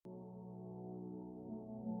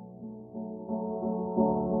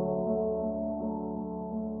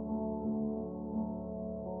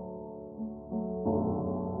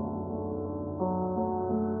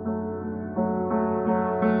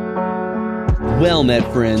Well met,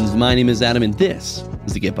 friends. My name is Adam, and this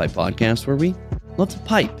is the Get Pipe Podcast, where we love to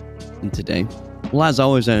pipe. And today, well, as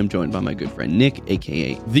always, I am joined by my good friend Nick,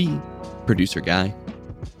 a.k.a. the producer guy.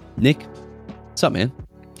 Nick, what's up, man?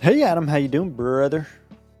 Hey, Adam. How you doing, brother?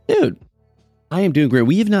 Dude, I am doing great.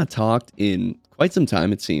 We have not talked in quite some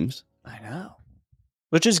time, it seems. I know.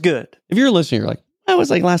 Which is good. If you're a listener, you're like, that was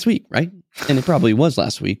like last week, right? And it probably was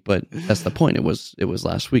last week, but that's the point. It was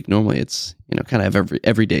last week. Normally, it's, kind of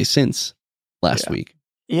every day since last week.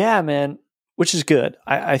 Yeah, man. Which is good.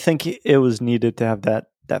 I think it was needed to have that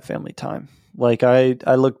family time. Like I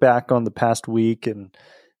look back on the past week, and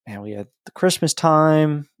man, we had the Christmas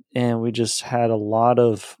time, and we just had a lot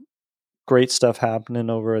of great stuff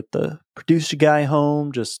happening over at the producer guy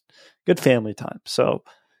home. Just good family time. So,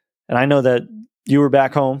 and I know that you were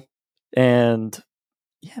back home, and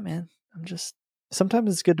yeah, man,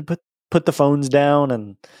 sometimes it's good to put the phones down,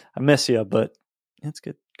 and I miss you, but it's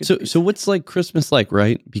good. So what's like Christmas like,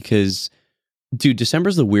 right? Because, dude,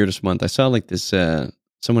 December's the weirdest month. I saw like this,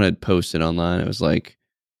 someone had posted online. It was like,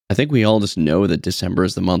 I think we all just know that December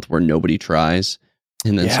is the month where nobody tries.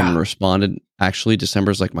 And then someone responded, actually,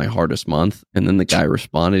 December's like my hardest month. And then the guy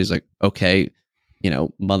responded, he's like, okay,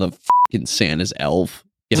 motherfucking Santa's elf,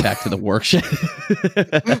 get back to the workshop.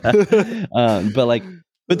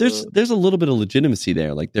 But there's a little bit of legitimacy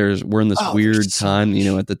there. Like we're in this weird time,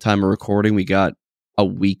 at the time of recording, we got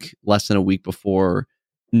less than a week before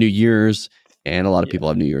New Year's, and a lot of people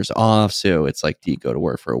have New Year's off. So it's like, do you go to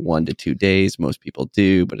work for 1 to 2 days? Most people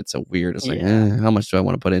do, but it's like, how much do I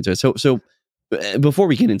want to put into it? So before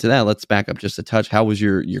we get into that, let's back up just a touch. How was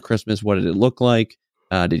your Christmas? What did it look like?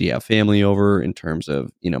 Did you have family over in terms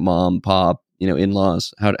of, mom, pop,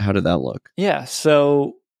 in-laws? How did that look? Yeah.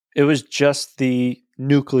 So it was just the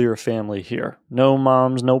nuclear family here. No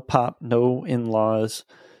moms, no pop, no in-laws.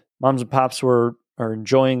 Moms and pops are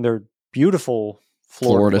enjoying their beautiful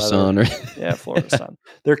Florida sun. Yeah, Florida sun.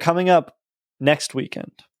 They're coming up next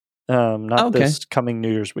weekend. This coming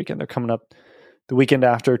New Year's weekend. They're coming up the weekend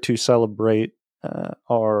after to celebrate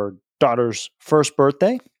our daughter's first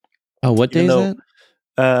birthday. Oh, what day is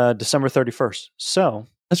that? December 31st. So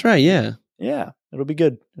that's right. Yeah. Yeah. It'll be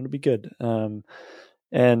good. And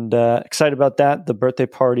excited about that. The birthday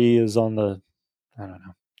party is on the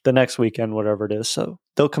next weekend, whatever it is. So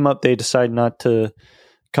they'll come up. They decide not to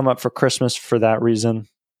come up for Christmas for that reason,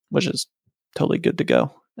 which is totally good to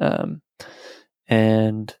go.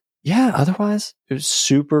 And yeah, otherwise it was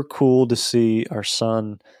super cool to see our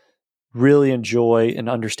son really enjoy and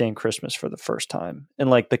understand Christmas for the first time. And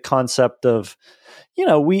like the concept of,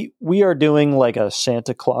 we are doing like a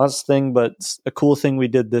Santa Claus thing, but a cool thing we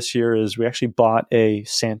did this year is we actually bought a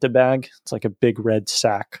Santa bag. It's like a big red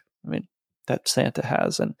sack. That Santa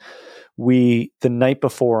has. And the night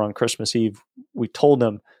before on Christmas Eve, we told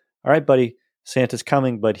him, all right, buddy, Santa's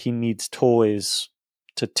coming, but he needs toys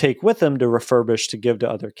to take with him to refurbish, to give to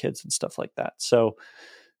other kids and stuff like that. So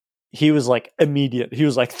he was like immediate. He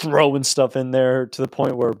was like throwing stuff in there to the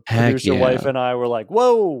point where producer wife and I were like,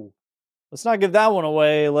 whoa, let's not give that one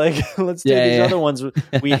away. Like, let's take these other ones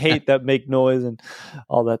we hate that make noise and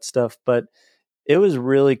all that stuff. But it was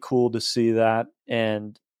really cool to see that.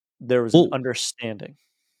 And there was an understanding.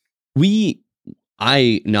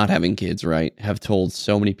 I, not having kids, right, have told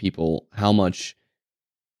so many people how much,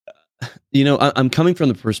 I'm coming from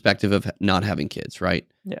the perspective of not having kids, right?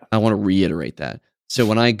 Yeah. I want to reiterate that. So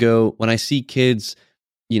when I see kids,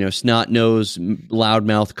 snot nose,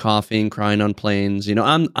 loudmouth coughing, crying on planes,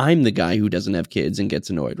 I'm the guy who doesn't have kids and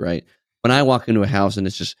gets annoyed, right? When I walk into a house and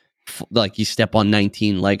it's just like you step on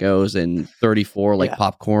 19 Legos and 34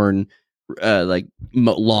 popcorn,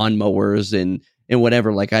 lawn mowers and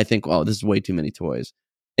whatever, like I think, oh, this is way too many toys.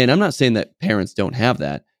 And I'm not saying that parents don't have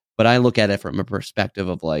that, but I look at it from a perspective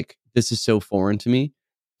of like, this is so foreign to me.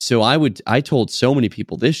 So I told so many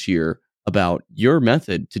people this year about your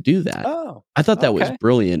method to do that. Oh, I thought that was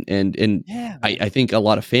brilliant. And I think a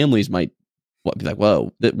lot of families might be like,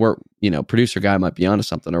 whoa, that we're, producer guy might be onto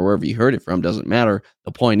something, or wherever you heard it from, doesn't matter.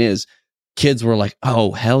 The point is, kids were like,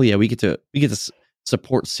 oh, hell yeah, we get to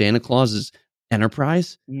support Santa Claus's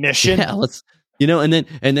enterprise mission. Yeah, let's, and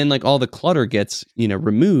then like all the clutter gets,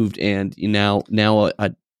 removed, and now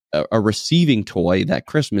a receiving toy that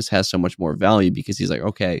Christmas has so much more value, because he's like,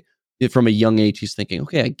 okay, from a young age, he's thinking,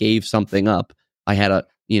 okay, I gave something up. I had a,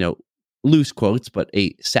 loose quotes, but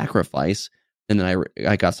a sacrifice. And then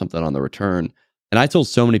I got something on the return. And I told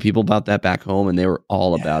so many people about that back home, and they were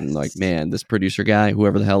all about it. And like, man, this producer guy,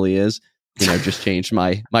 whoever the hell he is, just changed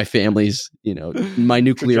my family's, my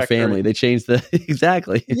nuclear family. They changed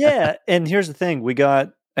exactly. Yeah. And here's the thing.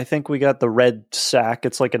 I think we got the red sack.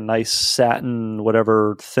 It's like a nice satin,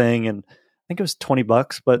 whatever thing. And I think it was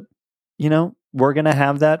 $20, but we're going to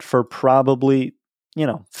have that for probably,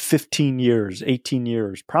 15 years, 18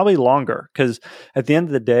 years, probably longer. Because at the end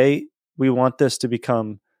of the day, we want this to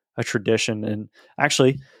become a tradition. And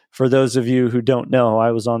actually, for those of you who don't know,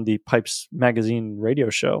 I was on the Pipes Magazine radio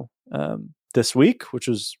show this week, which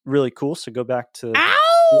was really cool. So go back to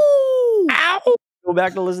go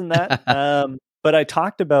back to listen to that. But I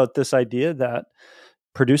talked about this idea that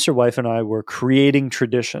producer wife and I were creating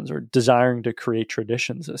traditions or desiring to create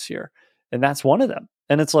traditions this year. And that's one of them.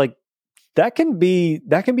 And it's like, that can be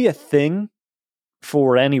a thing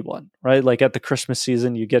for anyone, right? Like at the Christmas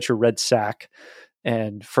season, you get your red sack,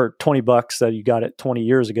 and for $20 that you got it 20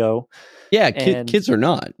 years ago. Yeah. Kids are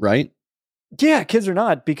not, right? Yeah. Kids are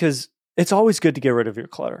not, because it's always good to get rid of your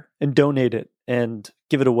clutter and donate it and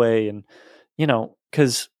give it away. And,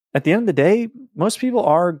 because at the end of the day, most people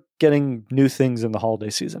are getting new things in the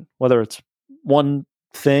holiday season, whether it's one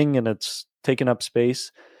thing and it's taking up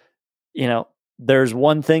space, there's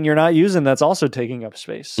one thing you're not using that's also taking up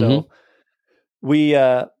space. So we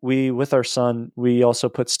with our son, we also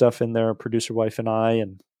put stuff in there, producer wife and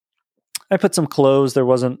and I put some clothes. There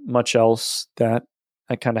wasn't much else that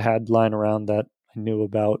I kind of had lying around that I knew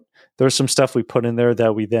about. There was some stuff we put in there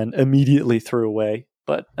that we then immediately threw away,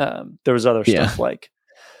 but there was other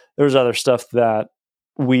stuff that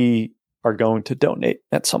we are going to donate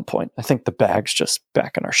at some point. I think the bag's just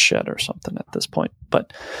back in our shed or something at this point,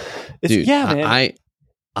 but it's, man.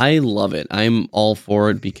 I love it. I'm all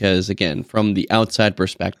for it because, again, from the outside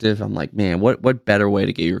perspective, I'm like, man, what better way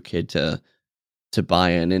to get your kid to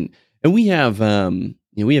buy in? And we have I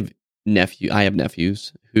have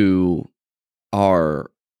nephews who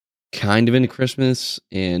are kind of into Christmas,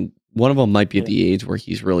 and one of them might be at the age where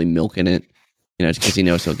he's really milking it, because he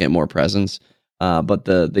knows he'll get more presents. But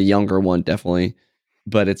the younger one definitely.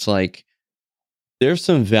 But it's like, there's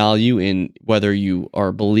some value in whether you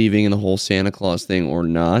are believing in the whole Santa Claus thing or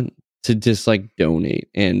not, to just like donate.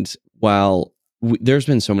 And while there's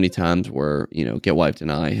been so many times where, Get Wiped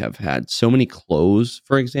and I have had so many clothes,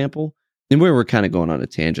 for example, and we're kind of going on a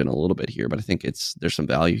tangent a little bit here, but I think there's some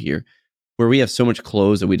value here where we have so much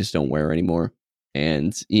clothes that we just don't wear anymore.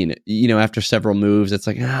 And, after several moves, it's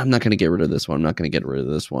like, I'm not going to get rid of this one. I'm not going to get rid of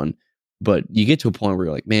this one. But you get to a point where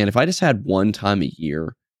you're like, man, if I just had one time a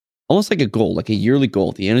year, almost like a goal, like a yearly goal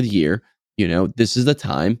at the end of the year, this is the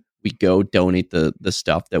time we go donate the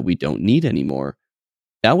stuff that we don't need anymore.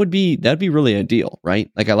 That'd be really ideal,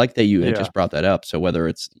 right? Like, I like that you had just brought that up. So whether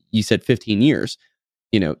it's, you said 15 years,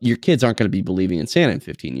 your kids aren't going to be believing in Santa in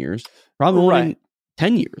 15 years, probably only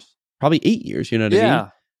 10 years, probably 8 years, you know what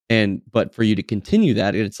I mean? But for you to continue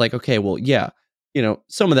that, it's like, okay, well,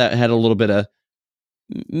 some of that had a little bit of,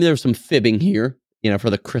 there's some fibbing here, for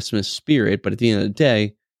the Christmas spirit, but at the end of the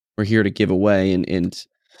day, we're here to give away and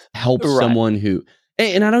help someone who,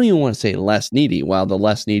 and I don't even want to say less needy. While the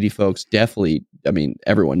less needy folks definitely,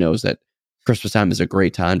 everyone knows that Christmas time is a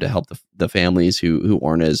great time to help the families who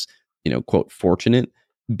aren't as, quote, fortunate.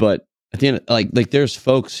 But at the end, like there's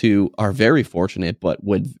folks who are very fortunate, but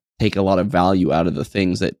would take a lot of value out of the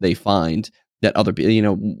things that they find that other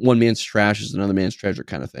people, one man's trash is another man's treasure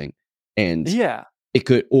kind of thing. And it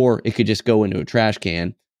could just go into a trash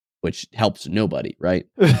can, which helps nobody, right?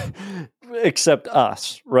 Except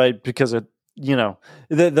us, right? Because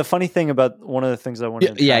the funny thing about one of the things I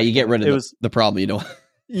wanted to you get rid of the problem,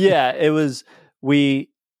 it was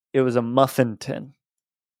a muffin tin.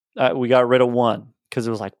 We got rid of one because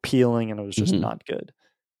it was like peeling and it was just not good.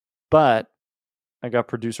 But I got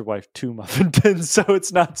producer wife 2 muffin tins, so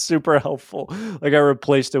it's not super helpful. Like, I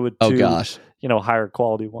replaced it with 2 higher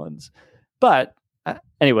quality ones. But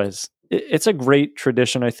anyways, it's a great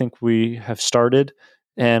tradition I think we have started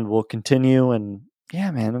and will continue. And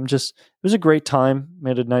man, it was a great time.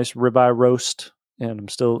 Made a nice ribeye roast, and I'm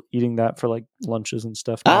still eating that for like lunches and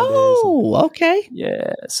stuff nowadays. Oh, okay.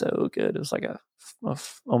 Yeah, so good. It was like a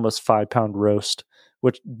almost 5-pound roast,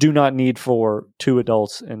 which do not need for 2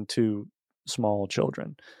 adults and 2 small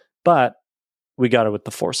children. But we got it with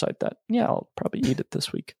the foresight that, I'll probably eat it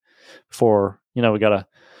this week for, we got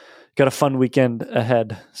a fun weekend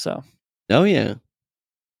ahead. So. Oh yeah.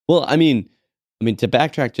 Well, I mean, to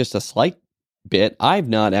backtrack just a slight bit, I've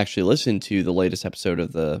not actually listened to the latest episode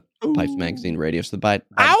of the Pipes Magazine radio. So by the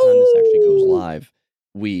time this actually goes live,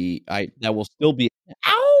 that will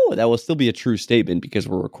still be a true statement because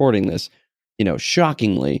we're recording this,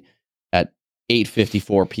 shockingly at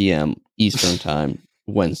 8:54 p.m. Eastern time,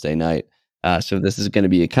 Wednesday night. So this is going to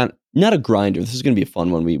be a kind of, not a grinder. This is going to be a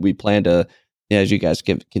fun one. We plan to, as you guys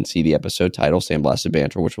can see the episode title, Sandblasted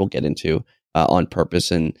Banter, which we'll get into on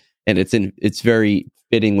purpose. And it's very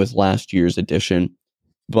fitting with last year's edition.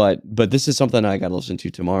 but this is something I got to listen to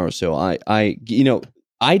tomorrow. So I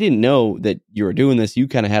didn't know that you were doing this. You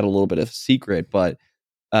kind of had a little bit of a secret, but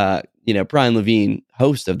Brian Levine,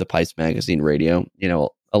 host of the Pipes Magazine Radio,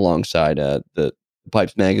 alongside the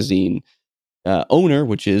Pipes Magazine owner,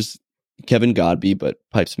 which is Kevin Godby, but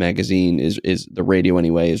Pipes Magazine is the radio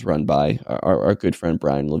anyway, is run by our good friend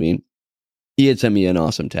Brian Levine. He had sent me an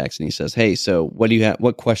awesome text, and he says, "Hey, so what do you have?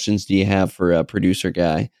 What questions do you have for a producer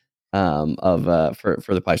guy for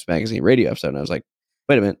the Pipes Magazine radio episode?" And I was like,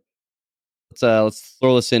 "Wait a minute, let's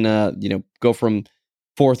throw this in. Go from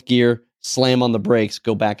fourth gear, slam on the brakes,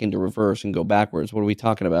 go back into reverse, and go backwards. What are we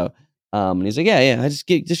talking about?" And he's like, "Yeah.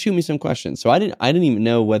 Just shoot me some questions." So I didn't even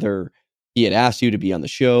know whether he had asked you to be on the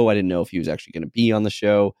show. I didn't know if he was actually going to be on the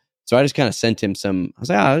show. So I just kind of sent him some. I was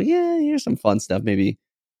like, "Oh yeah, here's some fun stuff. Maybe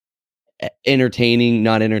entertaining,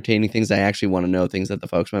 not entertaining things I actually want to know, things that the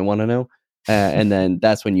folks might want to know." And then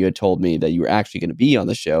that's when you had told me that you were actually going to be on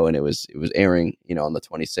the show, and it was airing, on the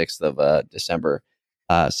 26th of December.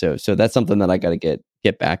 So that's something that I got to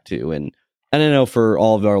get back to. And I don't know, for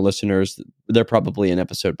all of our listeners, they're probably an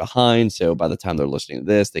episode behind. So by the time they're listening to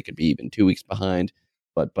this, they could be even 2 weeks behind.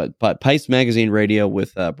 But Pipes Magazine Radio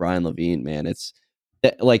with Brian Levine, man, it's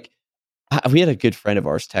like, we had a good friend of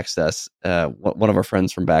ours text us, one of our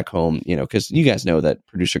friends from back home, because you guys know that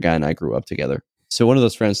producer guy and I grew up together. So one of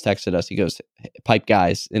those friends texted us. He goes, "Pipe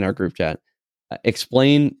guys," in our group chat,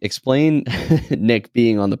 explain Nick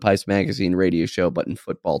being on the Pipes Magazine radio show, but in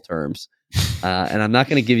football terms. And I'm not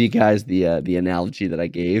going to give you guys the analogy that I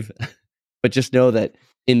gave, but just know that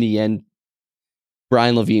in the end,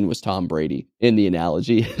 Brian Levine was Tom Brady in the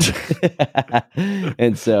analogy.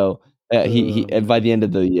 And so he by the end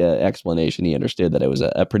of the explanation, he understood that it was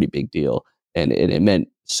a pretty big deal, and it meant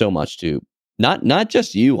so much to not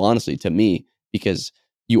just you, honestly, to me, because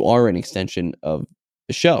you are an extension of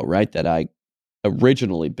the show, right? That I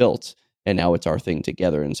originally built, and now it's our thing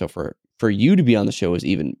together. And so for you to be on the show is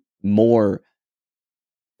even more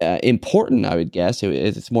important, I would guess.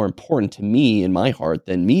 It's more important to me in my heart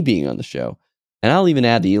than me being on the show. And I'll even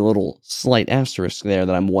add the little slight asterisk there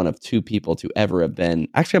that I'm one of 2 people to ever have been.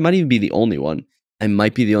 Actually, I might even be the only one. I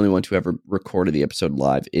might be the only one to ever recorded the episode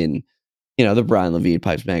live in, the Brian Levine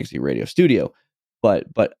Pipes Magazine radio studio. But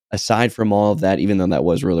aside from all of that, even though that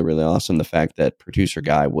was really, really awesome, the fact that producer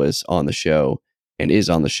guy was on the show and is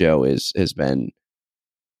on the show has been,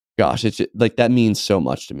 gosh, it's like, that means so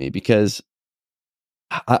much to me, because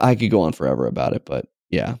I could go on forever about it. But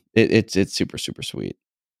yeah, it's super, super sweet.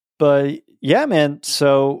 But yeah, man.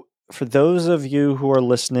 So for those of you who are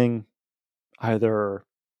listening, either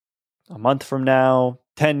a month from now,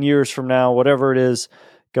 10 years from now, whatever it is,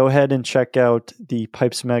 go ahead and check out the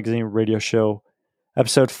Pipes Magazine radio show,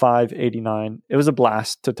 episode 589. It was a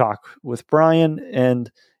blast to talk with Brian.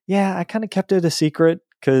 And yeah, I kind of kept it a secret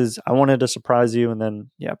because I wanted to surprise you. And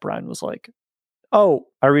then, yeah, Brian was like, "Oh,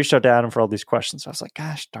 I reached out to Adam for all these questions." I was like,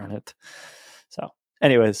 "Gosh darn it." So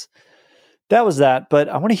anyways, that was that. But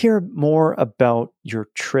I want to hear more about your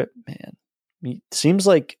trip, man. It seems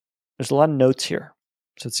like there's a lot of notes here.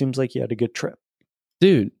 So it seems like you had a good trip.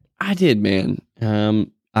 Dude, I did, man.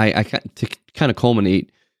 I to kind of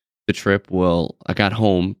culminate the trip. Well, I got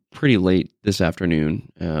home pretty late this afternoon.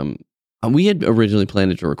 We had originally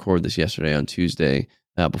planned to record this yesterday on Tuesday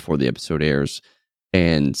before the episode airs,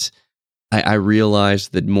 and I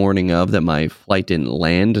realized the morning of that my flight didn't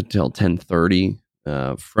land until 10:30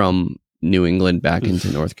 from New England back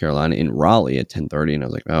into North Carolina, in Raleigh at 10:30, and I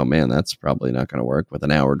was like, "Oh man, that's probably not going to work with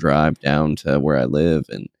an hour drive down to where I live."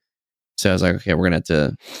 And so I was like, "Okay, we're gonna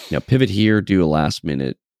have to, pivot here, do a last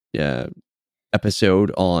minute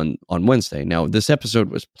episode on Wednesday." Now, this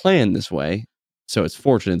episode was planned this way, so it's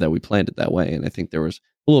fortunate that we planned it that way. And I think there was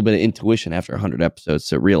a little bit of intuition after 100 episodes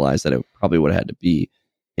to realize that it probably would have had to be,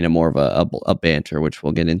 more of a banter, which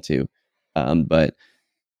we'll get into. But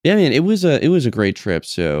yeah, man, it was a great trip.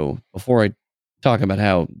 So before I talk about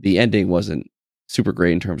how the ending wasn't super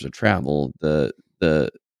great in terms of travel, the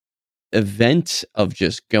event of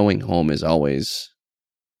just going home is always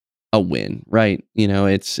a win, right?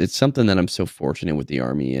 It's something that I'm so fortunate with the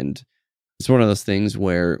Army, and it's one of those things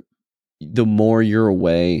where the more you're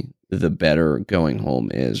away, the better going home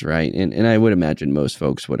is, right? And I would imagine most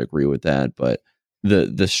folks would agree with that. But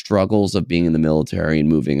the struggles of being in the military and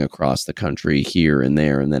moving across the country here and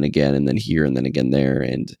there, and then again, and then here, and then again there,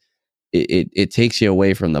 and it takes you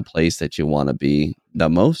away from the place that you want to be the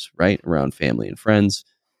most, right? Around family and friends.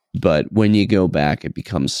 But when you go back, it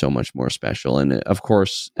becomes so much more special. And of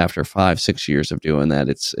course, after 5-6 years of doing that,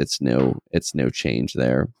 it's no change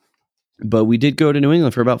there. But we did go to New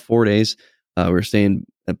England for about 4 days. We were staying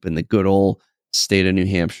up in the good old state of New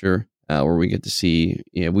Hampshire. where we get to see,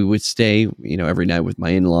 we would stay, every night with my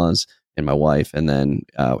in-laws and my wife. And then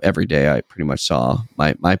every day I pretty much saw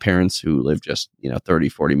my parents, who live just, 30,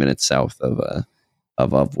 40 minutes south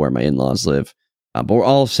of where my in-laws live. But we're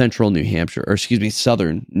all central New Hampshire, or excuse me,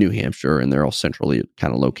 southern New Hampshire, and they're all centrally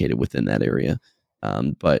kind of located within that area.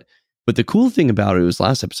 But the cool thing about it was,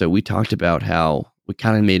 last episode we talked about how we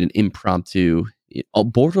kind of made an impromptu,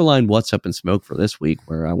 borderline what's up in smoke for this week,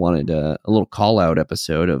 where I wanted a little call out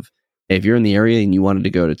episode of, hey, if you're in the area and you wanted to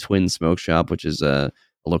go to Twin Smoke Shop, which is a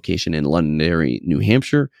location in Londonderry, New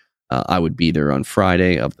Hampshire. I would be there on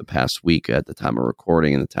Friday of the past week at the time of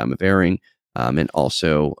recording and the time of airing. And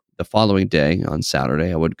also the following day on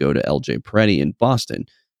Saturday, I would go to LJ Peretti in Boston.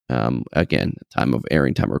 Again, time of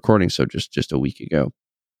airing, time of recording. So just a week ago.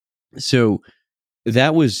 So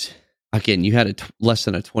that was, again, you had less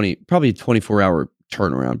than probably a 24-hour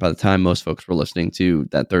turnaround by the time most folks were listening to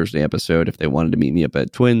that Thursday episode. If they wanted to meet me up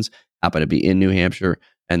at Twins, happen to be in New Hampshire,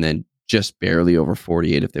 and then just barely over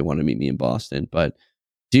 48 if they wanted to meet me in Boston. But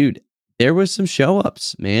dude, there was some show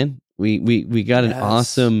ups, man. We got an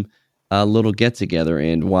awesome little get together.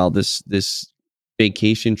 And while this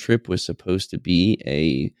vacation trip was supposed to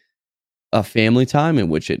be a family time, in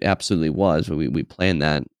which it absolutely was, we planned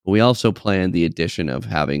that. We also planned the addition of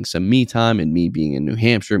having some me time, and me being in New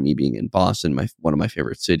Hampshire, me being in Boston, one of my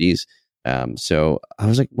favorite cities. So I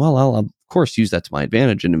was like, well, I'll of course use that to my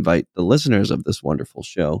advantage and invite the listeners of this wonderful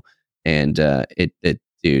show. And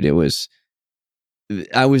it was,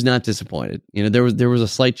 I was not disappointed. There was a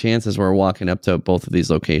slight chance as we were walking up to both of these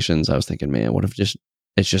locations. I was thinking, man, what if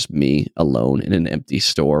it's just me alone in an empty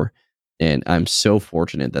store? And I'm so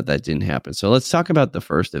fortunate that didn't happen. So let's talk about the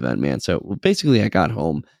first event, man. So basically I got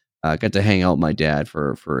home, got to hang out with my dad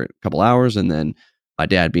for a couple hours. And then my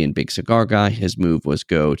dad, being a big cigar guy, his move was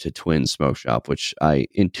go to Twin Smoke Shop, which I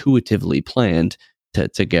intuitively planned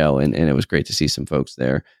to go. And it was great to see some folks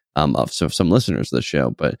there, of some listeners of the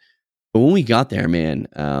show. But when we got there, man,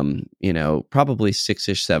 probably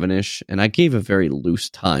 6-ish, 7-ish. And I gave a very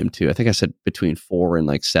loose time too. I think I said between 4 and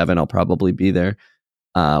like 7, I'll probably be there.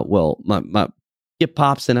 Well, my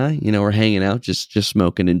Pops and I, were hanging out, just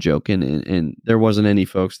smoking and joking, and there wasn't any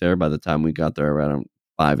folks there by the time we got there, around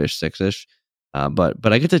 5-ish, 6-ish.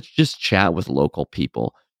 But I get to just chat with local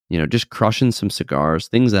people, just crushing some cigars,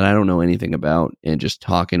 things that I don't know anything about, and just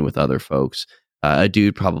talking with other folks. A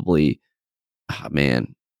dude probably,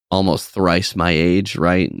 almost thrice my age,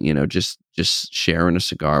 right? Just sharing a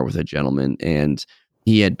cigar with a gentleman, and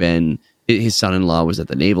his son-in-law was at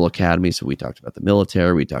the Naval Academy, so we talked about the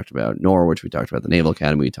military, we talked about Norwich, we talked about the Naval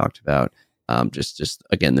Academy, we talked about just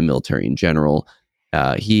again the military in general.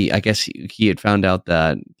 He had found out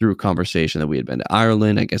that through a conversation that we had been to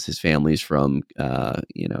Ireland. I guess his family's from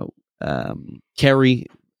Kerry,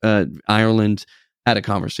 Ireland. Had a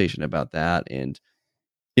conversation about that, and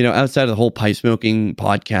outside of the whole pipe smoking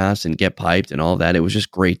podcast and Get Piped and all that, it was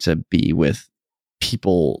just great to be with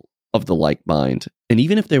people of the like mind. And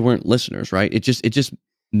even if they weren't listeners, right? It just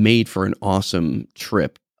made for an awesome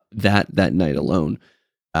trip that night alone.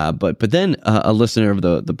 But then a listener of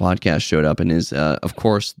the podcast showed up, and is of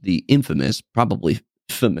course the infamous, probably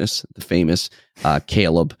famous, the famous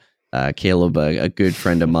Caleb. Caleb, a good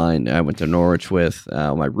friend of mine, I went to Norwich with,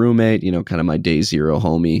 my roommate. Kind of my day zero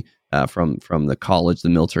homie from the college, the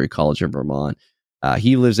military college in Vermont.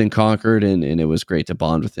 He lives in Concord, and it was great to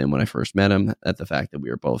bond with him when I first met him. At the fact that we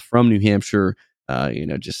were both from New Hampshire,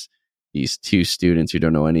 just these two students who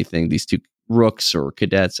don't know anything, these two rooks or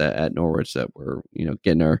cadets at Norwich that were,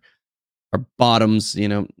 getting our bottoms,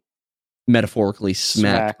 metaphorically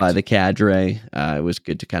smacked by the cadre. It was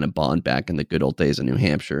good to kind of bond back in the good old days of New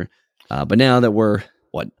Hampshire. But now that we're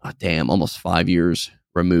almost 5 years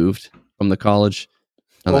removed from the college,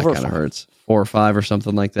 that kind of hurts. 4 or 5 or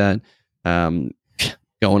something like that.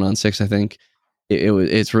 Going on 6, I think.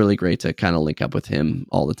 It's really great to kind of link up with him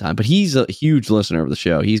all the time. But he's a huge listener of the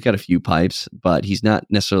show. He's got a few pipes, but he's not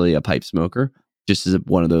necessarily a pipe smoker. Just as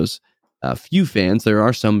one of those few fans. There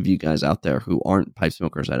are some of you guys out there who aren't pipe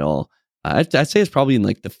smokers at all. I'd say it's probably in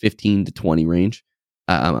like the 15 to 20 range.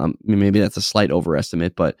 Maybe that's a slight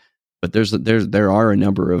overestimate, but there are a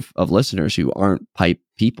number of listeners who aren't pipe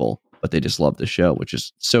people, but they just love the show, which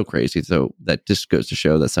is so crazy. So that just goes to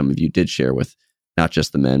show that some of you did share with not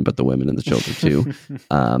just the men, but the women and the children too.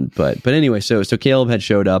 But anyway, so Caleb had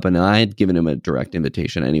showed up, and I had given him a direct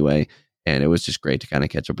invitation anyway, and it was just great to kind of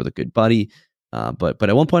catch up with a good buddy. But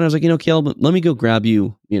at one point I was like, Caleb, let me go grab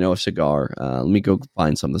you, a cigar. Let me go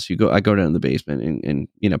find something. So I go down to the basement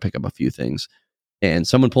and pick up a few things. And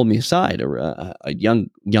someone pulled me aside, a young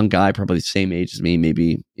guy, probably the same age as me,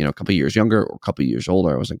 maybe, a couple of years younger or a couple of years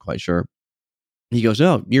older. I wasn't quite sure. He goes,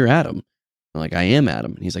 "Oh, you're Adam." I'm like, "I am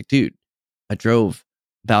Adam." And he's like, "Dude, I drove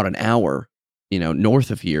about an hour,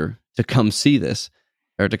 north of here to come see this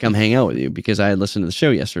or to come hang out with you because I had listened to the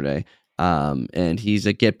show yesterday." And he's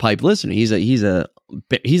a Get Pipe listener. He's a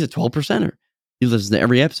 12%er. He listens to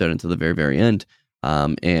every episode until the very, very end.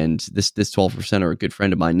 And this 12%er, a good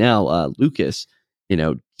friend of mine now, Lucas,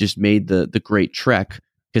 just made the great trek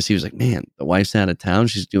because he was like, "Man, the wife's out of town.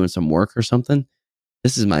 She's doing some work or something.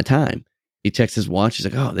 This is my time." He checks his watch. He's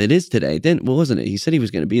like, "Oh, it is today." Then what wasn't it? He said he was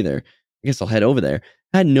going to be there. I guess I'll head over there.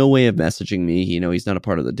 Had no way of messaging me. He's not a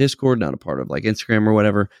part of the Discord, not a part of like Instagram or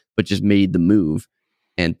whatever, but just made the move.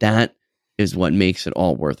 And that is what makes it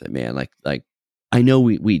all worth it, man. Like I know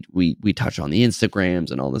we touch on the Instagrams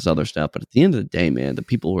and all this other stuff, but at the end of the day, man, the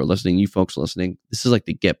people who are listening, you folks listening, this is like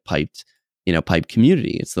the Get Piped, pipe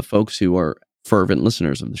community. It's the folks who are fervent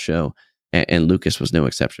listeners of the show. And Lucas was no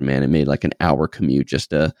exception, man. It made like an hour commute just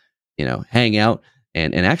to hang out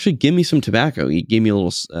and actually give me some tobacco. He gave me a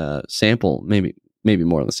little sample, maybe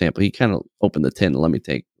more of the sample. He kind of opened the tin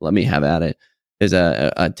and let me have at it. There's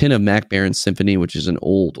a tin of Mac Baron Symphony, which is an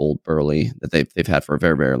old burley that they've had for a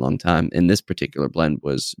very, very long time. And this particular blend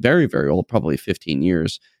was very, very old, probably 15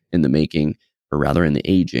 years in the making, or rather in the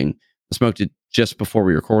aging. I smoked it just before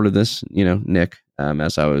we recorded this, Nick,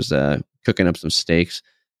 as I was cooking up some steaks.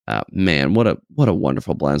 Man, what a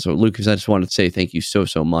wonderful blend. So Lucas, I just wanted to say thank you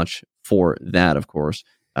so much for that, of course,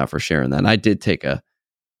 for sharing that. And I did take a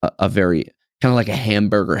very kind of like a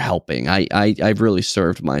hamburger helping. I really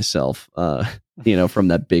served myself, from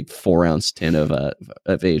that big 4-ounce tin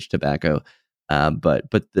of aged tobacco. But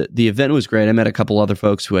the event was great. I met a couple other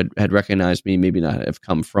folks who had recognized me, maybe not have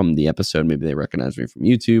come from the episode. Maybe they recognized me from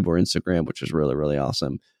YouTube or Instagram, which was really, really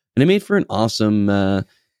awesome. And it made for an awesome,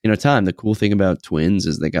 time. The cool thing about Twins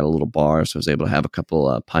is they got a little bar, so I was able to have a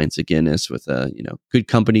couple pints of Guinness with good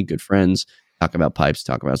company, good friends, talk about pipes,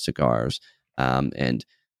 talk about cigars. And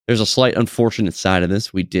there's a slight unfortunate side of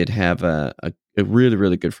this. We did have a really,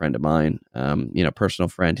 really good friend of mine, personal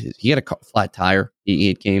friend. He had a flat tire.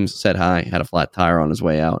 He came, said hi, had a flat tire on his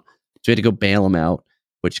way out. So we had to go bail him out,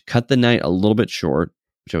 which cut the night a little bit short,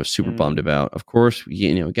 which I was super bummed about. Of course,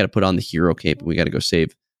 we got to put on the hero cape and we got to go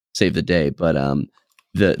save the day. But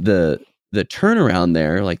the turnaround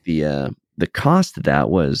there, like the cost of that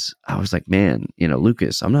was, I was like, man,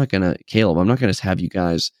 Lucas, Caleb, I'm not going to have you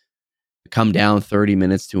guys come down 30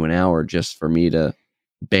 minutes to an hour just for me to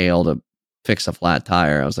bail to fix a flat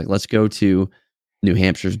tire. I was like, let's go to New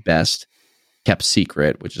Hampshire's best kept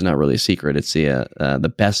secret, which is not really a secret. It's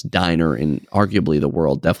the best diner in arguably the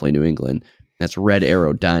world, definitely New England. That's Red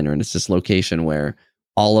Arrow Diner. And it's this location where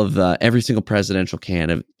all of every single presidential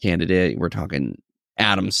candidate, we're talking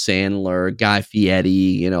Adam Sandler, Guy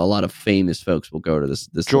Fieri, a lot of famous folks will go to this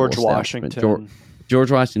George Washington.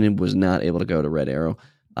 George Washington was not able to go to Red Arrow.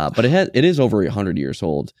 But it is over 100 years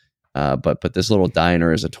old. But this little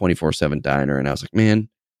diner is a 24/7 diner, and I was like, man,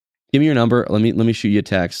 give me your number. Let me shoot you a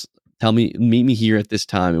text. Meet me here at this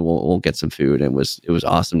time, and we'll get some food. And it was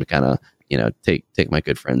awesome to kind of take my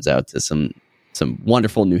good friends out to some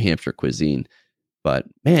wonderful New Hampshire cuisine. But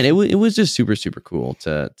man, it was just super, super cool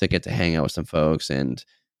to get to hang out with some folks, and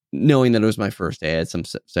knowing that it was my first day, I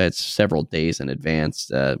had several days in advance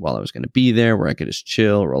while I was going to be there, where I could just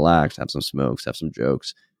chill, relax, have some smokes, have some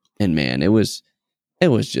jokes, and man, it was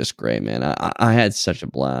just great, man. I had such a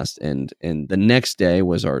blast, and the next day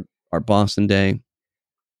was our Boston day.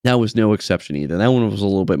 That was no exception either. That one was a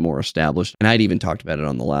little bit more established, and I'd even talked about it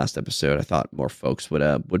on the last episode. I thought more folks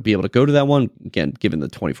would be able to go to that one. Again, given the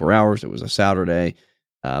 24 hours, it was a Saturday,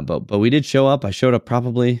 but we did show up. I showed up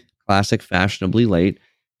probably classic, fashionably late,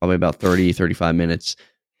 probably about 30, 35 minutes,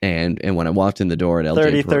 and when I walked in the door at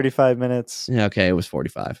LJ 35 minutes. Yeah, okay, it was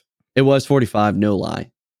 45. It was 45, no lie,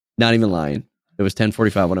 not even lying. It was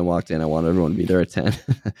 10:45 when I walked in. I wanted everyone to be there at 10.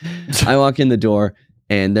 I walk in the door,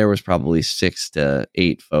 and there was probably 6 to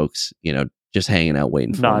 8 folks, just hanging out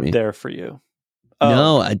waiting for me. Not there for you.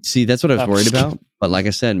 No, see, that's what I was worried about. But like I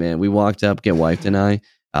said, man, we walked up, Get Wifed and I.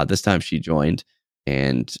 This time she joined,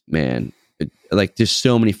 and man, there's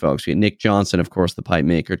so many folks. We had Nick Johnson, of course, the pipe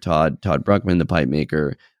maker. Todd Bruckman, the pipe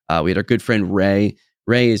maker. We had our good friend Ray.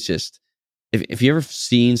 Ray is just, if you ever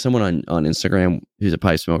seen someone on Instagram who's a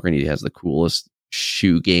pipe smoker and he has the coolest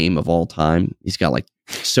shoe game of all time, he's got like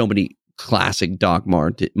so many classic Doc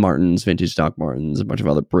Martens, vintage Doc Martens, a bunch of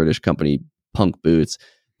other British company punk boots.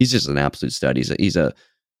 He's just an absolute stud. He's a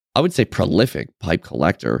I would say prolific pipe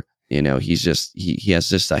collector. He's just he has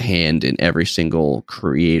just a hand in every single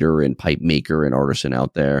creator and pipe maker and artisan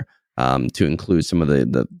out there, to include some of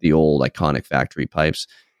the old iconic factory pipes.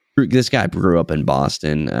 this guy grew up in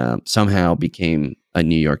Boston, somehow became a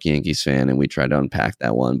New York Yankees fan, and we tried to unpack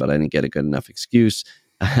that one, but I didn't get a good enough excuse.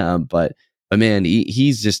 But man, he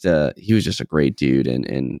was just a great dude,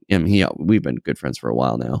 and we've been good friends for a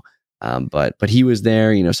while now. But he was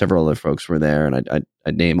there, several other folks were there, and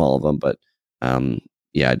I'd name all of them, but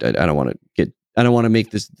yeah, I don't want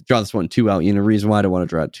to draw this one too out. The reason why I don't want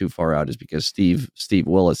to draw it too far out is because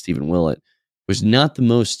Stephen Willett was not the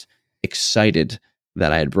most excited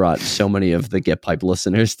that I had brought so many of the Get Pipe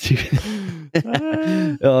listeners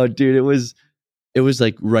to. Oh, dude, it was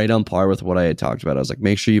like right on par with what I had talked about. I was like,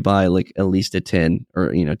 make sure you buy like at least a 10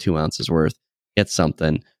 or 2 ounces worth. Get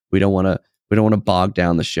something. We don't want to bog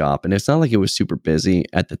down the shop. And it's not like it was super busy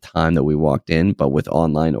at the time that we walked in, but with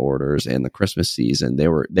online orders and the Christmas season, they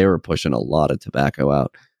were pushing a lot of tobacco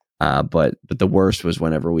out. But the worst was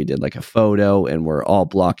whenever we did like a photo and we're all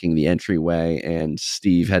blocking the entryway, and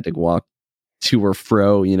Steve had to walk to or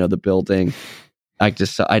fro, the building. I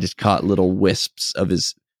just caught little wisps of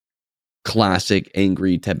his classic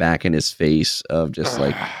angry tobacconist face of just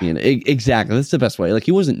like, exactly. That's the best way. Like,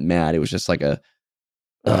 he wasn't mad. It was just like a,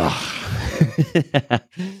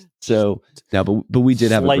 So no, but we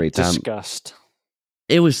did have a great time. Disgust.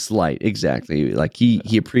 It was slight, exactly. Like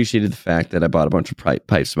he appreciated the fact that I bought a bunch of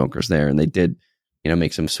pipe smokers there, and they did,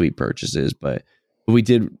 make some sweet purchases. But we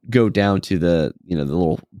did go down to the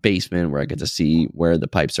little basement where I get to see where the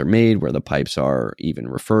pipes are made, where the pipes are even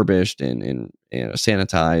refurbished and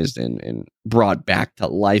sanitized and brought back to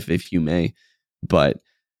life, if you may. But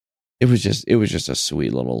it was just a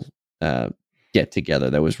sweet little get together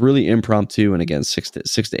that was really impromptu. And again, 6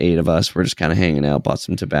 to 8 of us were just kind of hanging out, bought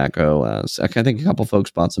some tobacco. So I think a couple folks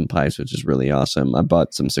bought some pipes, which is really awesome. I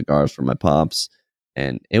bought some cigars for my pops,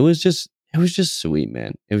 and it was just sweet,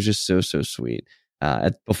 man. It was just so sweet.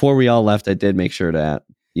 Before we all left, I did make sure to,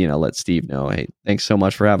 let Steve know, hey, thanks so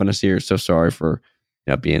much for having us here. So sorry for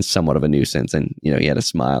being somewhat of a nuisance. And, he had a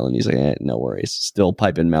smile and he's like, no worries. Still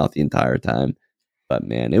pipe in mouth the entire time. But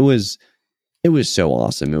man, it was so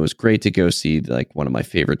awesome. It was great to go see like one of my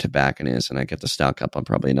favorite tobacconists, and I get to stock up on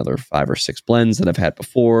probably another 5 or 6 blends that I've had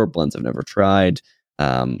before, blends I've never tried.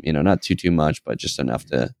 Not too much, but just enough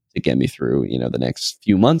to get me through, the next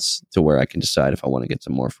few months to where I can decide if I want to get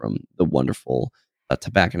some more from the wonderful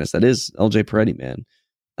tobacconist that is LJ Peretti, man.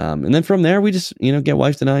 And then from there, we just, Get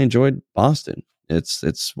Wifed and I enjoyed Boston.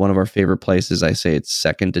 It's one of our favorite places. I say it's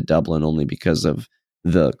second to Dublin only because of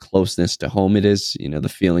the closeness to home it is, the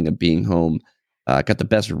feeling of being home. I got the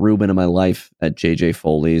best Reuben of my life at JJ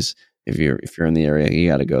Foley's. If you're in the area, you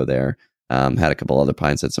got to go there. Had a couple other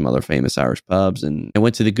pints at some other famous Irish pubs, and I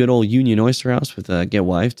went to the good old Union Oyster House with Get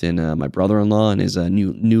Wifed and my brother-in-law and his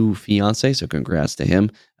new fiance. So congrats to him.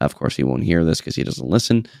 Of course, he won't hear this because he doesn't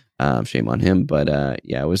listen. Shame on him. But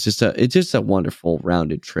yeah, it's just a wonderful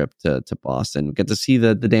rounded trip to Boston. Get to see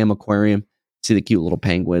the damn aquarium, see the cute little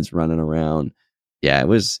penguins running around. Yeah, it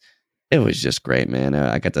was just great, man.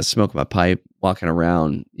 I got to smoke my pipe, walking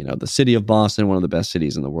around, the city of Boston, one of the best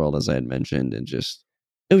cities in the world, as I had mentioned, and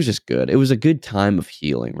it was just good. It was a good time of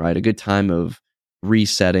healing, right? A good time of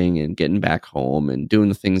resetting and getting back home and doing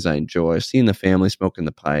the things I enjoy, seeing the family, smoking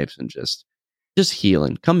the pipes, and just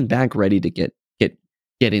healing, coming back ready to get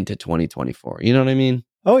into 2024. You know what I mean?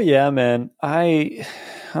 Oh yeah, man.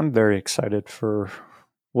 I'm very excited for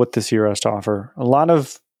what this year has to offer. A lot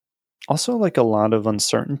of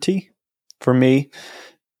uncertainty for me.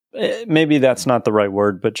 Maybe that's not the right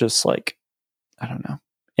word, but just like, I don't know,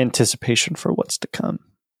 anticipation for what's to come.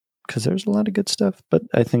 Because there's a lot of good stuff, but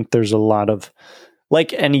I think there's a lot of,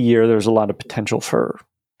 like any year, there's a lot of potential for,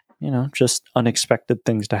 just unexpected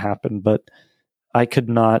things to happen. But I could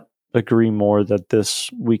not agree more that this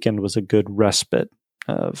weekend was a good respite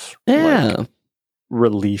of like,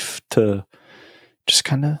 relief to just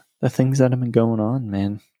kind of the things that have been going on,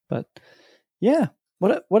 man. But yeah,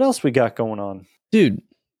 what else we got going on, dude?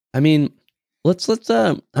 I mean, let's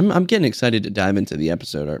I'm getting excited to dive into the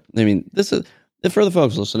episode. I mean, this is for the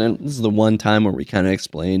folks listening. This is the one time where we kind of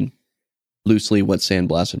explain loosely what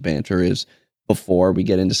Sandblasted Banter is before we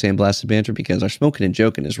get into Sandblasted Banter, because our smoking and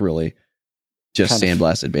joking is really just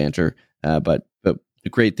Sandblasted Banter. But the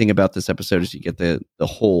great thing about this episode is you get the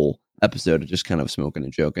whole episode of just kind of smoking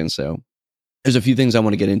and joking. So there's a few things I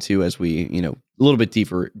want to get into as we, a little bit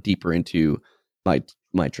deeper into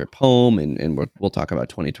my trip home, and we'll talk about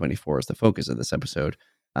 2024 as the focus of this episode.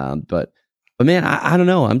 But man, I don't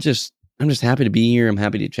know. I'm just happy to be here. I'm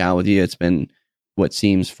happy to chat with you. It's been what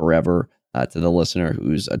seems forever to the listener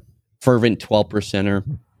who's a fervent 12%er.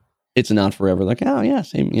 It's not forever. Like, oh yeah,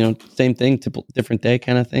 same thing, different day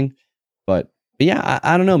kind of thing. But yeah,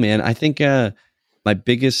 I don't know, man. I think my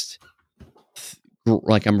biggest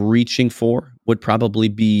like I'm reaching for would probably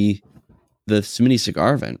be the Smitty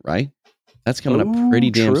cigar event, right? That's coming up pretty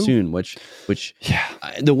damn soon, which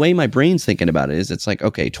the way my brain's thinking about it is it's like,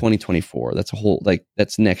 okay, 2024, that's a whole, like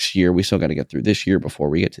that's next year. We still got to get through this year before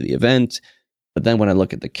we get to the event. But then when I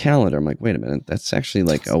look at the calendar, I'm like, wait a minute, that's actually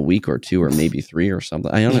like a week or two or maybe 3 or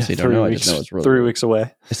something. I honestly don't know. Weeks, I just know it's really 3 weeks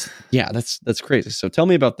away. That's crazy. So tell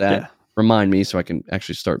me about that. Yeah. Remind me so I can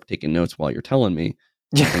actually start taking notes while you're telling me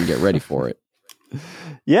and get ready for it.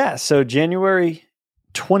 Yeah. So January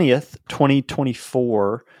 20th,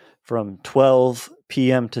 2024, from 12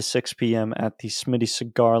 p.m. to 6 p.m. at the Smitty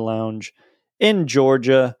Cigar Lounge in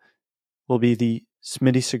Georgia will be the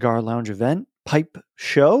Smitty Cigar Lounge event pipe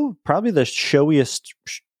show, probably the showiest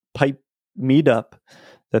pipe meetup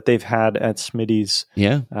that they've had at Smitty's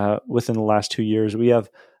within the last 2 years. We have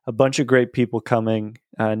a bunch of great people coming.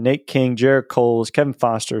 Nate King, Jared Coles, Kevin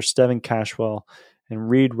Foster, Steven Cashwell, and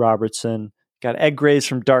Reed Robertson. Got Ed Graves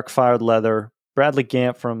from Dark Fired Leather, Bradley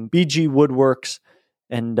Gant from BG Woodworks.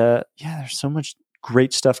 And there's so much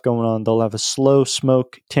great stuff going on. They'll have a slow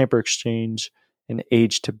smoke tamper exchange and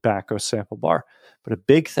aged tobacco sample bar. But a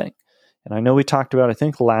big thing, and I know we talked about, I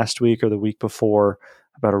think last week or the week before,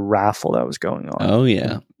 about a raffle that was going on. Oh,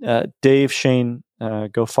 yeah. Dave Shane,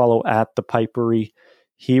 go follow at The Pipery.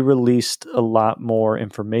 He released a lot more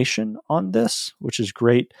information on this, which is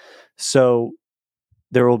great. So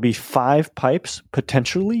there will be 5 pipes,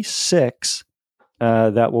 potentially 6,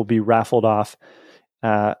 that will be raffled off.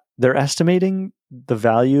 They're estimating the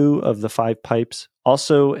value of the 5 pipes,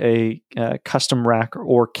 also a custom rack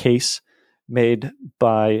or case made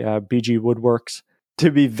by BG Woodworks,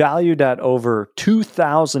 to be valued at over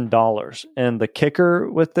 $2,000. And the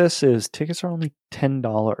kicker with this is tickets are only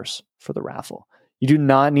 $10 for the raffle. You do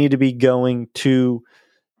not need to be going to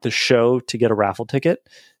the show to get a raffle ticket.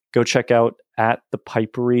 Go check out at The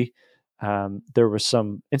Pipery. There was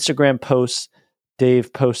some Instagram posts.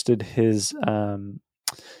 Dave posted his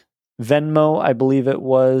Venmo, I believe it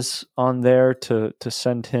was, on there to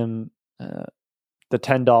send him the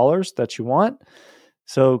 $10 that you want.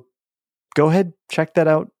 So go ahead, check that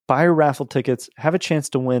out. Buy your raffle tickets. Have a chance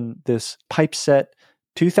to win this pipe set.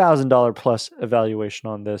 $2,000 plus evaluation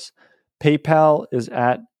on this. PayPal is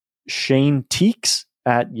at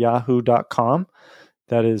shaintiques@yahoo.com.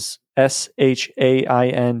 That is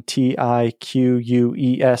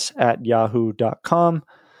SHAINTIQUES @yahoo.com,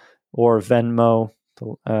 or Venmo.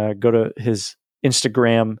 Go to his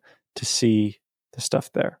Instagram to see the stuff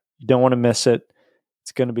there. You don't want to miss it.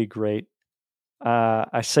 It's going to be great.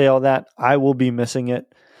 I say all that. I will be missing it.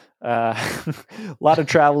 A lot of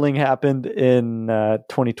traveling happened in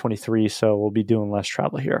 2023, so we'll be doing less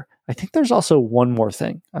travel here. I think there's also one more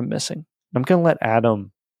thing I'm missing. I'm going to let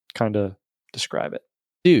Adam kind of describe it.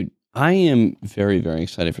 Dude, I am very, very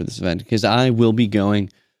excited for this event because I will be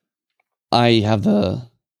going. I have the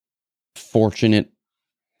fortunate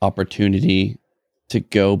opportunity to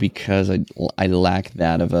go because I lack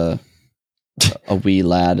that of a wee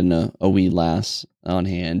lad and a wee lass on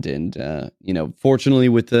hand, and fortunately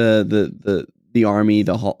with the army,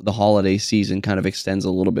 the holiday season kind of extends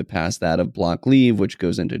a little bit past that of block leave, which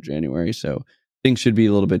goes into January, so things should be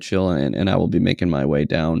a little bit chill, and I will be making my way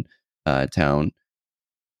down town,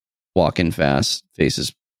 walking fast,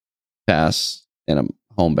 faces pass, and I'm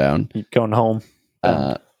homebound. You're going home.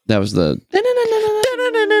 That was the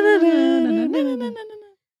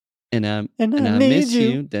and I miss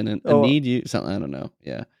you. Then I need you. Something, I don't know.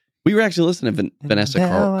 Yeah, we were actually listening to Vanessa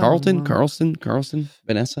Carlson,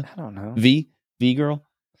 Vanessa. I don't know. V girl.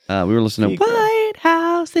 We were listening to White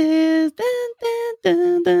Houses.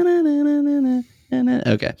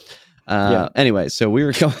 Okay. Anyway, so we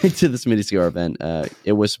were going to the Smitty Cigar event.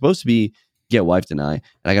 It was supposed to be Get Wife Deny, and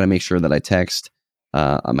I got to make sure that I text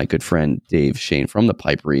my good friend Dave Shane from the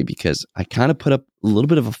Pipery, because I kind of put up a little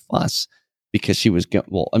bit of a fuss because she was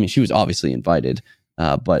she was obviously invited,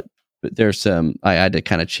 but there's some I had to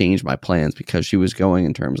kind of change my plans because she was going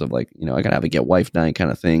in terms of I gotta have a Get Wife Night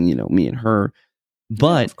kind of thing, me and her.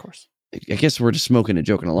 But of course, I guess we're just smoking and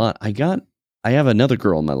joking a lot. I have another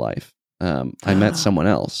girl in my life. I met someone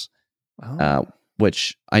else,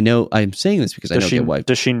 which I know. I'm saying this because I know Get Wife.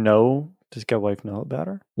 Does she know? Does Get Wife know about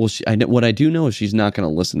her? Well, what I do know is she's not going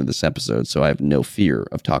to listen to this episode, so I have no fear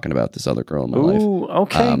of talking about this other girl in my life.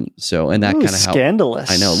 Okay. And that kind of scandalous.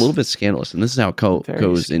 I know, a little bit scandalous, and this is how it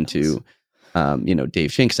goes into,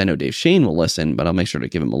 Dave Shane, because I know Dave Shane will listen, but I'll make sure to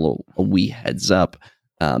give him a wee heads up.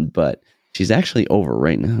 But she's actually over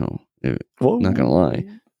right now. Whoa. Not going to lie.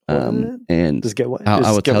 And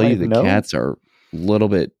I will tell you, the cats are a little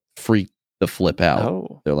bit freaked to flip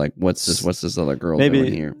out. They're like, "What's this? What's this other girl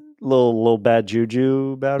doing here?" little bad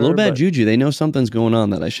juju about A little her. bad juju. They know something's going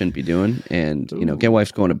on that I shouldn't be doing. And, get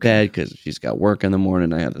wife's going to bed because she's got work in the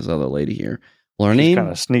morning. I have this other lady here. Well, her name... kind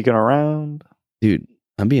of sneaking around. Dude,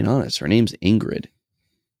 I'm being honest. Her name's Ingrid.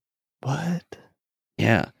 What?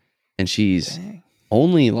 Yeah. And she's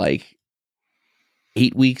only like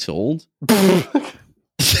 8 weeks old.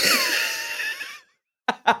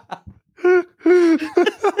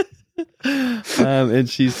 And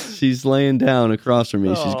she's laying down across from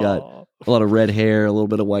me. She's got a lot of red hair, a little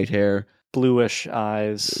bit of white hair, bluish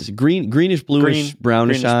eyes, greenish, bluish,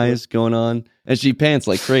 brownish eyes going on, and she pants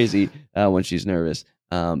like crazy when she's nervous.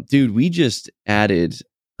 Dude, we just added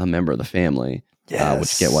a member of the family,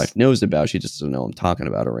 which Get Wife knows about. She just doesn't know I'm talking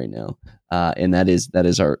about her right now, and that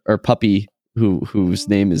is our puppy. Whose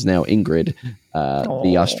name is now Ingrid,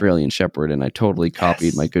 the Australian Shepherd, and I totally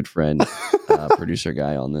copied my good friend, producer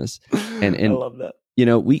guy on this. And I love that.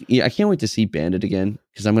 I can't wait to see Bandit again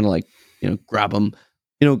because I'm gonna grab him.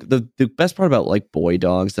 The best part about like boy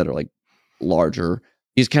dogs that are like larger,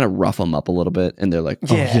 you just kind of rough them up a little bit, and they're like,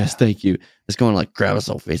 "Oh yes, thank you." It's going to like grab his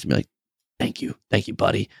whole face and be like, thank you,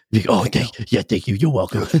 buddy. Like, oh, thank you, you're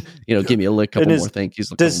welcome. Give me a lick, couple more thank yous,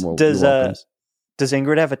 Does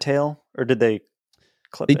Ingrid have a tail, or did they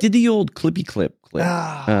clip They it? did the old clippy clip.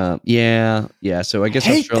 Yeah. So I guess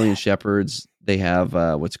Australian Shepherds, they have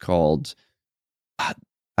what's called,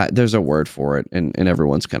 there's a word for it, and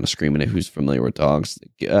everyone's kind of screaming it who's familiar with dogs.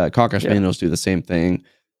 Cocker Spaniels do the same thing,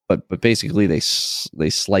 but basically they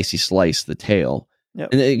slice the tail. Yep.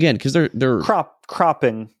 And again, because they're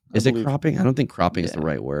cropping. Is it cropping? I don't think cropping is the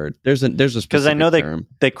right word. There's a specific because I know term.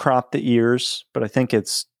 they crop the ears, but I think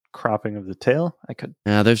it's cropping of the tail. I could.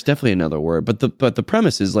 Yeah, there's definitely another word, but the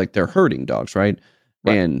premise is like they're herding dogs, right?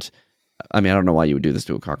 And I mean, I don't know why you would do this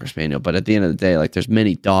to a Cocker Spaniel, but at the end of the day, like there's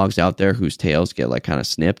many dogs out there whose tails get like kind of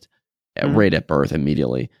snipped right at birth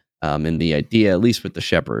immediately. And the idea, at least with the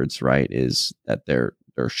shepherds, right, is that they're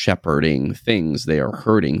shepherding things, they are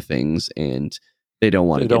herding things, and they don't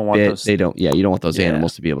want to get bit. You don't want those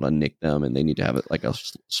animals to be able to nick them, and they need to have like a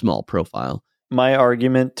small profile. My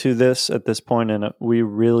argument to this at this point, and we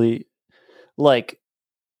really like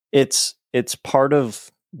it's part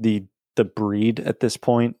of the breed at this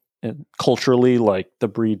point, and culturally, like the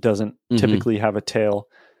breed doesn't typically have a tail.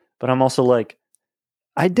 But I'm also like,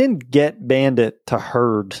 I didn't get Bandit to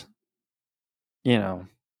herd,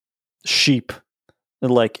 sheep,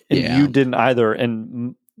 and you didn't either,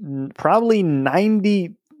 and probably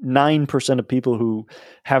 99% of people who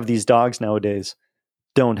have these dogs nowadays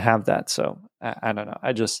don't have that. So I don't know.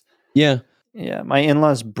 I just my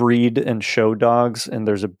in-laws breed and show dogs, and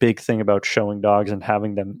there's a big thing about showing dogs and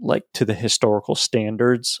having them like to the historical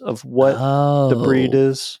standards of what the breed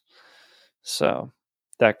is. So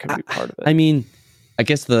that could be part of it. I mean, I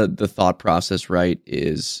guess the thought process, right,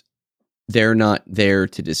 is they're not there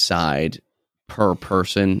to decide per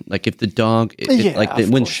person. Like if the dog,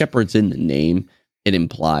 when shepherd's in the name, it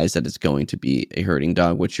implies that it's going to be a herding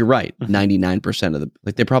dog, which you're right. 99% of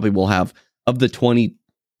they probably will have, of the 20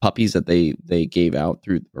 puppies that they gave out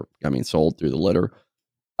sold through the litter,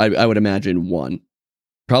 I would imagine one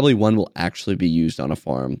will actually be used on a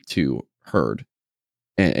farm to herd.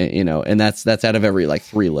 And that's out of every like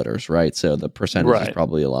 3 litters, right? So the percentage is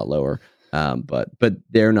probably a lot lower. But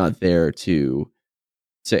they're not there to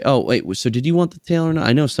say, oh wait, so did you want the tail or not?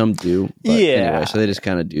 I know some do, but anyway, so they just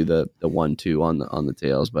kind of do the 1-2 on the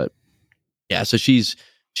tails. But yeah, so she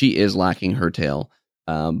is lacking her tail.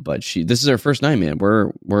 But this is her first night, man.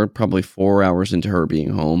 We're probably 4 hours into her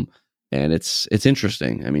being home, and it's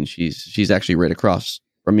interesting. I mean, she's actually right across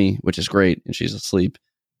from me, which is great, and she's asleep,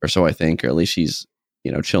 or so I think, or at least she's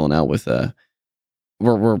chilling out with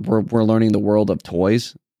we're learning the world of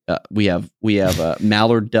toys. We have a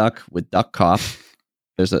mallard duck with duck cop.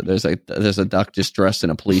 There's a duck just dressed in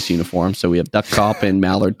a police uniform. So we have duck cop and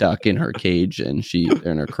mallard duck in her cage, and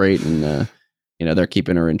they're in her crate, and they're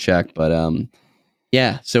keeping her in check. But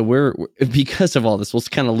so we're because of all this, we'll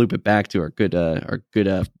kind of loop it back to our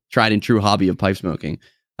good tried and true hobby of pipe smoking.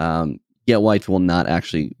 Get White will not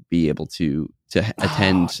actually be able to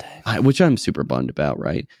attend, which I'm super bummed about,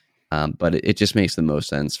 right? But it just makes the most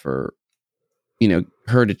sense for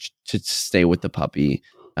her to stay with the puppy.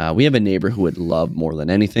 We have a neighbor who would love more than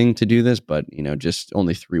anything to do this, but just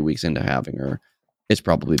only 3 weeks into having her, it's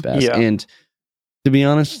probably best. Yeah. And to be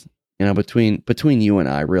honest, between you and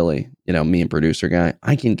I, really, me and producer guy,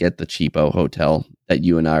 I can get the cheapo hotel that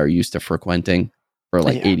you and I are used to frequenting for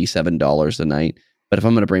like $87 a night. But if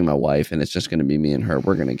I'm going to bring my wife and it's just going to be me and her,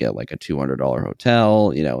 we're going to get like a $200 hotel,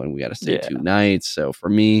 and we got to stay 2 nights. So for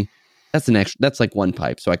me, that's like one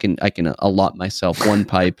pipe. So I can allot myself one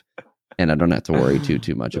pipe and I don't have to worry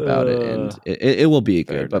too much about it, and it will be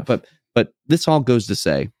good. But this all goes to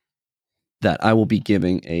say that I will be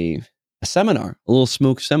giving a seminar, a little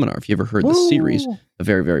smoke seminar. If you ever heard the series, a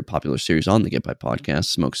very, very popular series on the Get By podcast,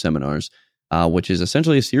 Smoke Seminars, which is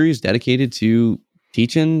essentially a series dedicated to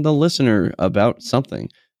teaching the listener about something.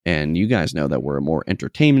 And you guys know that we're more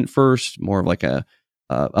entertainment first, more of like a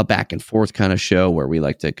back and forth kind of show where we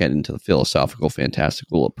like to get into the philosophical,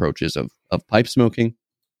 fantastical approaches of pipe smoking.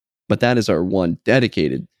 But that is our one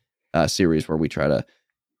dedicated series where we try to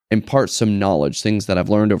impart some knowledge, things that I've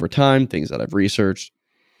learned over time, things that I've researched,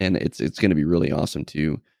 and it's going to be really awesome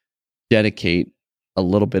to dedicate a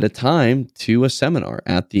little bit of time to a seminar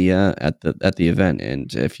at the event.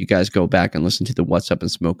 And if you guys go back and listen to the What's Up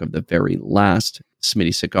and Smoke of the very last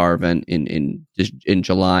Smitty Cigar event in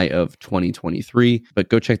July of 2023, but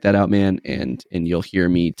go check that out, man, and you'll hear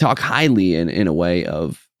me talk highly in a way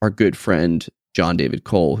of our good friend John David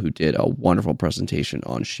Cole, who did a wonderful presentation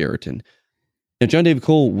on Sheraton. Now, John David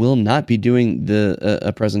Cole will not be doing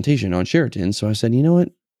a presentation on Sheraton, so I said, you know what?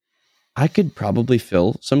 I could probably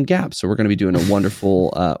fill some gaps. So we're going to be doing a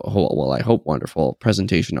wonderful, I hope wonderful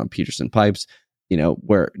presentation on Peterson pipes. You know,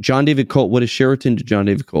 where John David Cole, what is Sheraton to John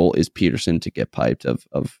David Cole is Peterson to get piped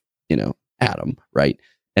of Adam, right?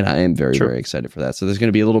 And I am very, very excited for that. So there's going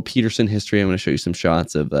to be a little Peterson history. I'm going to show you some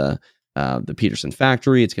shots of the Peterson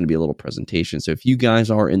factory. It's going to be a little presentation. So if you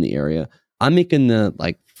guys are in the area, I'm making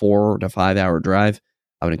the 4 to 5 hour drive.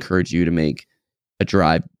 I would encourage you to make a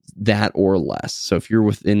drive that or less. So if you're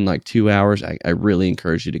within 2 hours, I really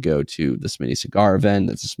encourage you to go to the Smitty Cigar event.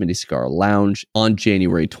 That's the Smitty Cigar Lounge on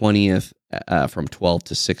January 20th from 12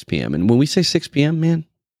 to 6 p.m. And when we say 6 p.m., man,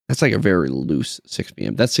 that's like a very loose 6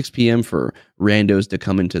 p.m. That's 6 p.m. for randos to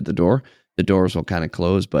come into the door. The doors will kind of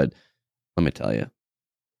close, but let me tell you,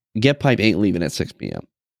 Get Pipe ain't leaving at 6 p.m.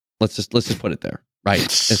 Let's just put it there. Right.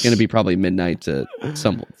 It's going to be probably midnight to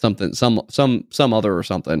some other or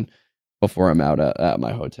something before I'm out at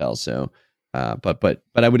my hotel. So, but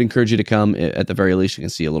I would encourage you to come. At the very least, you can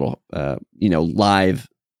see a little, live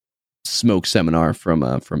smoke seminar from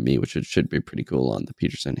me, which should be pretty cool on the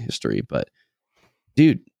Peterson history. But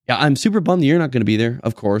dude, yeah, I'm super bummed that you're not going to be there,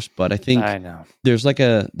 of course. But I think I know there's like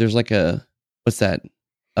a what's that?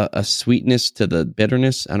 A sweetness to the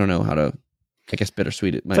bitterness. I don't know how to. I guess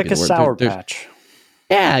bittersweet. It might it's be like the a word. sour patch.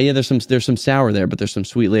 Yeah. There's some sour there, but there's some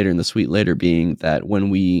sweet later, and the sweet later being that when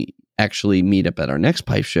we actually meet up at our next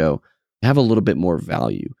pipe show, have a little bit more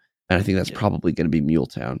value, and I think that's probably going to be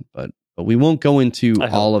Muletown. But we won't go into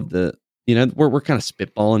all of the. We're kind of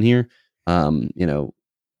spitballing here.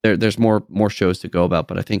 There's more shows to go about,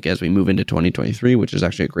 but I think as we move into 2023, which is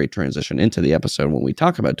actually a great transition into the episode when we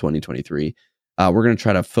talk about 2023, we're going to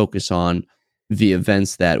try to focus on the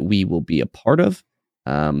events that we will be a part of.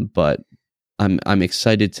 But I'm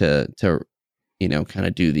excited to kind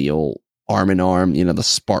of do the old arm in arm, the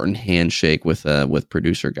Spartan handshake with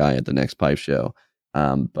producer guy at the next pipe show.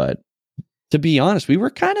 But to be honest, we were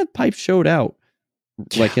kind of pipe showed out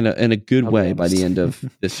in a good way by the end of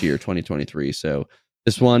this year, 2023. So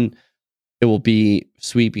this one, it will be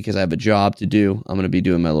sweet because I have a job to do. I'm going to be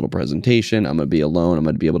doing my little presentation. I'm going to be alone. I'm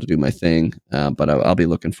going to be able to do my thing. But I'll be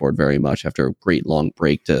looking forward very much after a great long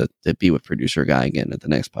break to be with producer guy again at the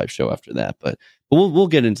next pipe show after that. But we'll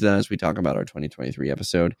get into that as we talk about our 2023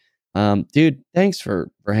 episode. Dude, thanks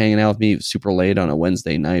for hanging out with me super late on a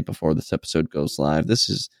Wednesday night before this episode goes live. This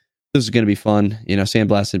is going to be fun.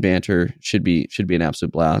 Sandblasted Banter should be an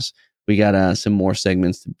absolute blast. We got some more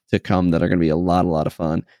segments to come that are going to be a lot of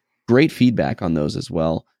fun. Great feedback on those as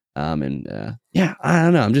well. I don't know.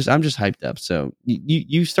 I'm just hyped up. So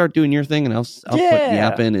you start doing your thing, and I'll put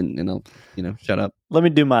yapping and I'll shut up. Let me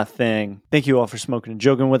do my thing. Thank you all for smoking and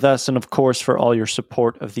joking with us, and of course for all your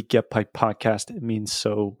support of the Get Pipe podcast. It means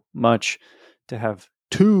so much to have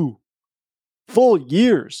 2 full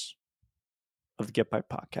years of the Get Pipe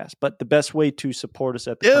podcast. But the best way to support us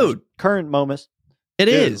at the current moment, it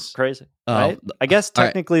is crazy, right? I guess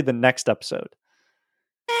technically the next episode.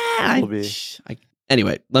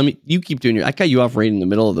 Anyway, you keep doing I cut you off right in the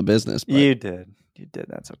middle of the business. But. You did.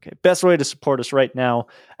 That's okay. Best way to support us right now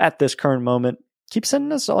at this current moment. Keep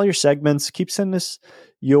sending us all your segments. Keep sending us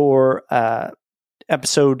your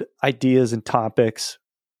episode ideas and topics.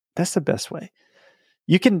 That's the best way.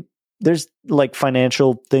 There's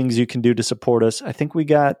financial things you can do to support us. I think we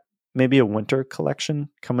got maybe a winter collection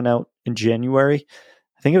coming out in January.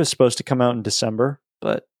 I think it was supposed to come out in December,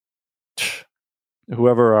 but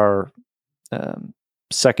whoever our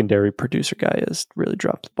secondary producer guy is really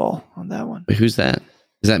dropped the ball on that one. Wait, who's that?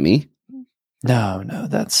 Is that me? No,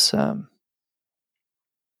 that's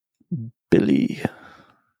Billy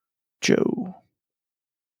Joe.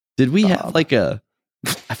 Did we have like a?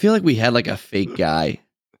 I feel like we had like a fake guy.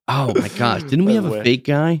 Oh my gosh! Didn't we have a fake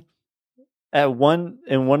guy? In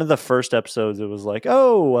one of the first episodes, it was like,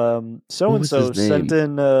 so and so sent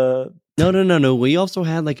in. No. We also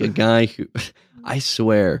had like a guy who, I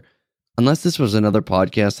swear, unless this was another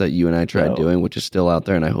podcast that you and I tried doing, which is still out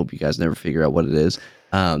there, and I hope you guys never figure out what it is.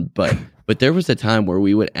 But there was a time where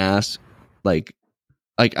we would ask,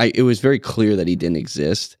 it was very clear that he didn't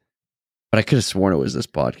exist, but I could have sworn it was this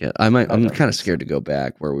podcast. I'm kind of scared to go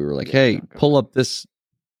back where we were like, hey, pull up this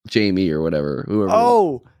Jamie or whatever, whoever.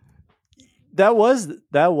 Oh, that was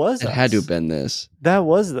it had to have been this. That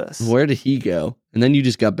was this. Where did he go? And then you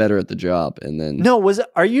just got better at the job, and then no,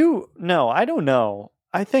 are you? No, I don't know.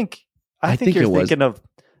 I think you're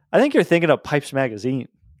thinking of Pipes Magazine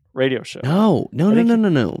radio show. No.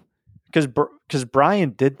 Because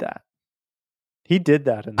Brian did that. He did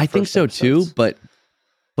that in the I think so episodes. too, but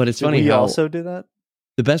it's funny he how also did that.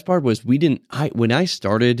 The best part was when you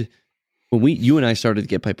and I started to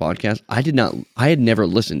get Pipe Podcast, I had never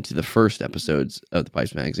listened to the first episodes of the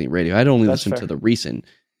Pipes Magazine radio. I'd only listened to the recent.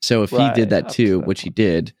 So if he did that too, which he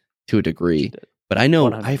did to a degree, but I know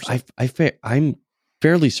 100%. I'm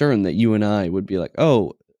fairly certain that you and I would be like,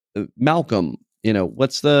 oh, Malcolm,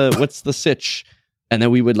 what's the sitch? And then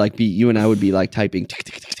we would you and I would be like typing, tick,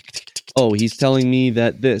 tick, tick, tick, tick, tick. Oh, he's telling me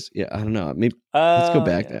that this, I don't know. Maybe let's go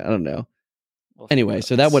back. I don't know. Anyway,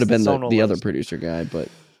 so that would have been the other producer guy, but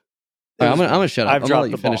I'm gonna shut up. I've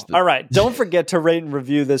dropped the ball. All right. Don't forget to rate and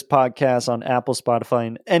review this podcast on Apple, Spotify,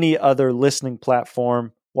 and any other listening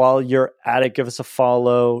platform. While you're at it, give us a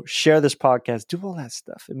follow, share this podcast, do all that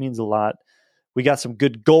stuff. It means a lot. We got some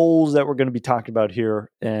good goals that we're going to be talking about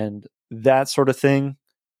here, and that sort of thing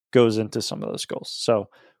goes into some of those goals. So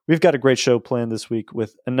we've got a great show planned this week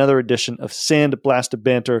with another edition of Sandblasted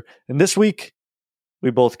Banter. And this week,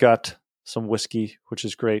 we both got some whiskey, which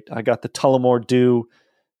is great. I got the Tullamore Dew,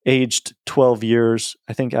 aged 12 years.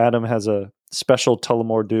 I think Adam has a special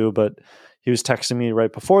Tullamore Dew, but he was texting me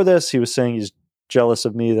right before this. He was saying he's jealous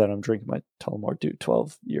of me that I'm drinking my Tullamore Dew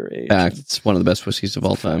 12-year age. Fact, it's one of the best whiskeys of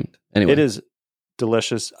all time. Anyway, it is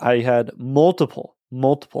delicious. I had multiple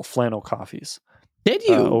flannel coffees. Did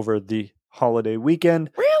you? Over the holiday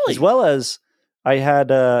weekend. Really? As well as I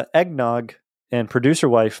had eggnog, and producer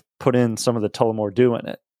wife put in some of the Tullamore Dew in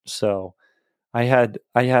it. So I had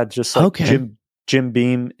just like Jim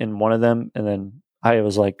Beam in one of them, and then I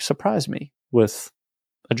was like, surprise me with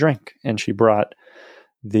a drink, and she brought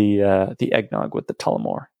the eggnog with the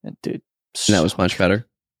Tullamore, and dude, and that was much better.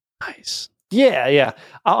 Nice. Yeah.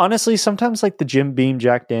 Honestly, sometimes like the Jim Beam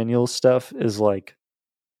Jack Daniels stuff is like,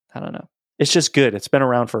 I don't know. It's just good. It's been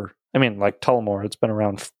around like Tullamore, it's been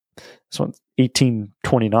around. This one's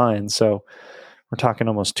 1829, so we're talking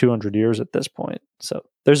almost 200 years at this point. So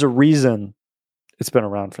there's a reason it's been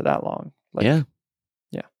around for that long. Yeah.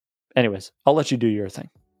 Anyways, I'll let you do your thing.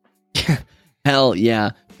 Hell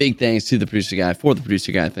yeah. Big thanks to the producer guy for the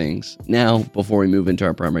producer guy things. Now, before we move into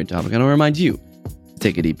our primary topic, I want to remind you to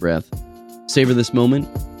take a deep breath, savor this moment,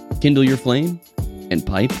 kindle your flame, and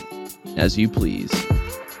pipe as you please.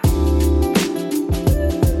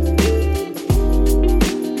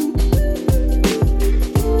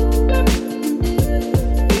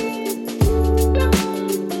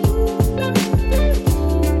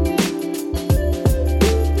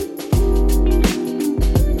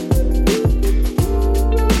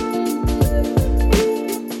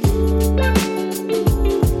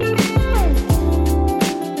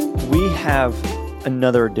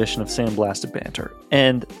 Another edition of Sandblasted Banter.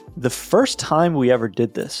 And the first time we ever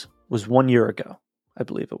did this was 1 year ago, I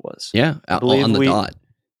believe it was. Yeah, on the dot.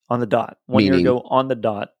 On the dot. 1 year ago on the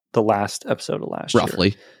dot, the last episode of last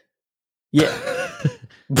roughly. year.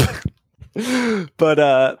 Yeah.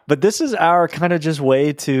 But this is our kind of just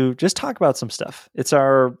way to just talk about some stuff. It's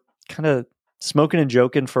our kind of smoking and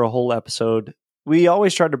joking for a whole episode. We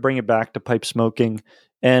always try to bring it back to pipe smoking.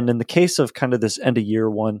 And in the case of kind of this end of year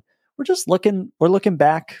one, we're looking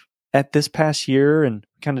back at this past year, and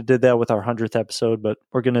kind of did that with our 100th episode, but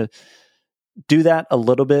we're going to do that a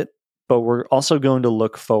little bit, but we're also going to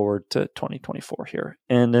look forward to 2024 here.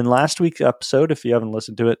 And in last week's episode, if you haven't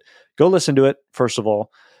listened to it, go listen to it. First of all,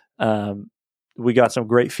 we got some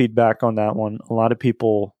great feedback on that one. A lot of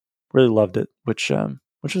people really loved it, which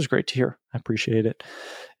was great to hear. I appreciate it.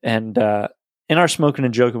 And in our smoking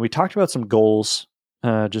and joking, we talked about some goals.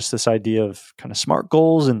 Just this idea of kind of SMART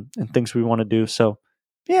goals and things we want to do. So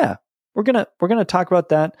yeah, we're gonna talk about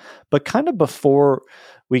that. But kind of before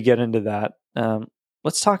we get into that,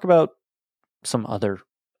 let's talk about some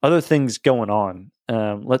other things going on.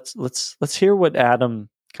 Let's hear what Adam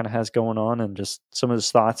kind of has going on, and just some of his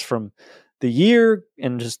thoughts from the year,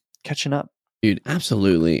 and just catching up. Dude,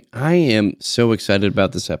 absolutely. I am so excited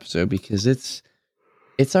about this episode because it's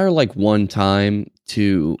our like one time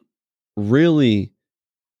to really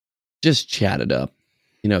just chat it up.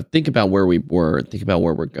 Think about where we were, think about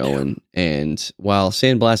where we're going. And while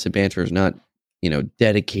Sandblasted Banter is not,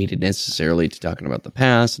 dedicated necessarily to talking about the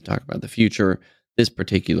past and talking about the future, this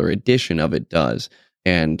particular edition of it does.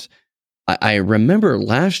 And I remember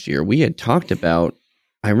last year we had talked about,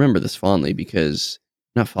 I remember this fondly because,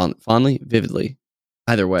 not fondly, vividly.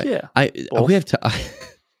 Either way. Yeah. We have to,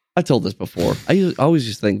 I told this before. I always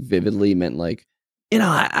just think vividly meant like,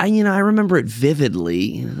 I remember it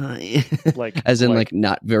vividly, like as in like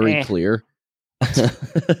not very clear.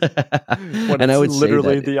 And I would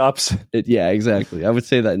literally say the opposite. Yeah, exactly. I would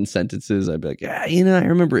say that in sentences. I'd be like, yeah, I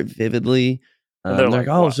remember it vividly. And they're like,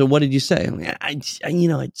 oh, so what did you say? I'm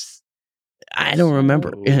like, I don't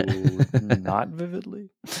remember. Not vividly.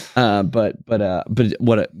 But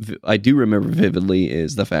what I do remember vividly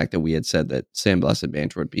is the fact that we had said that Sandblasted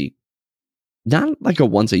Banter would be not like a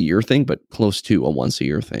once a year thing, but close to a once a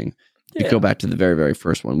year thing. You go back to the very, very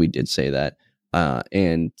first one, we did say that.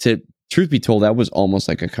 And to truth be told, that was almost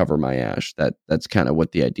like a Cover My Ash. That's kind of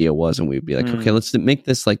what the idea was. And we'd be like, okay, let's make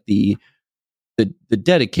this like the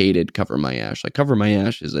dedicated Cover My Ash. Like Cover My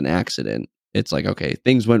Ash is an accident. It's like, okay,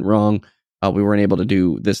 things went wrong. We weren't able to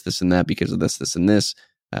do this, this, and that because of this, this, and this.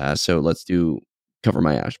 So let's do Cover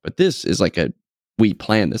My Ash. But this is like we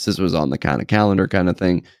planned this. This was on the kind of calendar kind of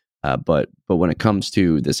thing. But when it comes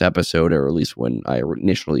to this episode, or at least when I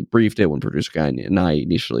initially briefed it, when producer guy and I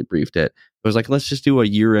initially briefed it, it was like, let's just do a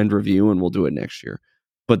year-end review and we'll do it next year.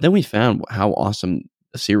 But then we found how awesome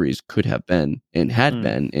the series could have been and had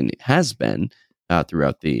been and has been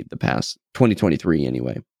throughout the past 2023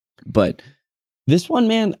 anyway. But this one,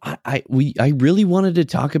 man, I really wanted to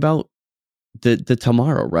talk about the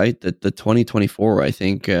tomorrow, right? The 2024. I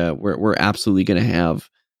think we're absolutely going to have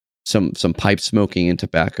some pipe smoking and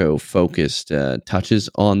tobacco focused touches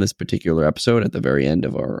on this particular episode at the very end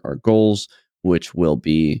of our goals, which will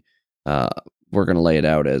be we're going to lay it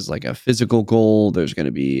out as like a physical goal. There's going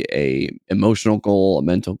to be a emotional goal, a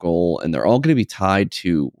mental goal, and they're all going to be tied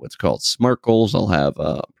to what's called SMART goals. I'll have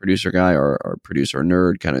a producer guy or producer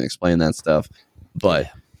nerd kind of explain that stuff, but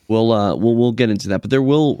we'll get into that. But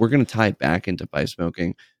we're going to tie it back into pipe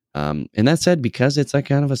smoking. And that said, because it's like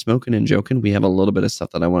kind of a smoking and joking, we have a little bit of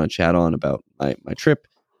stuff that I want to chat on about my trip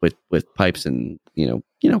with pipes and,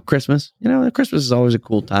 Christmas. Christmas is always a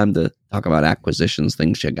cool time to talk about acquisitions,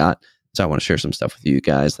 things you got. So I want to share some stuff with you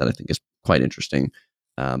guys that I think is quite interesting.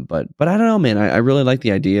 But I don't know, man, I really like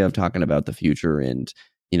the idea of talking about the future. And,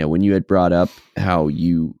 when you had brought up how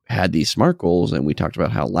you had these SMART goals and we talked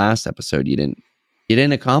about how last episode you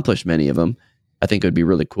didn't accomplish many of them. I think it would be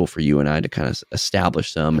really cool for you and I to kind of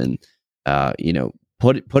establish them and,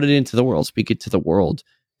 put it into the world, speak it to the world.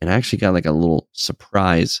 And I actually got like a little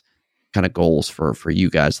surprise kind of goals for you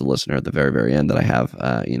guys, the listener, at the very, very end that I have,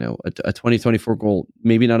 a 2024 goal,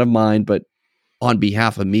 maybe not of mine, but on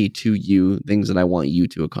behalf of me to you, things that I want you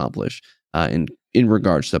to accomplish in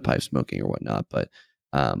regards to pipe smoking or whatnot. But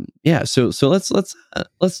so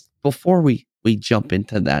let's before we jump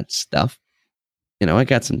into that stuff. I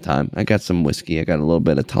got some time. I got some whiskey. I got a little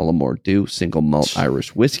bit of Tullamore Dew, single malt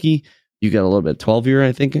Irish whiskey. You got a little bit of 12-year,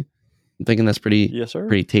 I think. I'm thinking that's pretty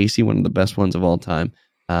tasty. One of the best ones of all time.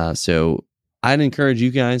 So I'd encourage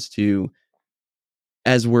you guys to,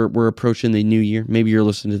 as we're approaching the new year, maybe you're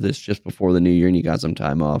listening to this just before the new year and you got some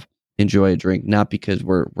time off, enjoy a drink, not because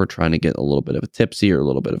we're trying to get a little bit of a tipsy or a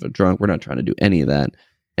little bit of a drunk. We're not trying to do any of that.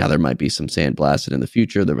 Now, there might be some Sandblasted in the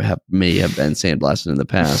future. There may have been Sandblasted in the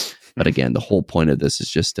past. But again, the whole point of this is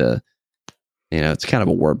just it's kind of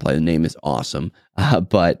a wordplay. The name is awesome.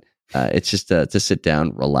 But it's just to sit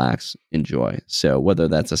down, relax, enjoy. So whether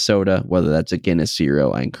that's a soda, whether that's a Guinness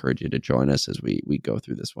Zero, I encourage you to join us as we go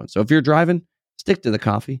through this one. So if you're driving, stick to the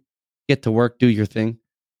coffee, get to work, do your thing,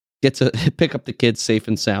 get to pick up the kids safe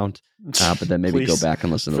and sound. But then maybe go back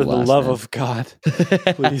and listen to the last. For the love of God,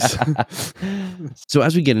 please. So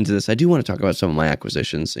as we get into this, I do want to talk about some of my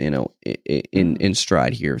acquisitions, in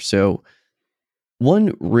stride here. So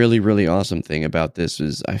one really, really awesome thing about this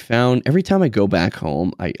is I found every time I go back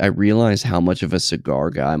home, I realize how much of a cigar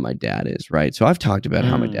guy my dad is, right? So I've talked about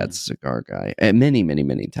how my dad's a cigar guy many, many,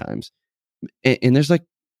 many times. And there's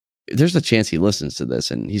a chance he listens to this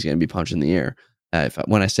and he's going to be punching the air.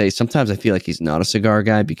 When I say sometimes I feel like he's not a cigar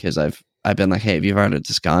guy because I've been like, hey, have you ever had a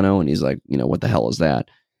Toscano? And he's like, what the hell is that?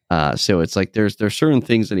 So it's like there's certain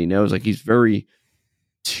things that he knows. Like he's very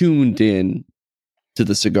tuned in to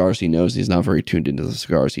the cigars he knows. He's not very tuned into the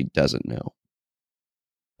cigars he doesn't know.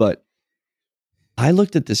 But I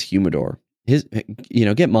looked at this humidor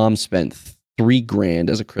get mom spent $3,000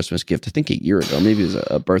 as a Christmas gift. I think a year ago, maybe it was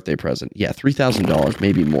a birthday present. Yeah, $3,000,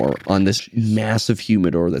 maybe more, on this massive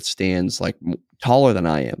humidor that stands like taller than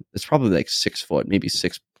I am. It's probably like 6 foot, maybe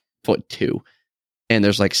 6'2", and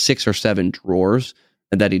there's like 6 or 7 drawers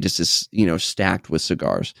that he just is stacked with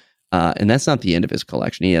cigars. And that's not the end of his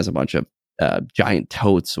collection. He has a bunch of giant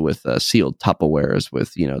totes with sealed Tupperwares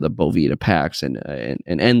with the Bovita packs and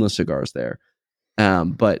endless cigars there.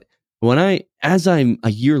 But as I'm a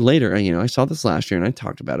year later, I saw this last year and I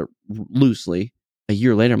talked about it loosely. A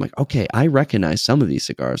year later, I'm like, okay, I recognize some of these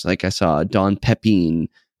cigars. Like I saw Don Pepin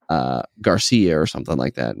Garcia or something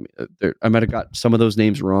like that. I might have got some of those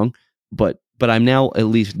names wrong, but I'm now at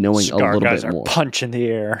least knowing Cigar a little guys bit more. Punch in the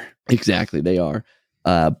air. Exactly, they are.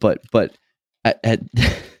 But at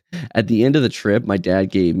at the end of the trip, my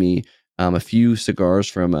dad gave me a few cigars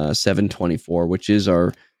from 724, which is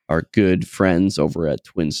our good friends over at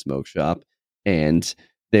Twin Smoke Shop, and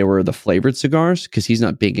they were the flavored cigars because he's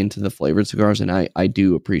not big into the flavored cigars, and I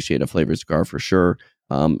do appreciate a flavored cigar for sure.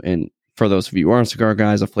 And for those of you who aren't cigar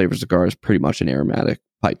guys, a flavored cigar is pretty much an aromatic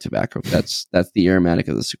pipe tobacco. That's the aromatic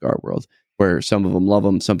of the cigar world, where some of them love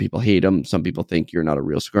them, some people hate them, some people think you're not a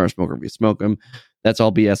real cigar smoker if you smoke them. That's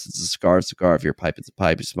all BS. It's a cigar. If you're a pipe, it's a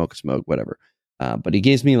pipe. You smoke a smoke, whatever. But he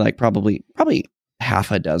gives me like probably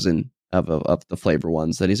half a dozen of the flavor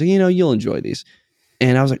ones that he's like, you'll enjoy these.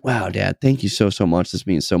 And I was like, wow, Dad, thank you so much. This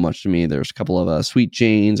means so much to me. There's a couple of Sweet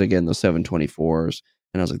Janes, again, those 724s.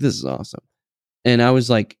 And I was like, this is awesome. And I was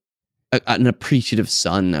like an appreciative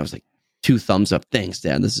son. I was like, 2 thumbs up. Thanks,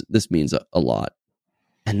 Dad. This means a lot.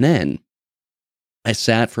 And then I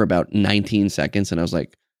sat for about 19 seconds and I was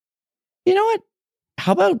like, you know what?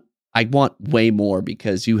 How about I want way more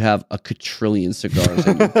because you have a quadrillion cigars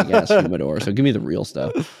in your big ass humidor. So give me the real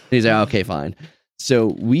stuff. And he's like, okay, fine.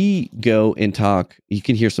 So we go and talk. You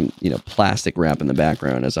can hear some, plastic wrap in the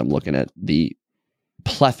background as I'm looking at the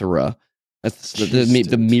plethora. That's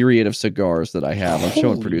the myriad of cigars that I have. I'm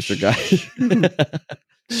showing producer guy.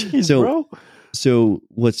 Jeez, bro. So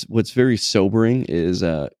what's very sobering is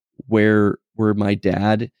where my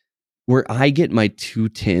dad, where I get my 2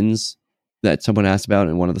 tins that someone asked about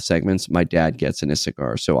in one of the segments, my dad gets in his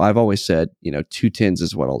cigar. So I've always said, 2 tins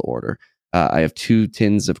is what I'll order. I have 2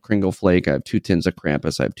 tins of Kringle Flake. I have 2 tins of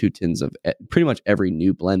Krampus. I have 2 tins of pretty much every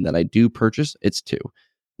new blend that I do purchase. It's 2,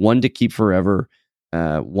 1 to keep forever,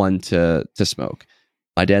 1 to smoke.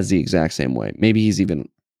 My dad's the exact same way. Maybe he's even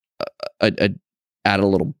add a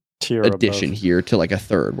little tier addition above here to like a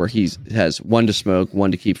third, where he has 1 to smoke, 1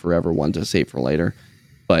 to keep forever, 1 to save for later.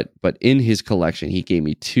 But in his collection, he gave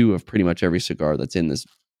me 2 of pretty much every cigar that's in this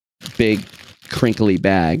big crinkly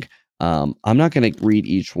bag. I'm not going to read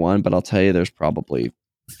each one, but I'll tell you there's probably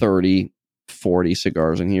 30, 40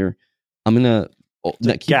 cigars in here. I'm going to...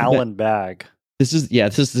 a gallon bag. This is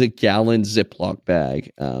a gallon Ziploc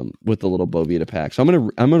bag with the little Bovita pack. So I'm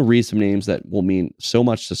gonna read some names that will mean so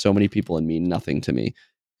much to so many people and mean nothing to me.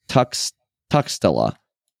 Tuxtella,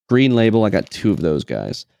 Green Label. I got 2 of those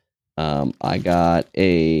guys. I got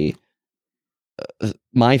a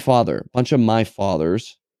My Father, bunch of My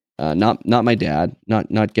Fathers. Not my dad,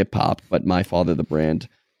 not Get Popped, but My Father, the brand.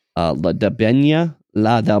 La Dabenia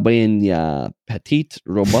Petite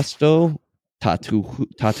Robusto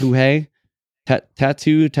Tatuaje.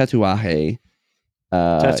 Tatooine.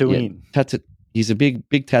 Yeah, he's a big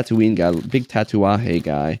Tatooine guy, big Tatuaje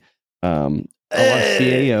guy. A lot of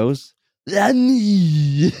CAOs.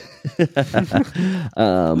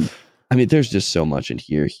 I mean, there's just so much in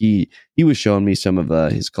here. He was showing me some of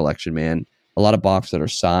his collection, man. A lot of boxes that are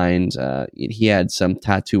signed. He had some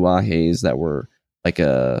Tatuajes that were like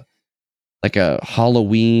a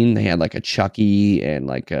Halloween. They had like a Chucky and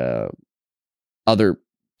like other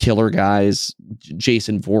killer guys.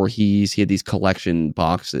 Jason Voorhees. He had these collection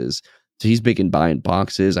boxes. So he's big in buying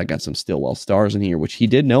boxes. I got some Stillwell Stars in here, which he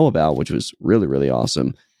did know about, which was really, really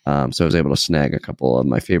awesome. So I was able to snag a couple of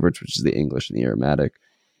my favorites, which is the English and the aromatic.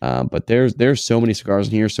 But there's so many cigars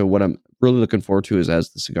in here. So what I'm really looking forward to is, as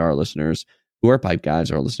the cigar listeners who are pipe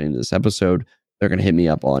guys are listening to this episode, they're going to hit me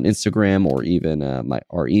up on Instagram or even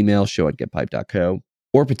our email, show@getpipe.co,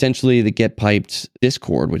 or potentially the Get Piped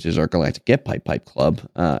Discord, which is our Galactic Get Pipe Club,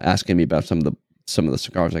 asking me about some of the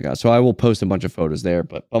cigars I got. So I will post a bunch of photos there.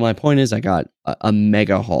 But my point is, I got a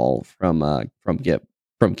mega haul from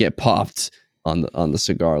Get Popped on the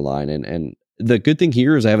cigar line, and the good thing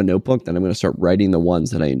here is I have a notebook that I'm going to start writing the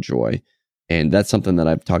ones that I enjoy, and that's something that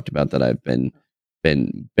I've talked about that I've been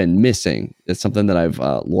missing. It's something that I've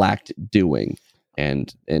lacked doing,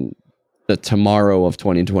 and the tomorrow of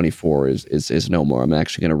 2024 is no more. I'm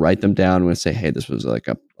actually going to write them down. I'm going to say, hey, this was like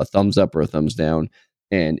a thumbs up or a thumbs down.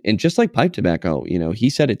 And just like pipe tobacco, you know, he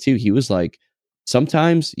said it too. He was like,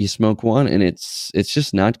 sometimes you smoke one and it's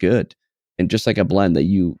just not good. And just like a blend that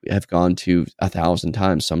you have gone to 1,000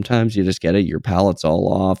 times, sometimes you just get it. Your palate's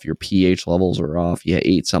all off. Your pH levels are off. You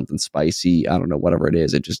ate something spicy. I don't know, whatever it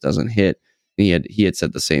is. It just doesn't hit. And he had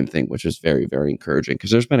said the same thing, which was very, very encouraging. Because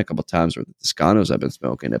there's been a couple times where the Toscanos I've been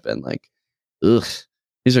smoking have been like, ugh,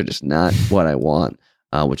 these are just not what I want.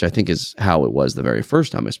 Which I think is how it was the very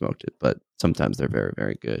first time I smoked it. But sometimes they're very,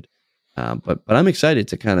 very good. But I'm excited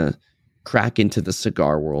to kind of crack into the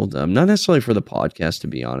cigar world. Not necessarily for the podcast, to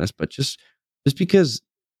be honest, but just because,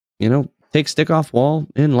 you know, take stick off wall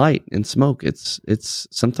and light and smoke. It's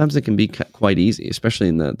sometimes it can be quite easy, especially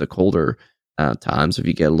in the colder times if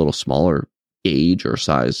you get a little smaller gauge or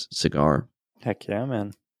size cigar. Heck yeah,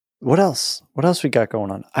 man. What else? What else we got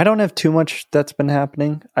going on? I don't have too much that's been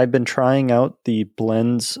happening. I've been trying out the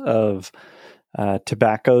blends of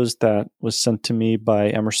tobaccos that was sent to me by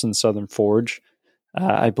Emerson Southern Forge.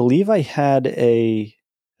 I believe I had a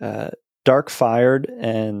dark fired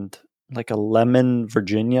and like a lemon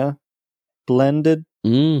Virginia blended,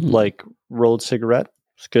 like rolled cigarette.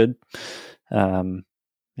 It's good.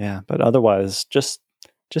 Yeah, but otherwise, just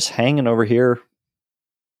hanging over here.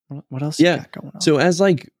 What else? Yeah. You got going on? So as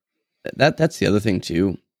like that's the other thing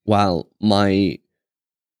too. While my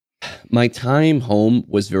time home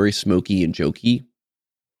was very smoky and jokey,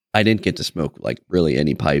 I didn't get to smoke like really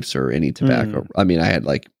any pipes or any tobacco. I mean, I had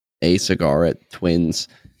like a cigar at Twins.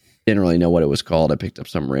 Didn't really know what it was called. I picked up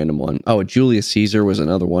some random one. Oh, Julius Caesar was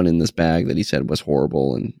another one in this bag that he said was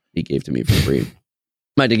horrible, and he gave to me for free.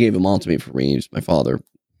 My dad gave them all to me for free. He was my father,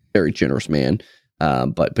 very generous man.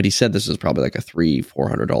 But he said this was probably like a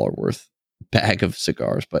 $300-$400 worth bag of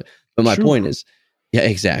cigars. But my point is, yeah,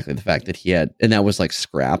 exactly, the fact that he had, and that was like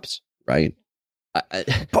scraps, right? My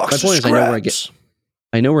point is,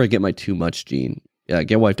 I know where I get my too much gene. Yeah,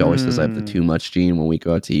 Get Wiped always says I have the too much gene when we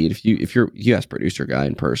go out to eat. If you're you ask producer guy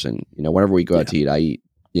in person, you know, whenever we go out to eat, I eat,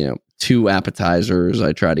 you know, 2 appetizers.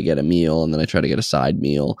 I try to get a meal, and then I try to get a side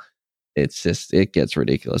meal. It's just, it gets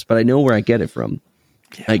ridiculous. But I know where I get it from.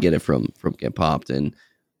 Yeah. I get it from Get Popped, and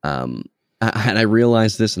I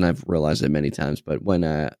realized this, and I've realized it many times. But when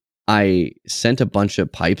I sent a bunch of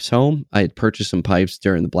pipes home, I had purchased some pipes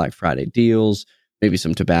during the Black Friday deals, maybe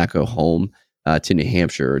some tobacco home. To New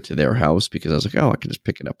Hampshire, to their house, because I was like, oh, I can just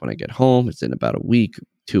pick it up when I get home. It's in about a week,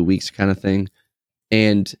 2 weeks kind of thing.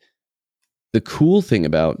 And the cool thing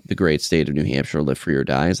about the great state of New Hampshire, live free or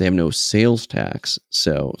die, is they have no sales tax.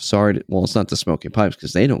 So well, it's not the smoking pipes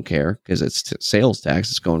because they don't care, because it's sales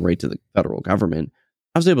tax. It's going right to the federal government.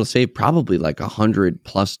 I was able to save probably like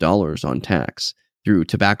 $100+ on tax through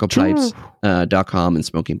tobaccopipes.com and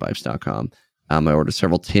smokingpipes.com. I ordered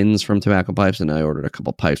several tins from Tobacco Pipes, and I ordered a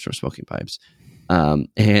couple pipes from Smoking Pipes.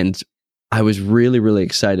 And I was really, really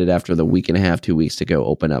excited after the week and a half, 2 weeks to go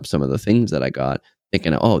open up some of the things that I got,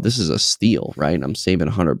 thinking, oh, this is a steal, right? I'm saving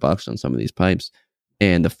 $100 on some of these pipes.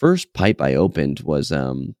 And the first pipe I opened was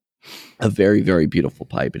a very, very beautiful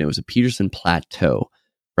pipe, and it was a Peterson Plateau,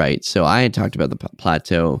 right? So I had talked about the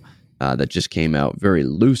Plateau that just came out very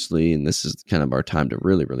loosely, and this is kind of our time to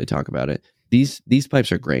really, really talk about it. These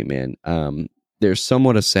pipes are great, man. There's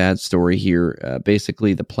somewhat a sad story here.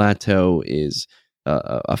 Basically, the Plateau is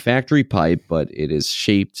a factory pipe, but it is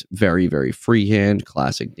shaped very, very freehand,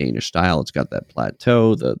 classic Danish style. It's got that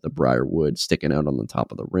plateau, the briar wood sticking out on the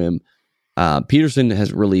top of the rim. Peterson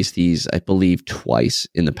has released these, I believe, twice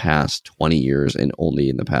in the past 20 years, and only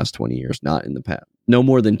in the past 20 years, not in the past, no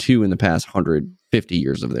more than 2 in the past 150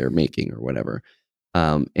 years of their making or whatever.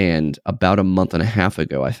 And about a month and a half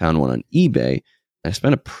ago, I found one on eBay. I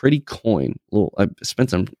spent a pretty coin. I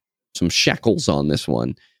spent some shekels on this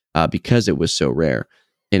one because it was so rare,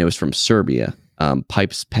 and it was from Serbia.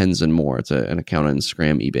 Pipes, Pens, and More. It's an account on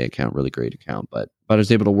Instagram, eBay account, really great account. But I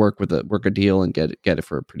was able to work a deal and get it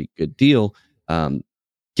for a pretty good deal,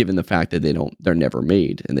 given the fact that they're never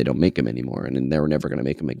made, and they don't make them anymore, and they're never going to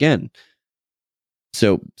make them again.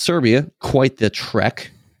 So Serbia, quite the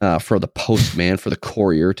trek for the postman, for the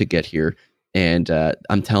courier to get here. And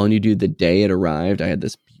I'm telling you, dude, the day it arrived, I had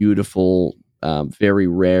this beautiful, very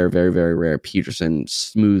rare, very, very rare Peterson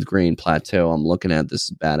smooth grain Plateau. I'm looking at this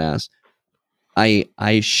badass. I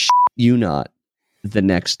you not, the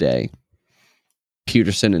next day,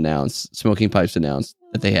 Smoking Pipes announced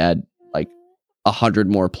that they had like 100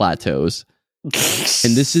 more Plateaus.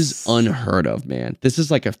 And this is unheard of, man. This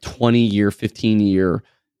is like a 20-year, 15-year,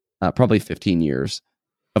 probably 15 years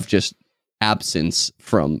of just absence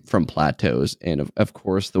from Plateaus. And of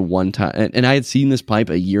course, the one time, and I had seen this pipe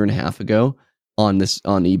a year and a half ago on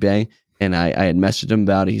eBay, And I had messaged him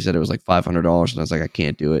about it. He said it was like $500, and I was like, I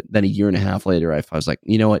can't do it. Then a year and a half later, I was like,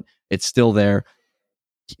 you know what? It's still there.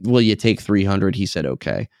 Will you take 300? He said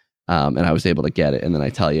okay. And I was able to get it. And then I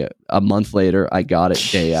tell you, a month later, I got it.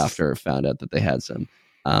 Day after, found out that they had some.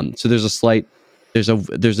 So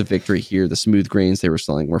there's a victory here. The smooth grains they were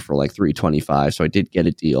selling were for like $325. So I did get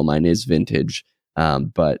a deal. Mine is vintage.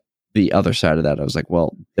 But the other side of that, I was like,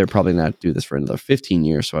 well, they're probably not do this for another 15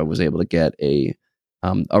 years. So I was able to get a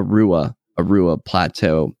Rua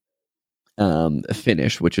Plateau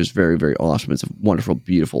finish, which is very, very awesome. It's a wonderful,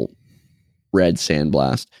 beautiful red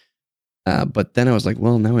Sandblast. But then I was like,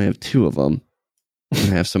 well, now I have two of them.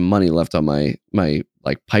 And I have some money left on my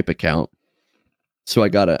like pipe account. So I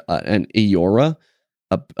got an Eora,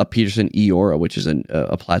 a Peterson Eora, which is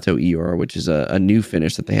a Plateau Eora, which is a new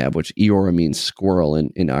finish that they have, which Eora means squirrel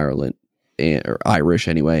in Ireland, or Irish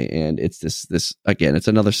anyway. And it's this again, it's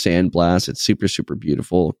another Sandblast. It's super, super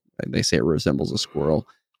beautiful. They say it resembles a squirrel.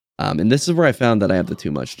 And this is where I found that I have the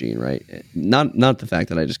too much gene, right? Not the fact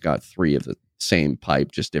that I just got three of the same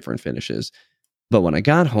pipe, just different finishes. But when I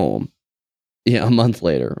got home, a month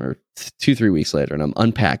later or 2-3 weeks later, and I'm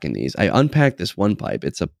unpacking these, I unpacked this one pipe.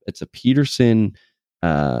 It's a Peterson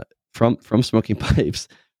from Smoking Pipes.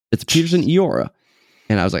 It's a Peterson Eora.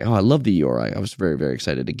 And I was like, oh, I love the Eora. I was very, very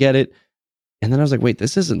excited to get it. And then I was like, wait,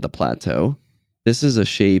 this isn't the Plateau. This is a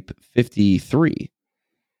shape 53.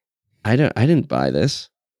 I didn't buy this.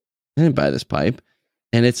 I didn't buy this pipe.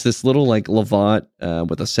 And it's this little like Lovat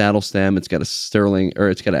with a saddle stem. It's got a sterling, or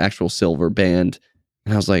it's got an actual silver band.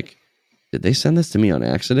 And I was like, did they send this to me on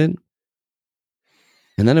accident?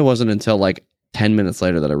 And then it wasn't until like 10 minutes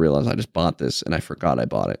later that I realized I just bought this and I forgot I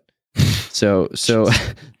bought it. So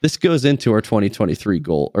this goes into our 2023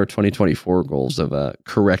 goal or 2024 goals of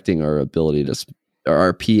correcting our ability to, or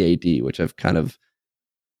our PAD, which I've kind of,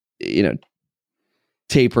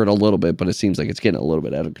 tapered a little bit, but it seems like it's getting a little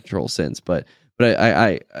bit out of control since. But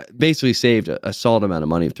I basically saved a solid amount of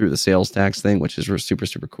money through the sales tax thing, which is super,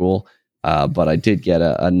 super cool. But I did get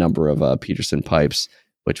a number of Peterson pipes,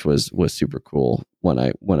 which was super cool when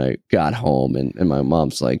I got home. And my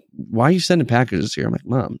mom's like, why are you sending packages here? I'm like,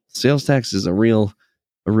 Mom, sales tax is a real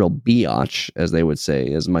biatch, as they would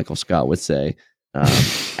say, as Michael Scott would say,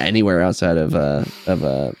 anywhere outside of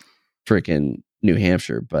freaking New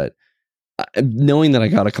Hampshire. But knowing that I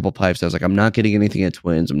got a couple pipes, I was like, I'm not getting anything at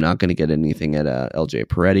Twins. I'm not going to get anything at LJ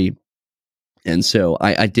Peretti. And so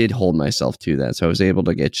I did hold myself to that. So I was able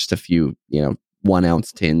to get just a few, 1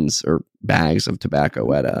 ounce tins or bags of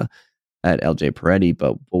tobacco at LJ Peretti.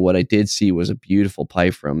 But what I did see was a beautiful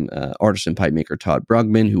pipe from artisan pipe maker Todd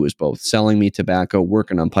Brugman, who was both selling me tobacco,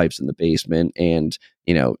 working on pipes in the basement, and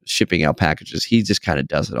shipping out packages. He just kind of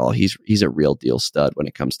does it all. He's a real deal stud when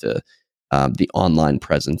it comes to the online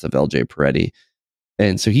presence of LJ Peretti.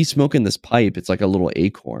 And so he's smoking this pipe. It's like a little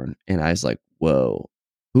acorn. And I was like, whoa,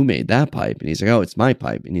 who made that pipe? And he's like, oh, it's my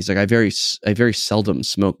pipe. And he's like, I very seldom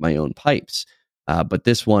smoke my own pipes. But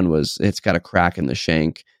this one it's got a crack in the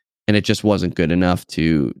shank, and it just wasn't good enough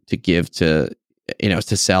to give to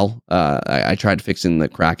sell. I tried fixing the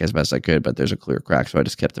crack as best I could, but there's a clear crack. So I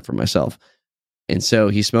just kept it for myself. And so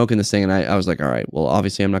he's smoking this thing, and I was like, all right, well,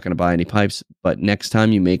 obviously I'm not going to buy any pipes, but next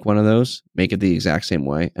time you make one of those, make it the exact same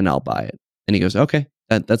way, and I'll buy it. And he goes, okay,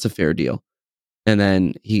 that's a fair deal. And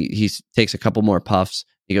then he takes a couple more puffs.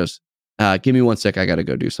 He goes, give me 1 sec, I got to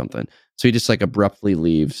go do something. So he just like abruptly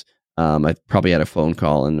leaves. I probably had a phone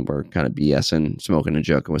call, and we're kind of BSing, smoking and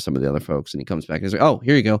joking with some of the other folks. And he comes back and he's like, oh,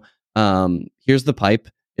 here you go. Here's the pipe.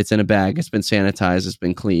 It's in a bag. It's been sanitized. It's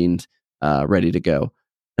been cleaned, ready to go.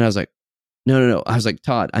 And I was like, no. I was like,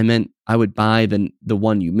 Todd, I meant I would buy the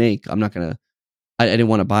one you make. I'm not going to, I didn't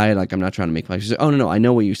want to buy it. Like, I'm not trying to make money. She said, oh, no, I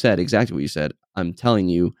know what you said. Exactly what you said. I'm telling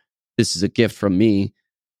you, this is a gift from me.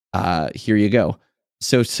 Here you go.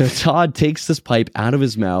 So Todd takes this pipe out of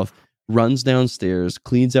his mouth, runs downstairs,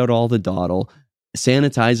 cleans out all the dottle,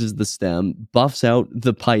 sanitizes the stem, buffs out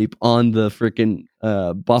the pipe on the freaking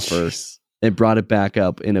buffer, and brought it back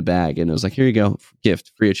up in a bag. And it was like, here you go,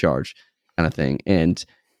 gift, free of charge, kind of thing. And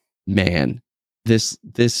man, this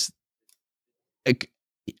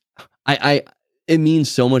it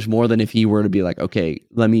means so much more than if he were to be like, okay,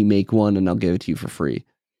 let me make one and I'll give it to you for free,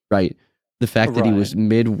 right? The fact that he was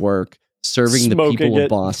mid-work serving the people of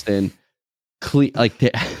Boston,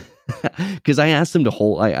 because I asked him to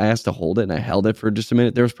hold, I asked to hold it, and I held it for just a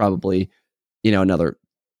minute. There was probably, another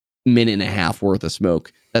minute and a half worth of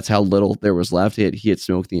smoke. That's how little there was left. He had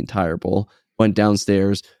smoked the entire bowl. Went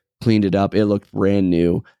downstairs, cleaned it up. It looked brand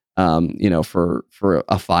new. For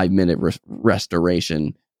a 5-minute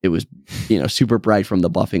restoration, it was, super bright from the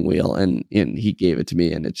buffing wheel, and he gave it to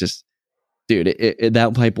me, and it just, dude,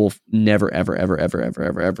 that pipe will never, ever, ever, ever, ever,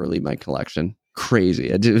 ever, ever leave my collection. Crazy.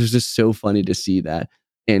 It was just so funny to see that.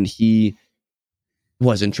 And he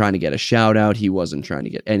wasn't trying to get a shout out. He wasn't trying to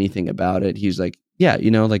get anything about it. He's like, yeah,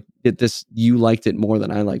 like you liked it more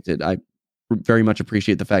than I liked it. I very much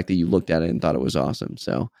appreciate the fact that you looked at it and thought it was awesome.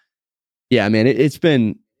 So yeah, man,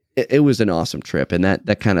 it was an awesome trip. And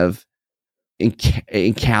that kind of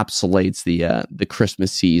encapsulates the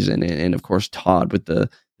Christmas season. And of course, Todd with the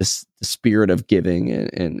spirit of giving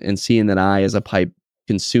and seeing that I, as a pipe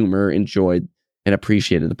consumer, enjoyed and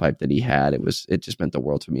appreciated the pipe that he had. It just meant the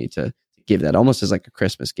world to me to give that almost as like a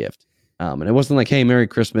Christmas gift. And it wasn't like, hey, Merry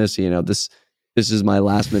Christmas, this is my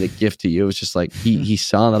last minute gift to you. It was just like he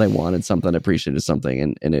saw that I wanted something, appreciated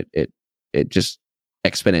something, and it just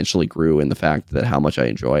exponentially grew in the fact that how much I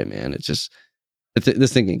enjoy it, man.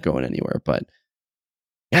 This thing ain't going anywhere. But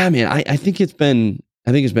yeah, man, I think it's been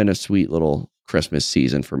a sweet little Christmas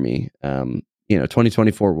season for me.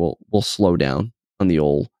 2024 will slow down on the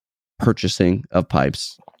old purchasing of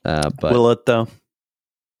pipes. But will it though?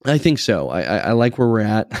 I think so. I like where we're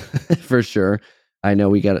at for sure. I know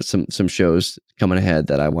we got some shows coming ahead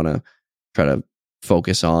that I want to try to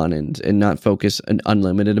focus on and not focus an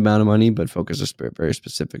unlimited amount of money, but focus a very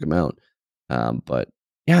specific amount. But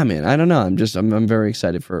yeah, man, I don't know. I'm very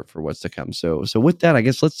excited for what's to come. So with that, I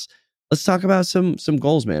guess let's talk about some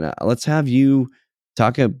goals, man. Let's have you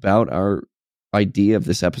talk about our idea of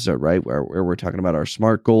this episode, right? Where we're talking about our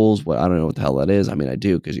SMART goals. I don't know what the hell that is. I mean, I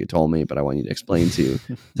do because you told me, but I want you to explain to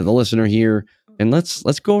the listener here. And let's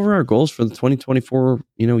go over our goals for the 2024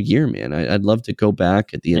 year, man. I'd love to go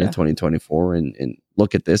back at the end of 2024 and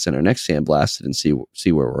look at this in our next Sandblasted and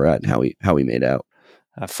see where we're at and how we made out.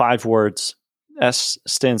 5 words. S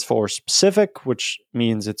stands for specific, which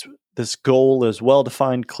means this goal is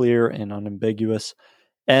well-defined, clear, and unambiguous.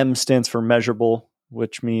 M stands for measurable,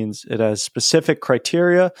 which means it has specific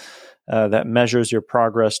criteria that measures your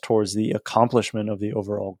progress towards the accomplishment of the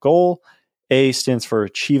overall goal. A stands for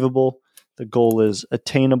achievable. The goal is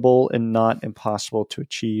attainable and not impossible to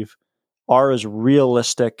achieve. R is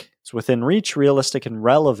realistic. It's within reach, realistic, and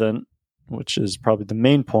relevant, which is probably the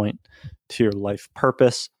main point to your life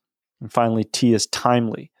purpose. And finally, T is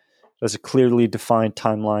timely. It has a clearly defined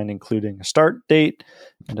timeline, including a start date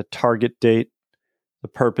and a target date, the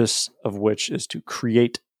purpose of which is to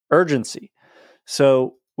create urgency.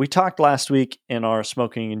 So we talked last week in our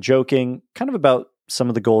Smoking and Joking kind of about some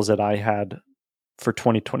of the goals that I had for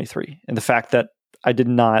 2023 and the fact that I did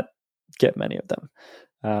not get many of them.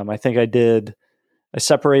 I think I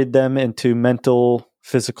separated them into mental,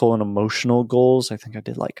 physical, and emotional goals. I think I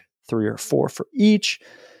did like 3 or 4 for each.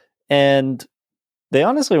 And they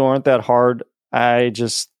honestly weren't that hard. I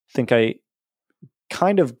just think I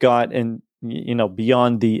kind of got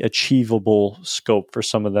beyond the achievable scope for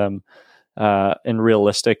some of them and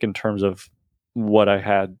realistic in terms of what I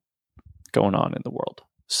had going on in the world.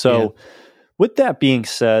 So with that being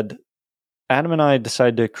said, Adam and I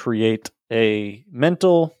decided to create a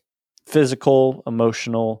mental, physical,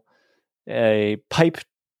 emotional, a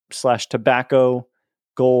pipe/tobacco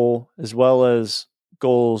goal, as well as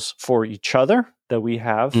goals for each other that we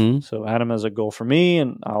have. Mm-hmm. So Adam has a goal for me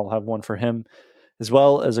and I'll have one for him, as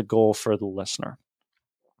well as a goal for the listener.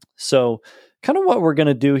 So kind of what we're going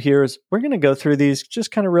to do here is we're going to go through these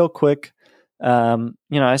just kind of real quick.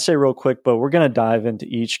 I say real quick, but we're going to dive into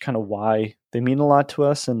each kind of why they mean a lot to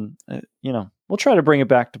us. And, we'll try to bring it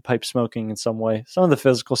back to pipe smoking in some way. Some of the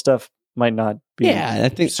physical stuff might not be. Yeah, I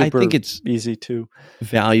think it's easy to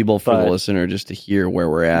valuable for the listener just to hear where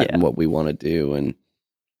we're at and what we want to do. And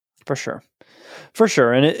for sure.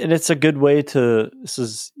 And it's a good way you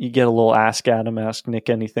get a little ask Adam, ask Nick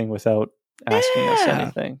anything without asking us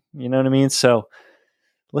anything. You know what I mean? So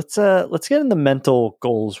let's get in the mental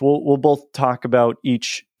goals. We'll both talk about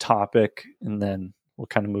each topic and then we'll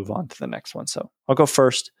kind of move on to the next one. So I'll go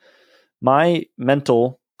first. My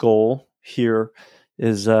mental goal here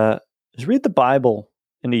is read the Bible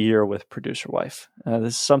in a year with Producer Wife.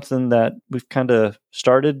 This is something that we've kind of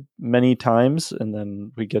started many times and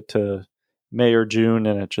then we get to May or June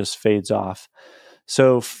and it just fades off.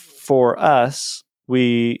 So for us,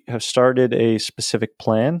 we have started a specific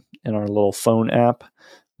plan in our little phone app,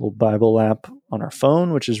 little Bible app on our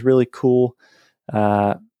phone, which is really cool.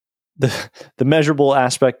 The measurable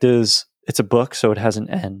aspect is it's a book, so it has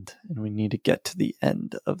an end, and we need to get to the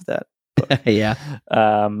end of that book. Yeah.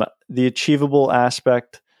 The achievable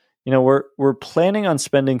aspect, we're planning on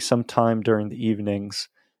spending some time during the evenings.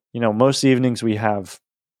 Most evenings we have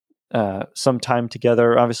some time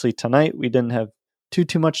together. Obviously, tonight we didn't have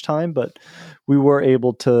too much time, but we were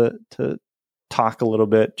able to talk a little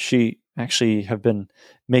bit. She actually have been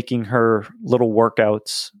making her little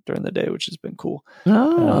workouts during the day, which has been cool.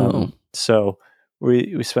 So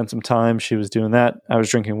we spent some time. She was doing that. I was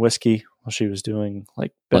drinking whiskey while she was doing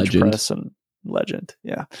like bench press and legend.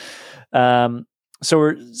 Yeah. So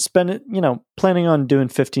we're planning on doing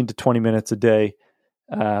 15 to 20 minutes a day,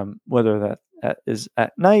 whether that is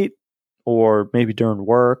at night or maybe during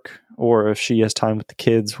work, or if she has time with the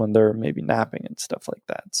kids when they're maybe napping and stuff like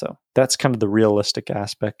that. So that's kind of the realistic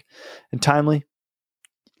aspect. And timely,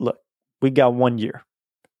 look, we got 1 year,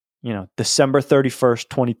 December 31st,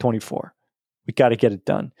 2024. We got to get it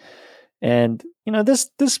done. And,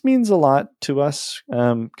 this means a lot to us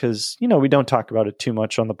because, we don't talk about it too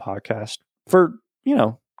much on the podcast for,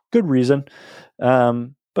 good reason.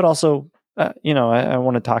 But also, I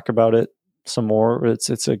want to talk about it some more.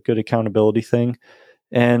 It's a good accountability thing.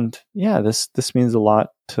 And yeah, this means a lot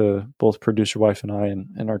to both producer wife and I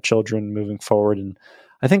and our children moving forward. And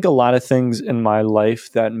I think a lot of things in my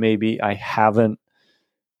life that maybe I haven't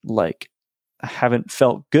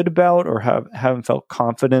felt good about or haven't felt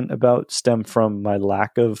confident about stem from my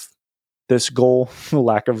lack of this goal,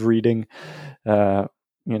 lack of reading,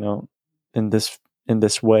 in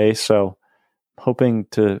this way. So hoping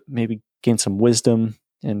to maybe gain some wisdom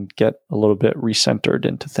and get a little bit recentered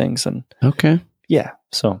into things. And yeah,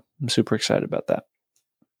 so I'm super excited about that.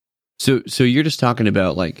 So you're just talking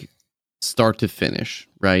about like start to finish,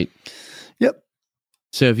 right? Yep.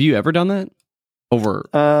 So have you ever done that?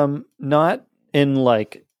 Not in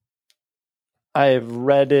like, I've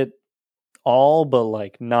read it all, but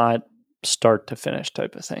like not start to finish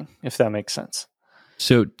type of thing, if that makes sense.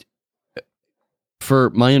 So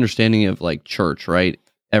for my understanding of like church, right?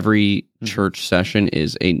 Every church session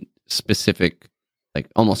is a specific, like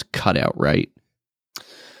almost cutout, right?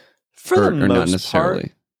 For the most not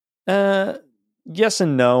necessarily. Part, yes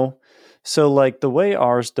and no. So like the way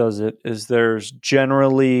ours does it is there's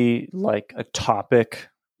generally like a topic,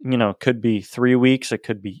 could be 3 weeks, it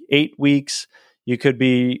could be 8 weeks. You could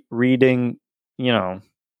be reading,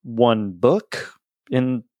 one book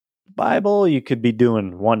in the Bible. You could be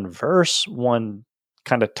doing one verse, one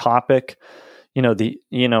kind of topic.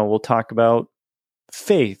 We'll talk about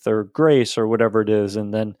faith or grace or whatever it is.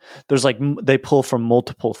 And then there's like, they pull from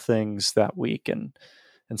multiple things that week and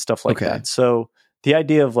stuff like that. So the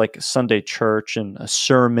idea of like Sunday church and a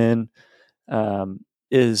sermon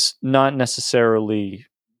is not necessarily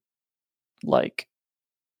like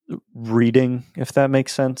reading, if that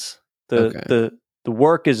makes sense. The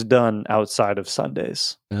work is done outside of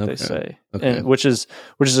Sundays, they say, and which is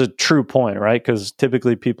a true point, right? Because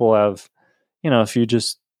typically people have, if you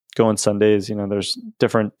just go on Sundays, there's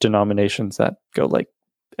different denominations that go like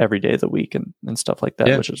every day of the week and stuff like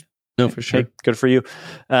that, which is for sure good for you.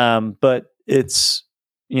 But it's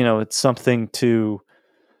it's something to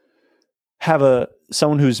have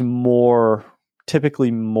someone who's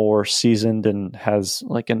typically more seasoned and has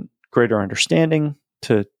like a greater understanding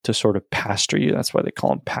to sort of pastor you. That's why they call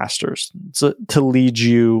them pastors, so, to lead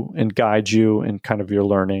you and guide you in kind of your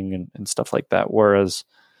learning and stuff like that. Whereas,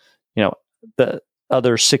 the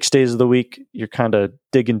other 6 days of the week, you're kind of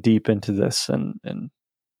digging deep into this and doing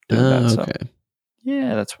that. So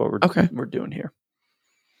yeah, that's what we're doing here.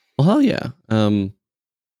 Well, hell yeah.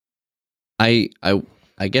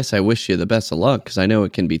 I guess I wish you the best of luck, because I know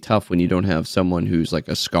it can be tough when you don't have someone who's like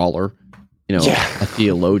a scholar, a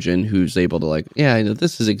theologian who's able to like,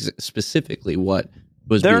 this is specifically what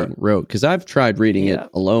was being wrote. Because I've tried reading it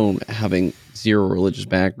alone, having zero religious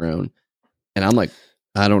background, and I'm like,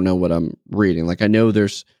 I don't know what I'm reading. Like, I know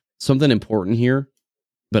there's something important here,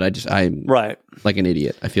 but I'm right, like an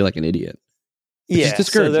idiot. I feel like an idiot. Yeah,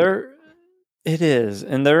 so it is,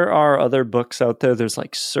 and there are other books out there. There's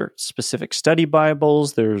like specific study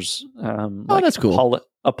Bibles. There's that's cool.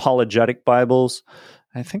 Apologetic Bibles.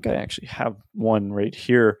 I think I actually have one right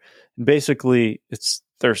here. And basically,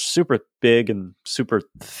 they're super big and super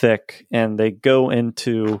thick, and they go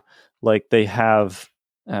into like they have.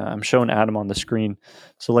 I'm showing Adam on the screen.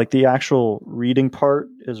 So like the actual reading part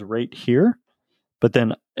is right here, but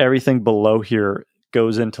then everything below here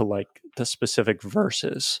goes into like the specific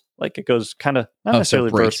verses. Like it goes kind of not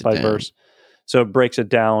necessarily verse by verse. So it breaks it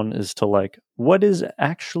down as to like, what is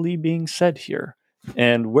actually being said here?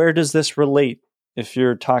 And where does this relate if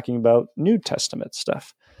you're talking about New Testament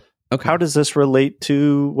stuff? How does this relate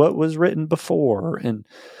to what was written before? And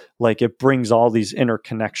like it brings all these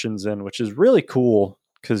interconnections in, which is really cool.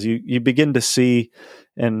 Because you begin to see,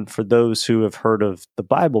 and for those who have heard of the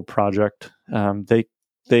Bible Project,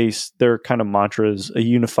 their kind of mantra is a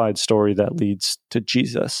unified story that leads to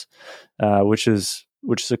Jesus, which is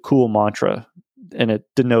a cool mantra, and it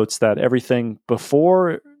denotes that everything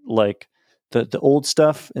before like the old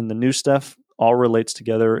stuff and the new stuff all relates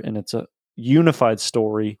together, and it's a unified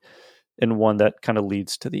story and one that kind of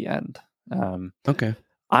leads to the end. Okay.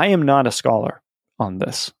 I am not a scholar on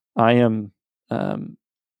this. I am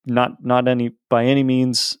not any by any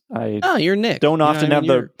means. You're Nick. Don't often have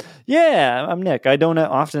I'm Nick. I don't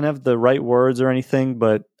often have the right words or anything,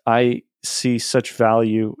 but I see such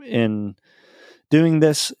value in doing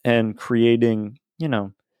this and creating,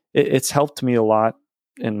 it's helped me a lot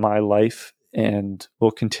in my life and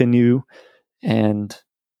will continue. And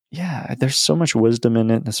yeah, there's so much wisdom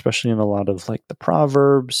in it, especially in a lot of like the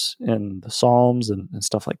Proverbs and the Psalms and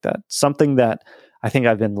stuff like that. Something that I think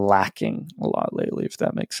I've been lacking a lot lately, if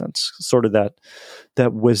that makes sense. Sort of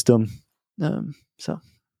that wisdom. So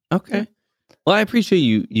okay. Yeah. Well, I appreciate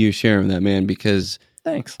you sharing that, man, because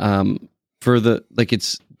Thanks.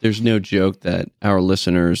 There's no joke that our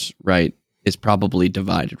listeners, right, is probably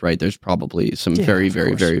divided, right? There's probably some very,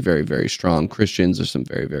 very, very, very, very strong Christians. There's some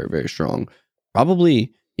very, very, very strong,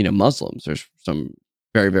 probably, Muslims. There's some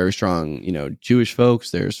very, very strong, Jewish folks.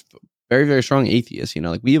 There's very, very strong atheists.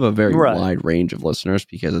 We have a very wide range of listeners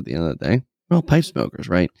because at the end of the day, we're all pipe smokers,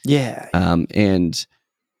 right? Yeah. And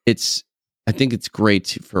I think it's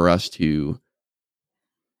great for us to.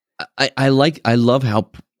 I love how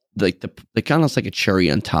like the kind of like a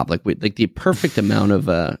cherry on top, like the perfect amount of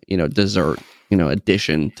dessert,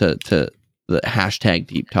 addition to the hashtag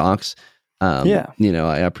deep talks.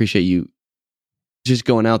 I appreciate you just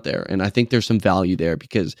going out there, and I think there's some value there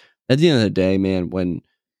because at the end of the day, man, when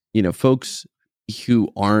folks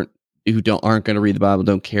who aren't going to read the Bible,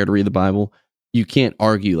 don't care to read the Bible, you can't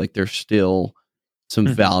argue like there's still some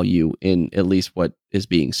value in at least what is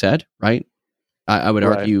being said, right? I would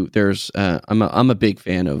argue there's I'm a big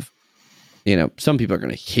fan of, some people are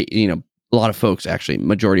going to hate, a lot of folks, actually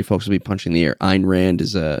majority of folks will be punching the air. Ayn Rand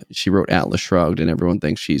she wrote Atlas Shrugged, and everyone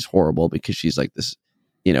thinks she's horrible because she's like this,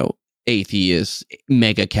 atheist,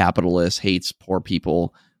 mega capitalist, hates poor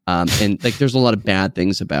people. And like there's a lot of bad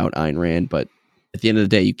things about Ayn Rand, but at the end of the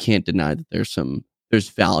day, you can't deny that there's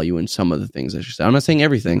value in some of the things that she said. I'm not saying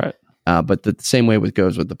everything. Right. But the same way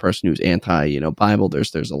goes with the person who's anti, Bible.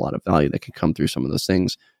 There's a lot of value that can come through some of those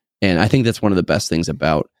things, and I think that's one of the best things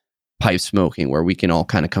about pipe smoking, where we can all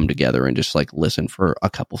kind of come together and just like listen for a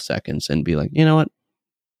couple seconds and be like, you know what,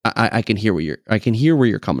 I can hear where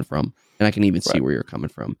you're coming from, and I can even see where you're coming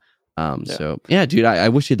from. So yeah, dude, I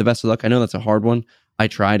wish you the best of luck. I know that's a hard one. I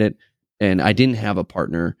tried it, and I didn't have a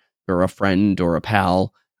partner or a friend or a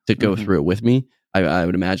pal to go through it with me. I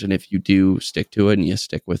would imagine if you do stick to it and you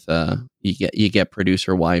stick with you get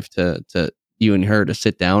producer wife to you and her to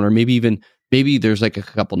sit down, or maybe there's like a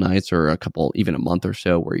couple nights or even a month or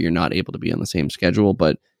so where you're not able to be on the same schedule,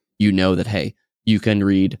 but that, hey, you can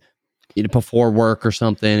read before work or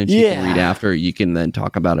something, and she can read after. You can then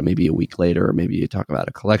talk about it maybe a week later, or maybe you talk about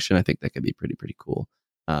a collection. I think that could be pretty cool.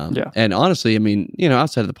 And honestly, I mean,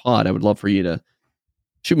 outside of the pod, I would love for you to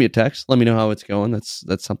shoot me a text, let me know how it's going. That's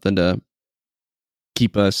something to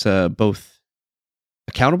keep us both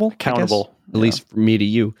accountable, at least for me to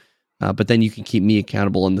you. But then you can keep me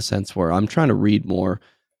accountable in the sense where I'm trying to read more.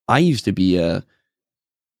 I used to be a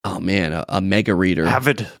mega reader.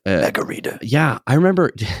 Avid mega reader. Yeah. I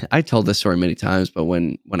remember, I told this story many times, but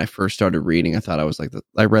when I first started reading, I thought I was like,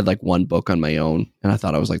 I read like one book on my own, and I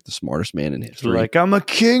thought I was like the smartest man in history. Like, I'm a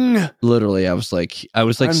king. Literally, I was like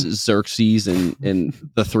Xerxes in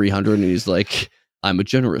the 300, and he's like, I'm a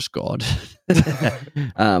generous god.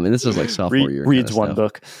 And this was like sophomore year. Reads one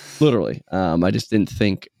book. Literally. I just didn't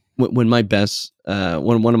think when my best,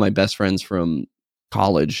 one of my best friends from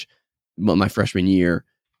college, my freshman year,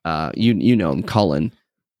 you know him, Cullen,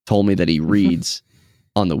 told me that he reads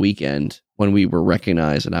on the weekend when we were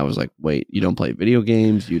recognized. And I was like, wait, you don't play video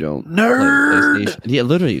games? You don't Nerd. play PlayStation? Yeah,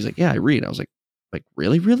 literally. He's like, yeah, I read. I was like,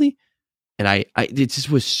 really? And it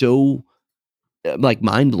just was so like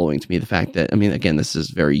mind blowing to me, the fact that, I mean, again, this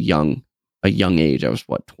is a young age. I was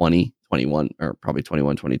 20, 21, or probably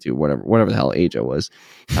 21, 22, whatever the hell age I was.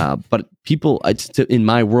 But people, in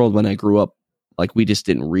my world, when I grew up, like, we just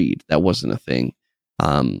didn't read. That wasn't a thing.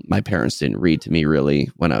 My parents didn't read to me really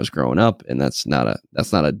when I was growing up, and that's not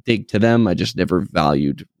a dig to them. I just never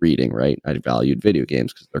valued reading, right? I valued video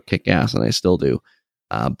games because they're kick ass, and I still do.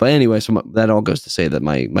 But anyway, so that all goes to say that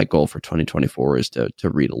my goal for 2024 is to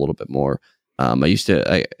read a little bit more.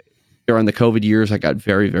 During the COVID years, I got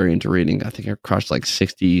very, very into reading. I think I crushed like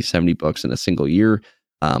 60, 70 books in a single year.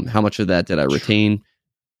 How much of that did I retain?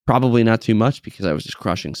 Probably not too much, because I was just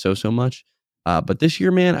crushing so much. But this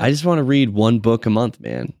year, man, I just want to read one book a month,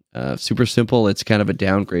 man. Super simple. It's kind of a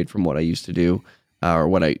downgrade from what I used to do, or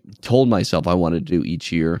what I told myself I wanted to do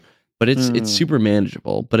each year. but it's super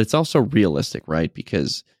manageable, but it's also realistic, right?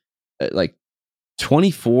 Because like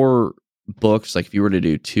 24 books, like if you were to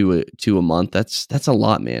do two a month, that's a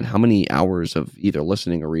lot, man. How many hours of either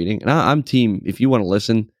listening or reading? And I'm team, if you want to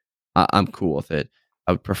listen, I'm cool with it.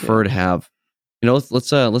 I would prefer to have,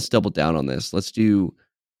 let's double down on this. Let's do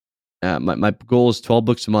my goal is 12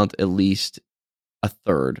 books a month, at least a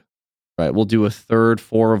third, right? We'll do a third.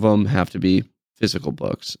 4 of them have to be physical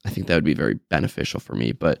books. I think that would be very beneficial for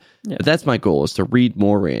me, but that's my goal, is to read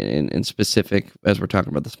more in specific, as we're talking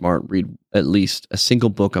about the smart, read at least a single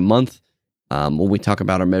book a month. When we talk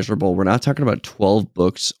about our measurable, we're not talking about 12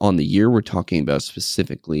 books on the year. We're talking about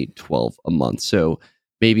specifically 12 a month. So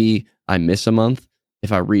maybe I miss a month.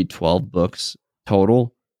 If I read 12 books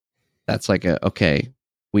total, that's like okay,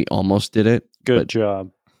 we almost did it. Good job.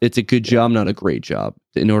 It's a good job, not a great job.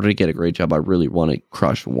 In order to get a great job, I really want to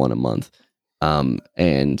crush 1 a month.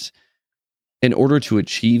 And in order to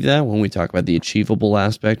achieve that, when we talk about the achievable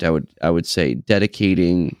aspect, I would say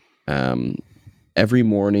dedicating every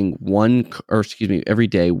morning every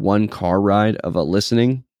day 1 car ride of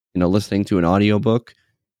listening to an audiobook,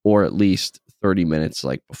 or at least 30 minutes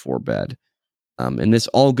like before bed. And this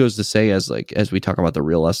all goes to say, as we talk about the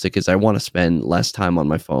realistic, is I want to spend less time on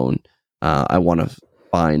my phone. I want to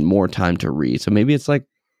find more time to read. So maybe it's like,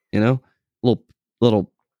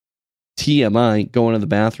 little TMI, going to the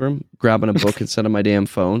bathroom, grabbing a book instead of my damn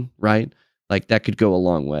phone, right? Like that could go a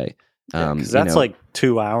long way. Because that's like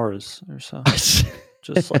 2 hours or so.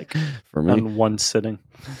 Just like for me, on one sitting.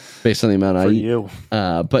 Based on the amount I eat. You.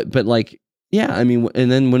 But like, yeah, I mean,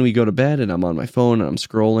 and then when we go to bed and I'm on my phone and I'm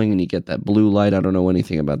scrolling and you get that blue light, I don't know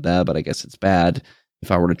anything about that, but I guess it's bad.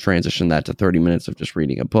 If I were to transition that to 30 minutes of just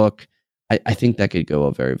reading a book, I think that could go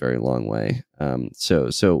a very, very long way.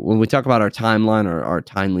 So when we talk about our timeline or our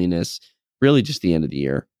timeliness, really just the end of the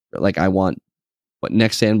year. Like I want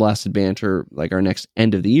next Sandblasted Banter, like our next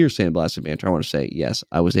end of the year Sandblasted Banter, I want to say, yes,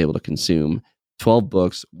 I was able to consume 12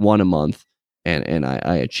 books, 1 a month, and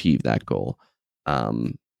I achieved that goal.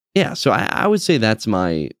 So I would say that's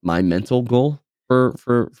my mental goal for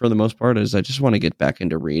the most part, is I just want to get back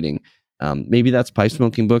into reading. Maybe that's pipe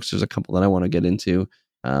smoking books. There's a couple that I want to get into.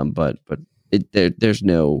 But there's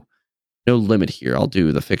no limit here. I'll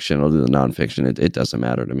do the fiction, I'll do the nonfiction. It doesn't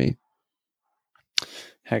matter to me.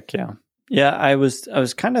 Heck yeah. Yeah, I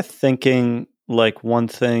was kind of thinking like one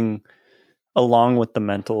thing along with the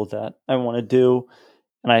mental that I want to do,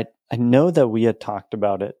 and I know that we had talked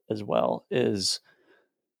about it as well, is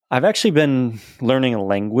I've actually been learning a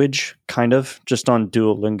language kind of just on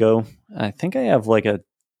Duolingo. I think I have like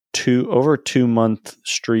over 2 month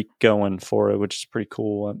streak going for it, which is pretty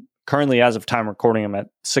cool. Currently, as of time recording, I'm at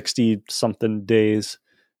 60 something days.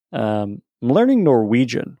 I'm learning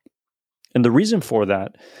Norwegian. And the reason for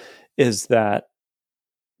that is that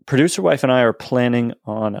producer wife and I are planning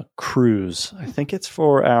on a cruise. I think it's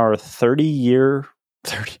for our 30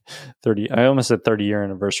 I almost said 30 year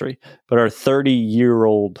anniversary, but our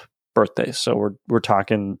 30-year-old birthday. So we're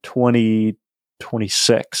talking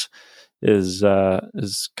 2026 is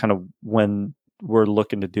kind of when we're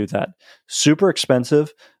looking to do that. Super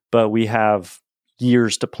expensive, but we have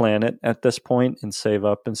years to plan it at this point and save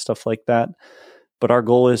up and stuff like that. But our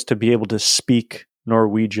goal is to be able to speak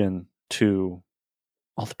Norwegian to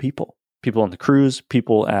all the people on the cruise,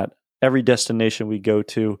 people at every destination we go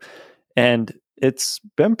to. And it's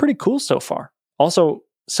been pretty cool so far. Also,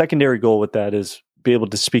 secondary goal with that is be able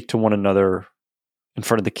to speak to one another in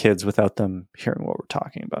front of the kids without them hearing what we're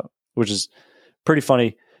talking about, which is pretty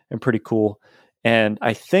funny and pretty cool. And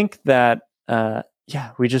I think that,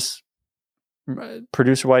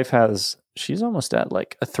 producer wife she's almost at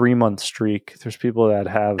like a 3-month streak. There's people that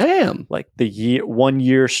have like the 1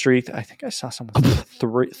 year streak. I think I saw someone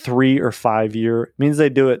 3 or 5 year. It means they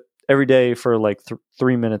do it every day for like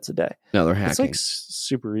 3 minutes a day. No, they're hacking. It's like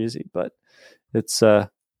super easy, but it's I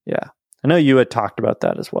know you had talked about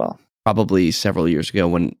that as well. Probably several years ago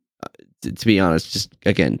when, to be honest, just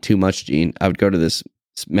again, too much, Gene. I would go to this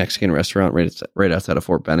Mexican restaurant right outside of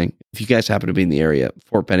Fort Benning. If you guys happen to be in the area,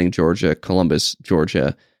 Fort Benning, Georgia, Columbus,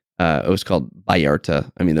 Georgia, it was called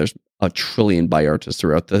Vallarta. I mean, there's a trillion Vallartas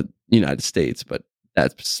throughout the United States, but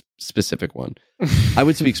that specific one. I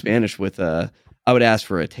would speak Spanish with, I would ask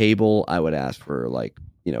for a table. I would ask for like,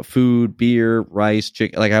 food, beer, rice,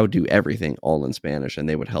 chicken. Like I would do everything all in Spanish, and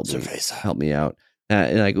they would help me out.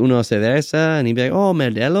 Like uno cerveza, and he'd be like, "Oh,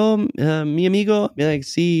 Modelo, mi amigo." Be like,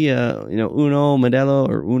 "Sí, uno Modelo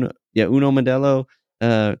or uno Modelo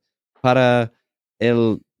para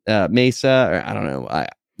el mesa," or I don't know,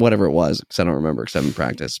 whatever it was, because I don't remember, because I haven't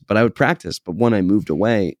practiced. But I would practice. But when I moved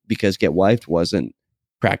away, because Get Wifed wasn't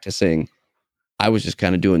practicing, I was just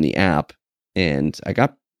kind of doing the app, and I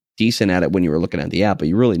got decent at it when you were looking at the app, but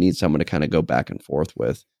you really need someone to kind of go back and forth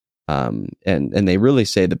with. And they really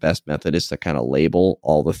say the best method is to kind of label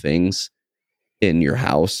all the things in your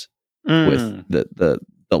house with the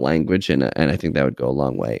language, and I think that would go a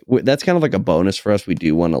long way. That's kind of like a bonus for us. We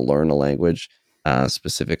do want to learn a language,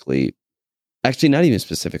 specifically. Actually, not even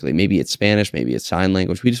specifically. Maybe it's Spanish, maybe it's sign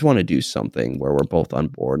language. We just want to do something where we're both on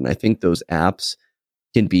board, and I think those apps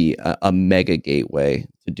can be a mega gateway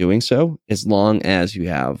to doing so, as long as you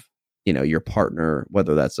have, your partner,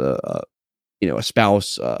 whether that's a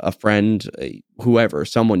spouse, a friend, whoever,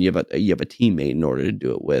 someone you have a teammate in order to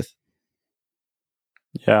do it with.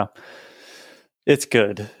 Yeah, it's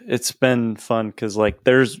good. It's been fun because like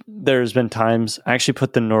there's been times I actually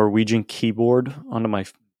put the Norwegian keyboard onto my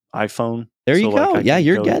iPhone. There you go. Yeah,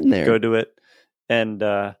 you're getting there. Go to it, and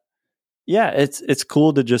yeah, it's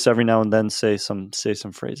cool to just every now and then say some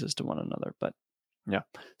phrases to one another. But yeah,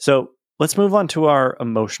 so let's move on to our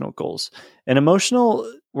emotional goals. And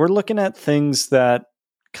emotional, we're looking at things that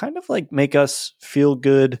kind of like make us feel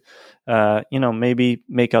good, maybe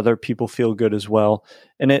make other people feel good as well.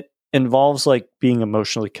 And it involves like being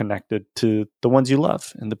emotionally connected to the ones you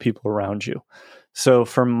love and the people around you. So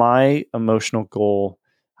for my emotional goal,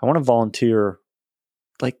 I want to volunteer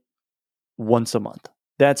like once a month.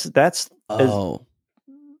 That's a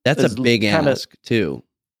big ask too.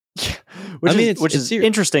 Which is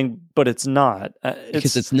interesting, but it's not.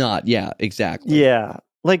 Because it's not. Yeah, exactly. Yeah.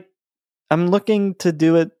 Like I'm looking to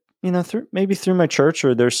do it, through my church,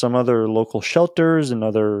 or there's some other local shelters and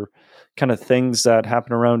other kind of things that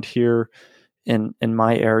happen around here in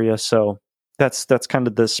my area. So that's kind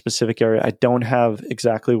of the specific area. I don't have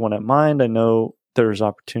exactly one in mind. I know there's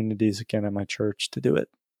opportunities again at my church to do it,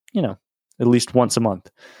 at least once a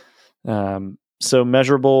month. So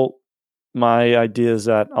measurable, my idea is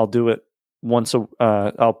that I'll do it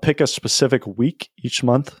I'll pick a specific week each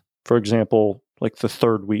month. For example, like the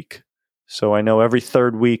third week. So I know every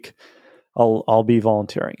third week I'll be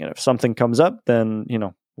volunteering. And if something comes up, then,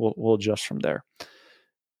 we'll adjust from there.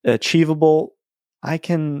 Achievable, I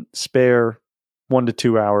can spare 1 to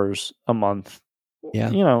 2 hours a month.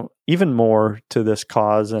 Yeah. Even more to this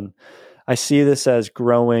cause. And I see this as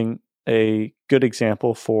growing a good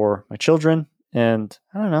example for my children. And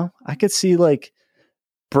I don't know, I could see like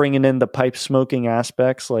bringing in the pipe smoking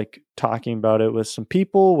aspects, like talking about it with some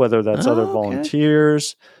people, whether that's other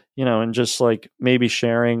volunteers, and just like maybe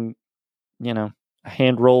sharing,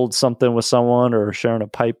 hand rolled something with someone, or sharing a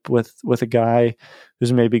pipe with a guy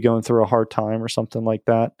who's maybe going through a hard time or something like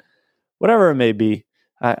that. Whatever it may be,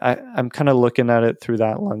 I'm kind of looking at it through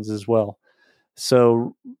that lens as well.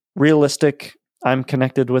 So realistic, I'm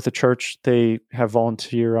connected with a church. They have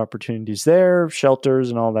volunteer opportunities there, shelters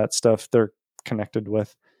and all that stuff they're connected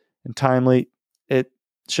with. And timely, it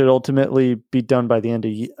should ultimately be done by the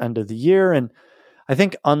end of the year. And I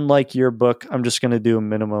think unlike your book, I'm just going to do a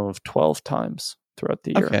minimum of 12 times throughout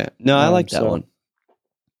the year. Okay. No, I like that one.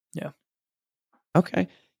 Yeah. Okay.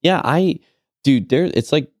 Yeah,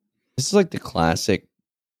 it's like, this is like the classic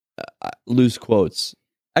loose quotes.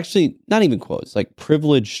 Actually, not even quotes, like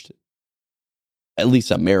privileged, at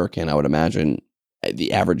least American, I would imagine,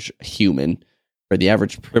 the average human or the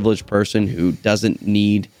average privileged person who doesn't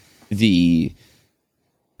need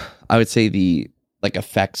I would say the like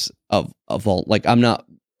effects of all, like I'm not,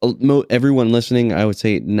 everyone listening, I would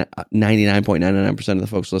say 99.99% of the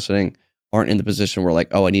folks listening aren't in the position where like,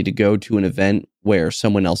 oh, I need to go to an event where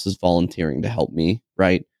someone else is volunteering to help me,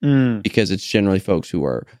 right? Because it's generally folks who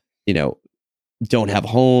are, don't have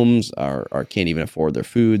homes or can't even afford their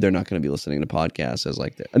food. They're not going to be listening to podcasts as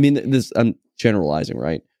like that. I mean, this, I'm generalizing,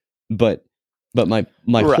 right? But my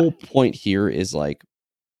right. whole point here is like,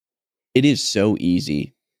 it is so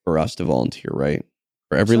easy for us to volunteer, right?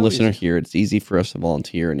 For every listener here, it's easy for us to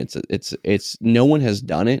volunteer, and it's no one has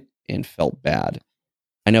done it and felt bad.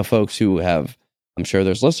 I know folks who have, I'm sure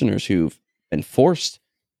there's listeners who've been forced,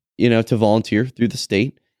 to volunteer through the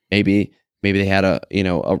state. Maybe they had a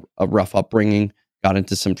rough upbringing, got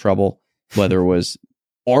into some trouble, whether it was,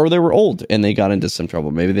 or they were old and they got into some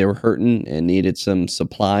trouble. Maybe they were hurting and needed some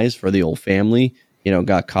supplies for the old family,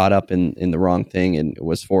 got caught up in the wrong thing and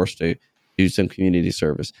was forced to do some community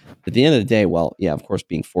service. At the end of the day, well, yeah, of course,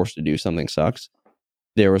 being forced to do something sucks.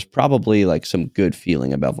 There was probably like some good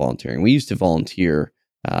feeling about volunteering. We used to volunteer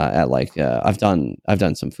at like I've done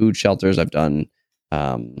some food shelters. I've done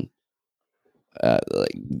like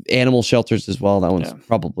animal shelters as well. That one's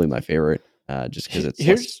probably my favorite, just because it's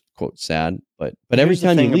less, quote, sad. But every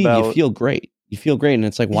time you leave, you feel great. You feel great, and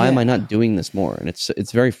it's like, why am I not doing this more? And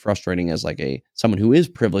it's very frustrating as like someone who is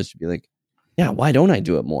privileged to be like, yeah, why don't I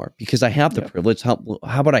do it more? Because I have the Yeah. privilege. How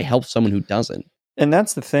about I help someone who doesn't? And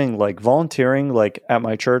that's the thing, like volunteering, like at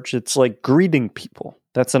my church, it's like greeting people.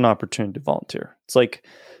 That's an opportunity to volunteer. It's like,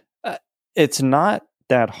 it's not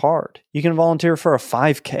that hard. You can volunteer for a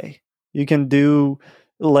 5K. You can do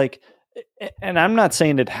like, and I'm not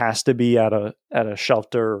saying it has to be at a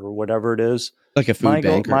shelter or whatever it is. Like a food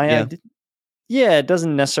bank, or yeah. idea, yeah, it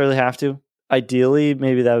doesn't necessarily have to. Ideally,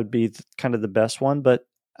 maybe that would be kind of the best one. But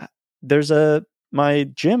there's my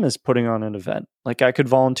gym is putting on an event. Like I could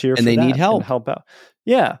volunteer And for they that need help. and help out.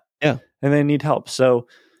 Yeah, Yeah. and they need help. So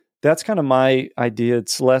that's kind of my idea.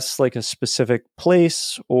 It's less like a specific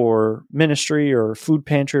place or ministry or food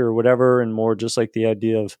pantry or whatever, and more just like the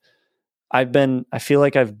idea of I feel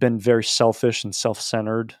like I've been very selfish and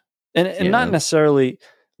self-centered, and not necessarily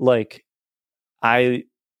like I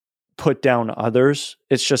put down others.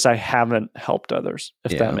 It's just I haven't helped others,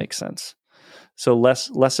 if that makes sense. So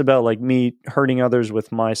less about like me hurting others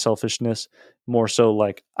with my selfishness, more so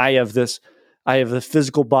like I have the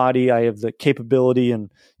physical body, I have the capability, and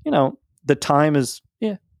the time is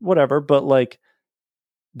whatever, but like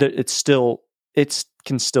it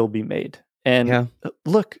can still be made. And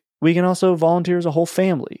look, we can also volunteer as a whole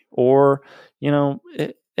family, or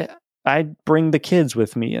I bring the kids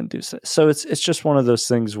with me and do so. It's just one of those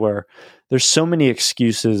things where there's so many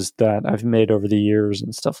excuses that I've made over the years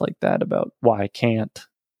and stuff like that about why I can't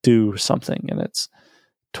do something. And it's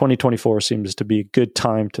 2024 seems to be a good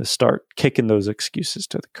time to start kicking those excuses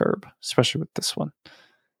to the curb, especially with this one.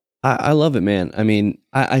 I love it, man. I mean,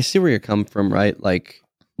 I see where you're coming from, right? Like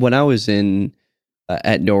when I was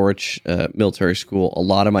at Norwich military school, a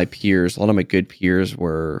lot of my good peers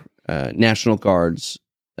were National Guards,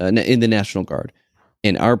 in the National Guard.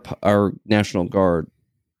 And our National Guard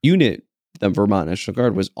unit, the Vermont National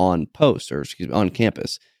Guard, was on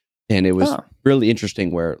campus. And it was really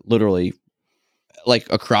interesting where literally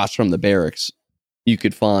like across from the barracks, you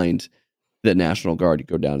could find the National Guard. You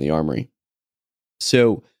go down to the armory.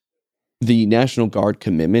 So the National Guard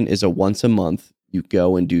commitment is a once a month. You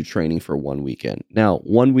go and do training for 1 weekend. Now,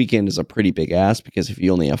 1 weekend is a pretty big ask because if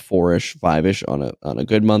you only have 4-ish, 5-ish on a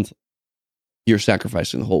good month, you're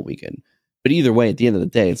sacrificing the whole weekend. But either way, at the end of the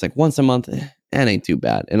day, it's like once a month, that ain't too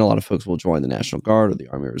bad. And a lot of folks will join the National Guard or the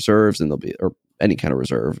Army Reserves, and or any kind of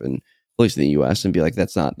reserve, and at least in the U.S., and be like,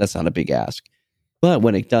 that's not a big ask. But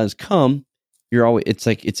when it does come,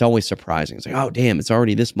 it's always surprising. It's like, oh damn, it's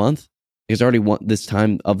already this month. It's already this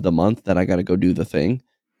time of the month that I got to go do the thing.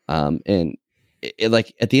 And it,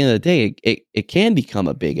 like at the end of the day, it can become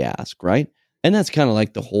a big ask, right? And that's kind of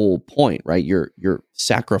like the whole point, right? You're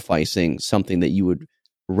sacrificing something that you would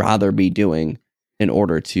rather be doing in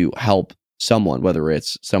order to help someone, whether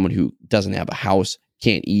it's someone who doesn't have a house,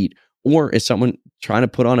 can't eat, or is someone trying to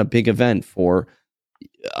put on a big event for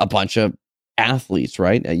a bunch of athletes,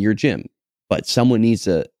 right, at your gym. But someone needs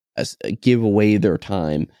to give away their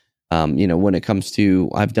time. When it comes to,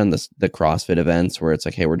 I've done the CrossFit events where it's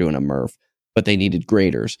like, hey, we're doing a Murph, but they needed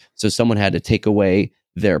graders. So someone had to take away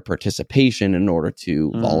their participation in order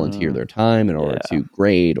to volunteer their time, in order to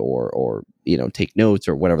grade or take notes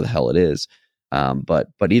or whatever the hell it is. But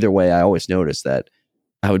either way, I always noticed that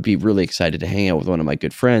I would be really excited to hang out with one of my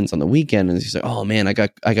good friends on the weekend, and he's like, "Oh man, I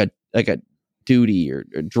got duty or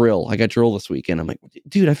drill. I got drill this weekend." I'm like,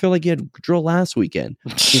 "Dude, I feel like you had drill last weekend."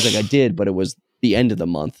 He's like, "I did, but it was the end of the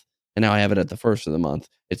month, and now I have it at the first of the month.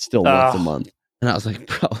 It's still once a month." And I was like,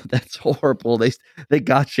 "Bro, that's horrible. They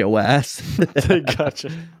got your ass. They got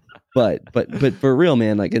you." But for real,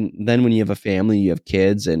 man. Like, and then when you have a family, you have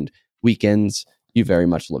kids, and weekends you very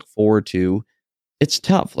much look forward to. It's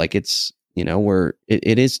tough. Like it's where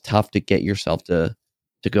it is tough to get yourself to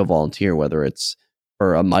go volunteer, whether it's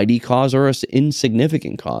for a mighty cause or an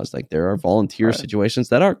insignificant cause. Like there are volunteer situations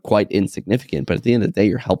that are quite insignificant, but at the end of the day,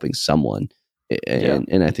 you're helping someone,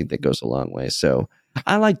 and I think that goes a long way. So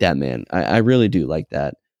I like that, man. I really do like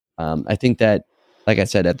that. I think that, like I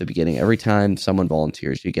said at the beginning, every time someone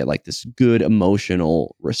volunteers, you get like this good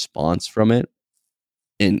emotional response from it,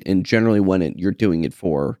 and generally when you're doing it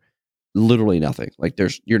for literally nothing. Like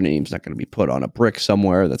your name's not going to be put on a brick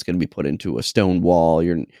somewhere that's going to be put into a stone wall.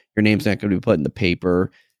 Your name's not going to be put in the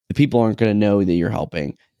paper. The people aren't going to know that you're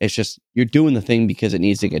helping. It's just you're doing the thing because it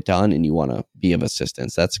needs to get done and you want to be of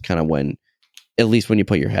assistance. That's kind of when, at least when you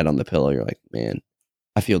put your head on the pillow, you're like, man,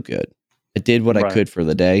 I feel good. I did what I could for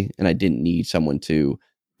the day, and I didn't need someone to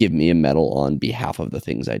give me a medal on behalf of the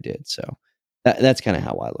things I did. So that's kind of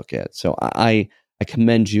how I look at it. So I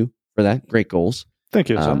commend you for that. Great goals. Thank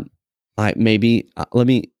you, son. I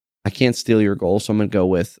can't steal your goal, so I'm going to go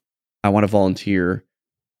with, I want to volunteer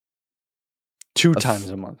 2 times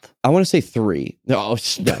a month. I want to say 3. No,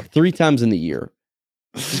 3 times in the year.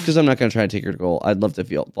 Just because I'm not going to try to take her to goal. I'd love to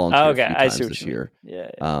volunteer a few times this year.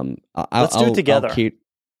 Yeah. Let's do it together.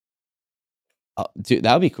 Dude,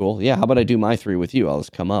 that would be cool. Yeah. How about I do my 3 with you? I'll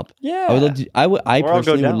just come up. Yeah. I would love to. I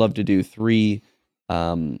personally would love to do 3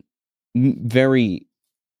 very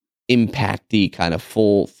impacty kind of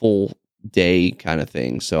full day kind of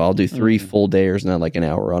thing. So I'll do 3 full days, not like an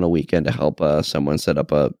hour on a weekend to help someone set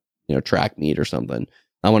up a track meet or something.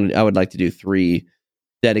 I would like to do 3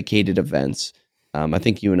 dedicated events. I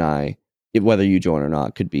think you and I, whether you join or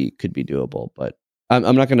not, could be doable. But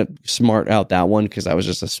I'm not going to smart out that one because I was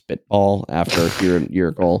just a spitball after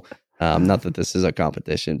your goal. Not that this is a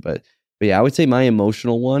competition, but yeah, I would say my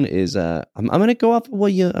emotional one is I'm going to go off of I'm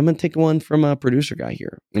going to take one from a producer guy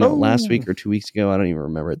here. Last week or 2 weeks ago, I don't even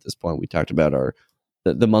remember at this point. We talked about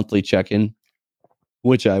the monthly check-in,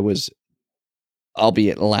 which I was,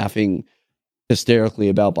 albeit laughing hysterically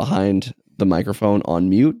about behind the microphone on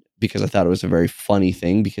mute because I thought it was a very funny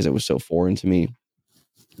thing because it was so foreign to me.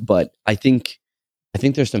 But I think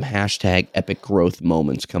there's some hashtag epic growth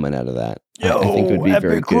moments coming out of that. I think it would be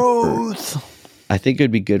very good I think it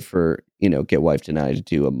would be good for, Get Wifed and I to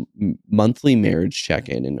do a monthly marriage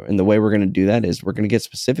check-in. And the way we're going to do that is we're going to get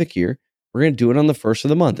specific here. We're going to do it on the 1st of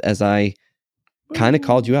the month. As I kind of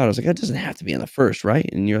called you out, I was like, it doesn't have to be on the 1st, right?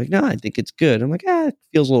 And you're like, no, I think it's good. I'm like, it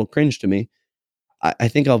feels a little cringe to me. I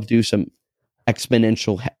think I'll do some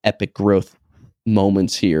exponential epic growth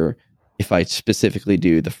moments here if I specifically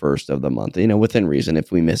do the 1st of the month, within reason.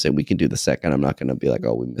 If we miss it, we can do the 2nd. I'm not going to be like,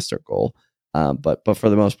 oh, we missed our goal. But for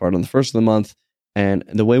the most part, on the 1st of the month, and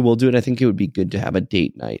the way we'll do it, I think it would be good to have a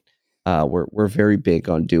date night. We're very big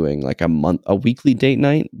on doing like a weekly date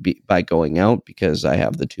night by going out because I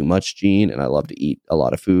have the too much gene and I love to eat a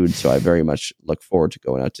lot of food. So I very much look forward to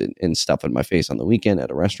going out and stuffing my face on the weekend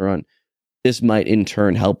at a restaurant. This might in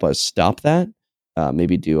turn help us stop that.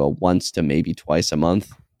 Maybe do a once to maybe twice a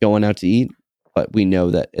month going out to eat. But we know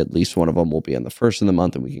that at least one of them will be on the 1st of the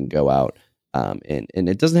month and we can go out. And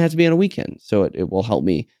it doesn't have to be on a weekend. So it will help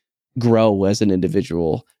me grow as an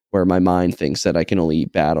individual where my mind thinks that I can only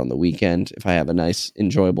eat bad on the weekend. If I have a nice,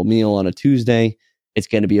 enjoyable meal on a Tuesday, it's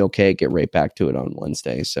going to be okay. Get right back to it on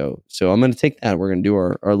Wednesday. So I'm going to take that. We're going to do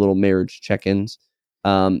our little marriage check-ins.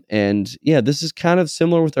 And yeah, this is kind of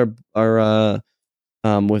similar with our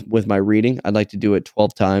with my reading. I'd like to do it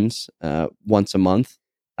 12 times, once a month.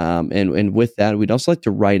 And with that, we'd also like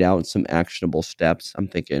to write out some actionable steps. I'm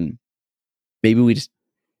thinking maybe we just,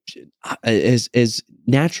 as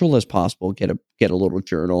natural as possible, get a little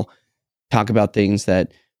journal, talk about things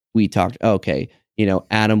that we talked. Okay,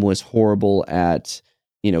 Adam was horrible at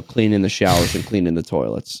cleaning the showers and cleaning the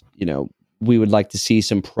toilets. We would like to see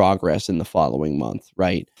some progress in the following month,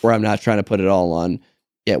 right? Where I'm not trying to put it all on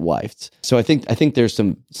Get Wifed. So I think there's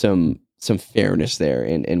some fairness there,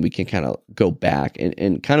 and we can kind of go back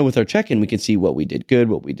and kind of with our check-in, we can see what we did good,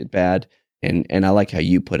 what we did bad. And I like how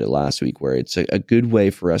you put it last week, where it's a good way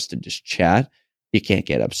for us to just chat. You can't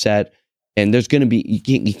get upset. And there's going to be,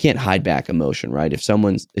 you can't hide back emotion, right?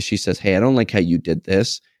 If she says, hey, I don't like how you did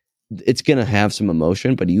this, it's going to have some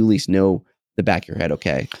emotion, but you at least know the back of your head,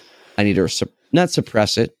 okay, I need to not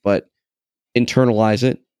suppress it, but internalize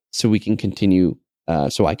it so we can continue,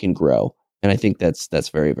 so I can grow. And I think that's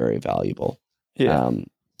very, very valuable. Yeah.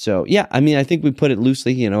 So yeah, I mean, I think we put it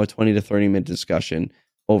loosely, a 20 to 30 minute discussion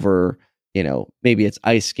over, maybe it's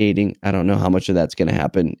ice skating. I don't know how much of that's going to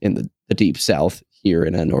happen in the deep South here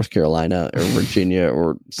in North Carolina or Virginia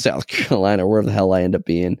or South Carolina, wherever the hell I end up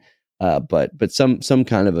being. But some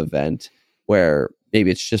kind of event where maybe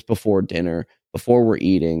it's just before dinner, before we're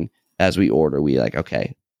eating, as we order, we like,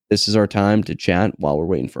 okay, this is our time to chat while we're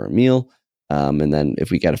waiting for a meal. And then if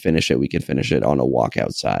we got to finish it, we can finish it on a walk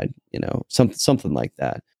outside, something like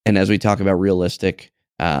that. And as we talk about realistic,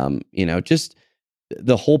 just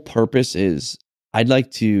the whole purpose is I'd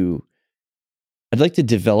like to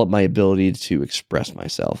develop my ability to express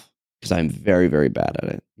myself because I'm very, very bad at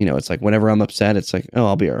it. It's like whenever I'm upset, it's like, oh,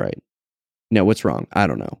 I'll be all right. No, what's wrong? I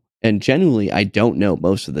don't know. And genuinely, I don't know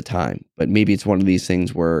most of the time, but maybe it's one of these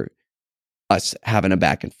things where us having a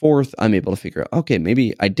back and forth, I'm able to figure out, okay,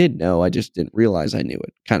 maybe I did know, I just didn't realize I knew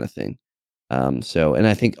it, kind of thing. And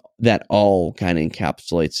I think that all kind of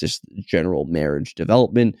encapsulates just general marriage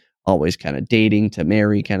development, always kind of dating to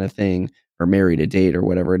marry kind of thing, or marry to date or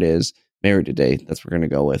whatever it is, married to date. That's what we're going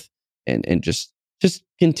to go with, and just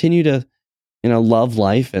continue to, love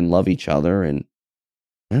life and love each other. And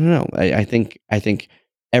I don't know. I think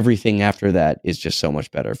everything after that is just so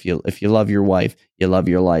much better. If you love your wife, you love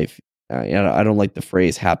your life. I don't like the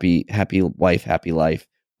phrase happy wife, happy life,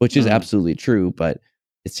 which is absolutely true. But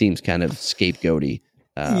it seems kind of scapegoaty.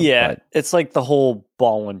 But it's like the whole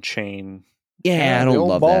ball and chain. Yeah, I don't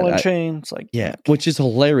love ball that. and chain. It's like, which is a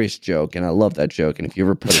hilarious joke, and I love that joke. And if you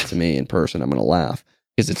ever put it to me in person, I'm going to laugh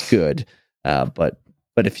because it's good. But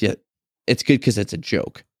it's good because it's a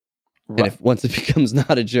joke. Right. And if once it becomes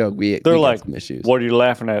not a joke, they're like, some issues. What are you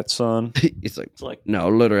laughing at, son? It's like no,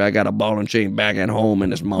 literally, I got a ball and chain back at home,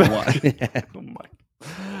 and it's my wife. Oh my.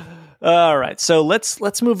 All right, so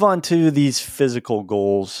let's move on to these physical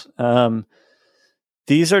goals.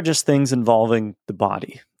 These are just things involving the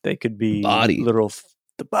body. They could be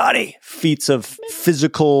the body, feats of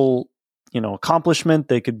physical, accomplishment.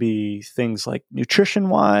 They could be things like nutrition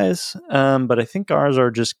wise. But I think ours are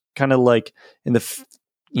just kind of like in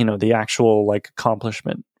the actual like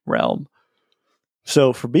accomplishment realm.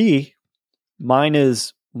 So for B, mine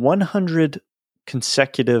is 100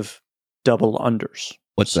 consecutive double unders.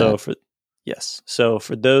 What's that? So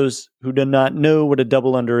for those who do not know what a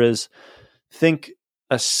double under is, think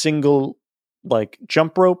a single like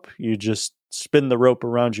jump rope. You just spin the rope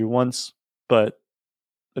around you once, but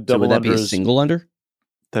a double would that under be a single under?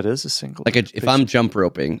 That is a single. Like if I'm jump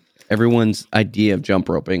roping, everyone's idea of jump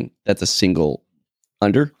roping, that's a single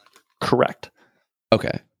under? Correct.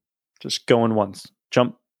 Okay. Just going once.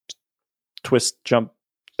 Jump, twist, jump.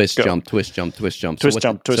 Twist, jump, twist, jump, twist, jump. Twist,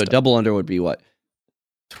 jump, twist. So double under would be what?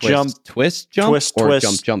 Twist, jump, twist, jump, twist, or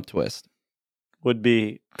twist. jump, twist? Would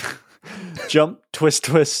be jump, twist,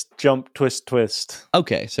 twist, jump, twist, twist.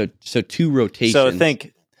 Okay, so two rotations. So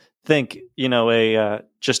think,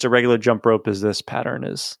 just a regular jump rope is this pattern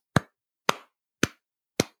is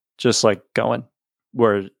just like going,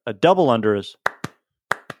 where a double under is.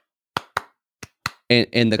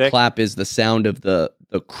 And the clap is the sound of the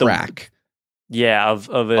crack. Of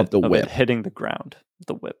the whip it hitting the ground.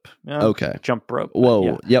 The whip. Okay. Jump rope. Whoa.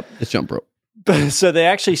 Yeah. Yep. It's jump rope. So they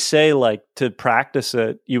actually say like to practice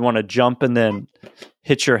it, you want to jump and then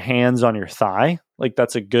hit your hands on your thigh. Like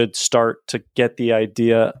that's a good start to get the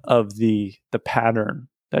idea of the pattern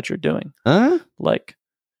that you're doing. Huh? Like,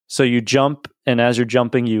 so you jump and as you're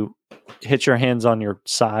jumping, you hit your hands on your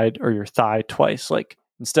side or your thigh twice. Like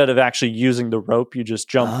instead of actually using the rope, you just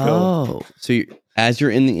jump. Oh, so as you're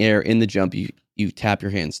in the air in the jump, you tap your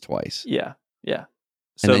hands twice. Yeah.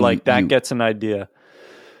 So like that gets an idea.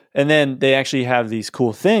 And then they actually have these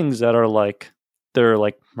cool things that are like, they're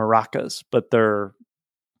like maracas, but they're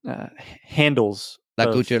handles. La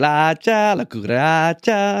cucaracha, la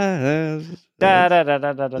cucaracha.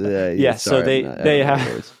 Yeah, so they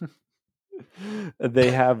have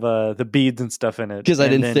they have the beads and stuff in it. Because I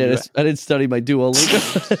didn't study my Duolingo.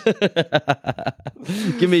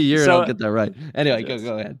 Give me a year and I'll get that right. Anyway,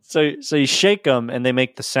 go ahead. So you shake them and they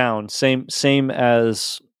make the sound same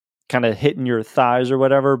as kind of hitting your thighs or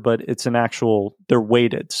whatever, but it's an actual. They're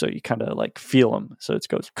weighted, so you kind of like feel them. So it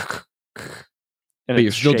goes. But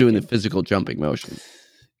you're still doing the physical jumping motion.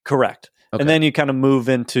 Correct. Okay. And then you kind of move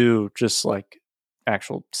into just like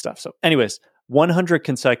actual stuff. So, anyways, 100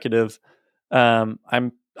 consecutive.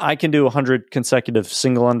 I can do 100 consecutive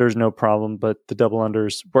single unders, no problem, but the double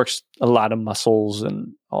unders works a lot of muscles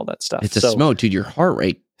and all that stuff. It's a smoke, dude. Your heart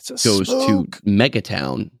rate goes to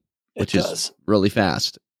Megatown, which is really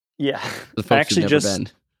fast. Yeah. The folks who've never been.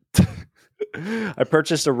 I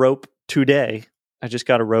purchased a rope today. I just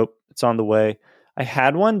got a rope. It's on the way. I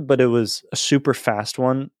had one, but it was a super fast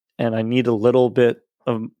one, and I need a little bit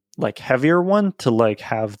of like heavier one to like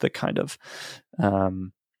have the kind of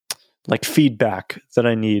like feedback that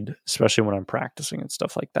I need, especially when I'm practicing and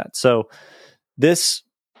stuff like that. So this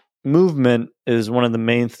movement is one of the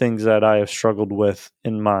main things that I have struggled with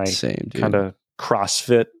in my kind of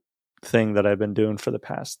CrossFit thing that I've been doing for the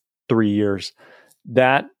past 3 years.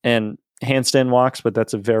 That and handstand walks, but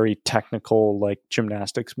that's a very technical like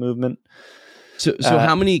gymnastics movement. So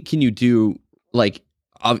how many can you do? Like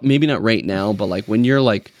maybe not right now, but like when you're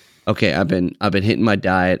like, okay, I've been hitting my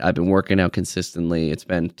diet. I've been working out consistently. It's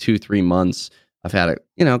been 2-3 months. I've had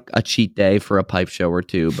a cheat day for a pipe show or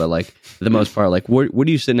two, but like for the most part, like what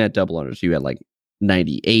are you sitting at double unders? You at like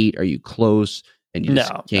 98? Are you close? And you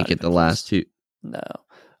just can't get the last two? No,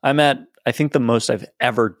 I think the most I've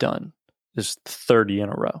ever done is 30 in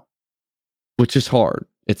a row, which is hard.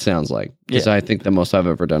 It sounds like because I think the most I've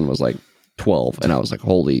ever done was like 12, and I was like,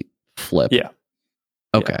 holy flip. Yeah.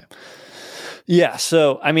 Okay. Yeah.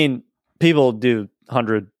 So, I mean, people do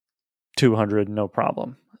 100, 200, no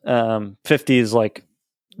problem. 50 is like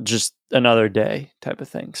just another day type of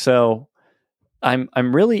thing. So I'm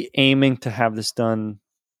really aiming to have this done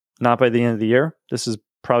not by the end of the year. This is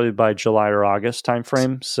probably by July or August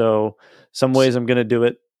timeframe. So some ways I'm going to do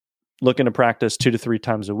it, looking to practice 2 to 3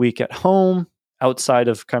 times a week at home outside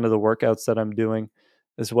of kind of the workouts that I'm doing,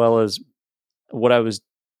 as well as what I was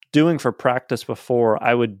doing for practice before.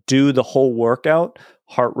 I would do the whole workout,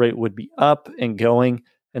 heart rate would be up and going,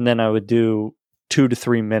 and then I would do 2 to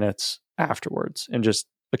 3 minutes afterwards and just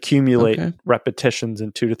accumulate repetitions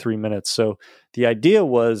in 2 to 3 minutes. So the idea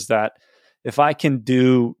was that if I can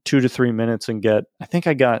do 2 to 3 minutes and I think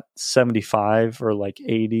I got 75 or like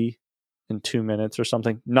 80 in 2 minutes or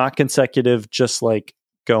something, not consecutive, just like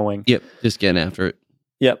going. Yep. Just getting after it.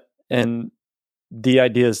 Yep. And the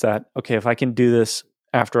idea is that, okay, if I can do this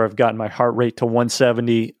after I've gotten my heart rate to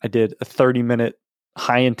 170, I did a 30-minute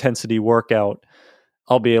high intensity workout,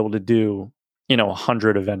 I'll be able to do,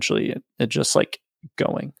 100 eventually. It just like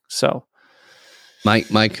going. So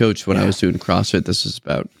my coach, when I was doing CrossFit, this was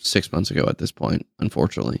about 6 months ago at this point,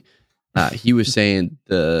 unfortunately, he was saying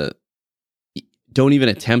don't even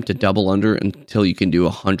attempt to double under until you can do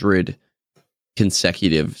 100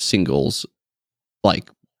 consecutive singles, like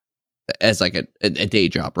as like a day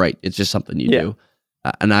job, right? It's just something you do.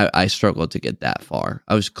 And I struggled to get that far.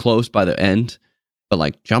 I was close by the end, but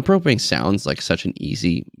like jump roping sounds like such an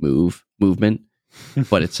easy movement,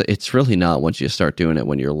 but it's really not once you start doing it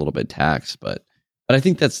when you're a little bit taxed. But I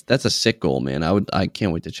think that's a sick goal, man. I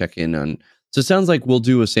can't wait to check in on. So it sounds like we'll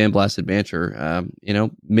do a Sandblasted Banter,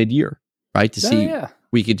 mid-year, right? To see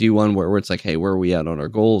we could do one where it's like, hey, where are we at on our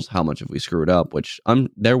goals? How much have we screwed up? Which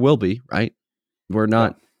there will be, right? We're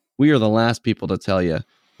not. Yeah. We are the last people to tell you,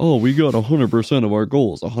 oh, we got 100% of our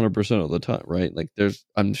goals 100% of the time, right? Like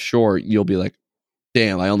I'm sure you'll be like,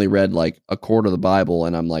 damn, I only read like a quarter of the Bible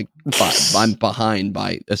and I'm like, I'm behind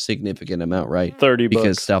by a significant amount, right? 30 because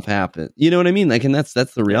books. Stuff happens. You know what I mean? Like, and that's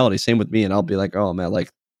the reality. Same with me. And I'll be like, oh man,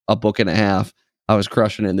 like a book and a half. I was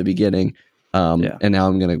crushing it in the beginning. And now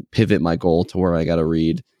I'm going to pivot my goal to where I got to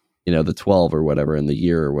read, the 12 or whatever in the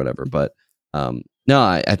year or whatever. But no,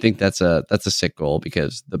 I think that's a sick goal,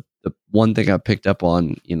 because the one thing I picked up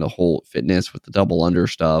on in the whole fitness with the double under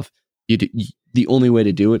stuff, the only way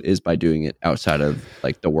to do it is by doing it outside of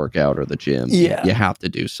like the workout or the gym. Yeah. You have to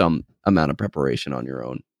do some amount of preparation on your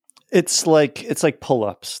own. It's like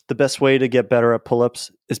pull-ups. The best way to get better at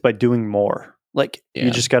pull-ups is by doing more. Like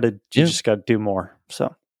you just got to do more.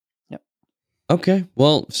 So, yeah. Okay.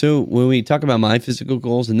 Well, so when we talk about my physical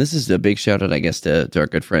goals, and this is a big shout out, I guess, to our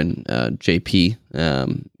good friend JP,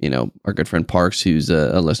 our good friend Parks, who's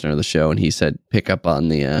a listener of the show, and he said pick up on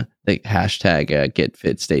the hashtag get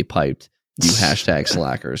fit, stay piped, you hashtag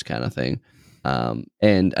slackers kind of thing.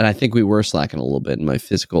 And I think we were slacking a little bit, and my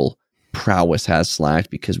physical prowess has slacked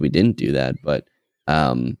because we didn't do that. But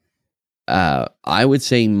I would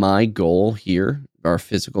say my goal here, our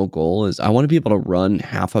physical goal, is I want to be able to run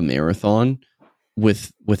half a marathon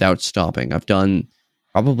without stopping. I've done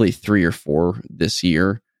probably 3 or 4 this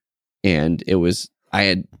year, and I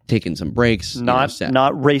had taken some breaks.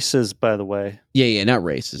 Not races, by the way. Yeah, not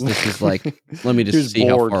races. This is like, let me just see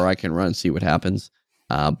how far I can run, see what happens.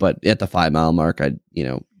 But at the 5 mile mark, I'd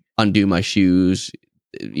undo my shoes,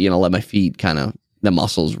 let my feet the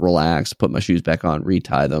muscles relax, put my shoes back on,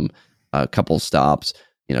 retie them, a couple stops,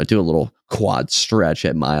 do a little quad stretch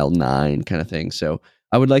at mile 9 kind of thing. So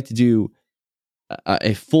I would like to do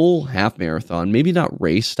a full half marathon, maybe not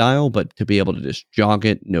race style, but to be able to just jog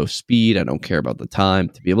it, no speed. I don't care about the time,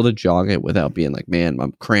 to be able to jog it without being like, man,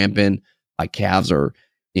 I'm cramping. My calves are,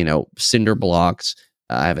 cinder blocks.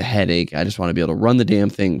 I have a headache. I just want to be able to run the damn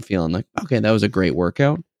thing feeling like, okay, that was a great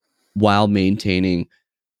workout, while maintaining.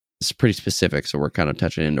 It's pretty specific. So we're kind of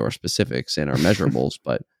touching into our specifics and our measurables,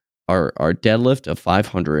 but our deadlift of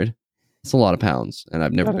 500, it's a lot of pounds. And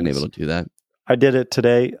I've never been able to do that. I did it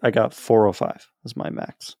today. I got 405 as my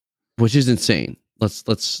max, which is insane. Let's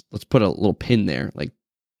put a little pin there. Like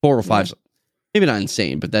 405, maybe not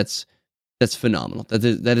insane, but that's phenomenal. That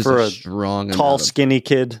is for a strong, tall, skinny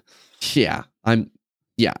kid. Yeah, I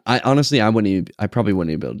honestly, I probably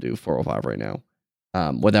wouldn't be able to do 405 right now,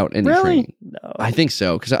 without any training. No, I think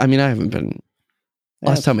so, because I haven't been.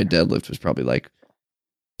 Last time I deadlift was probably like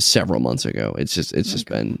several months ago. It's just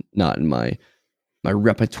been not in my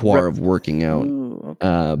repertoire of working out. Ooh,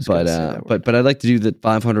 okay. But I'd like to do the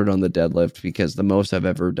 500 on the deadlift, because the most I've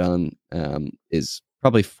ever done is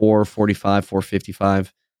probably 445,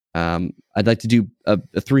 455. I'd like to do a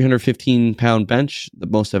 315 pound bench. The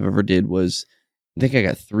most I've ever did was, I think I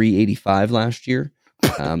got 385 last year.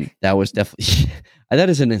 That was definitely that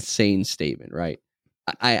is an insane statement, right?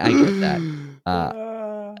 I get that.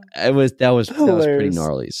 That was pretty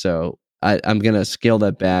gnarly. So I'm gonna scale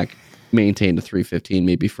that back, maintain the 315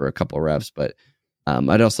 maybe for a couple of reps, but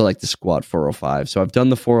I'd also like to squat 405. So I've done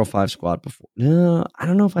the 405 squat before. No, I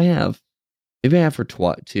don't know if I have. Maybe I have for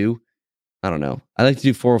 2. I don't know. I like to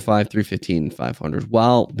do 405, 315, 500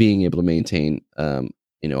 while being able to maintain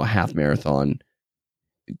a half marathon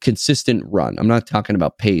consistent run. I'm not talking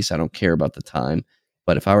about pace. I don't care about the time.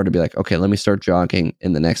 But if I were to be like, okay, let me start jogging,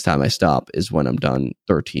 and the next time I stop is when I'm done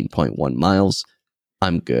 13.1 miles,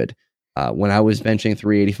 I'm good. When I was benching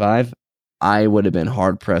 385, I would have been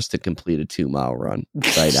hard pressed to complete a 2-mile run.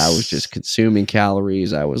 Right, I was just consuming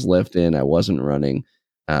calories. I was lifting. I wasn't running.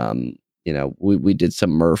 We did some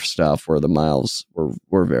Murph stuff where the miles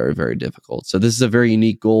were very, very difficult. So this is a very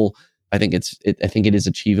unique goal. I think it is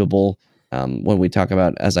achievable. When we talk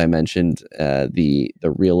about, as I mentioned, the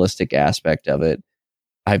realistic aspect of it,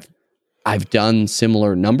 I've done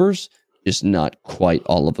similar numbers, just not quite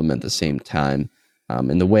all of them at the same time.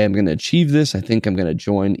 And the way I'm going to achieve this, I think I'm going to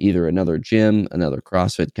join either another gym, another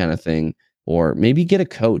CrossFit kind of thing, or maybe get a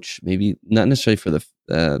coach. Maybe not necessarily for the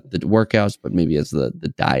workouts, but maybe as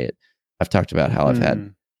the diet. I've talked about how I've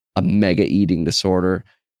had a mega eating disorder.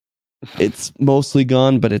 It's mostly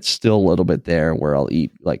gone, but it's still a little bit there where I'll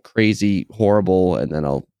eat like crazy, horrible, and then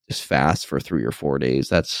I'll just fast for 3 or 4 days.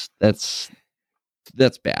 That's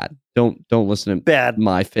bad. Don't listen to bad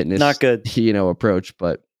my fitness, not good, approach,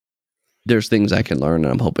 but there's things I can learn,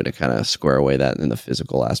 and I'm hoping to kind of square away that in the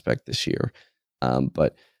physical aspect this year.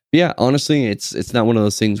 But yeah, honestly, it's not one of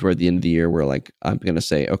those things where at the end of the year we're like, I'm going to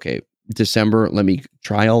say, okay, December, let me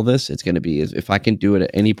try all this. It's going to be, if I can do it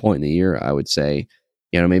at any point in the year, I would say,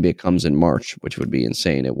 maybe it comes in March, which would be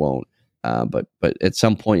insane. It won't. But at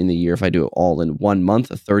some point in the year, if I do it all in 1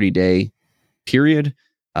 month, a 30-day period,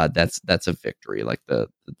 that's a victory. Like the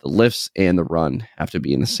lifts and the run have to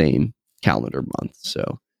be in the same calendar month.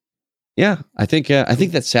 So yeah, I think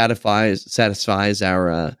that satisfies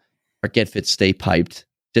our get fit, stay piped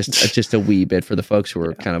just a wee bit for the folks who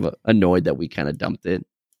are kind of annoyed that we kind of dumped it.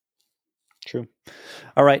 True.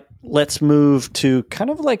 All right, let's move to kind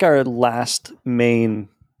of like our last main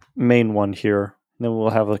one here. And then we'll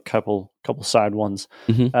have a couple side ones.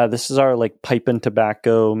 Mm-hmm. This is our like pipe and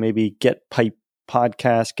tobacco, maybe Get Pipe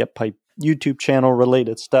podcast, Get Pipe YouTube channel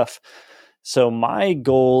related stuff. So my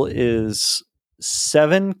goal is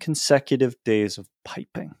 7 consecutive days of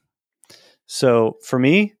piping. So for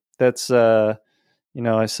me, that's I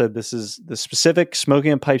said this is the specific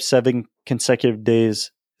smoking and pipe 7 consecutive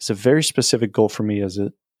days. It's a very specific goal for me, as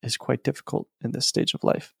it is quite difficult in this stage of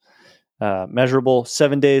life. Measurable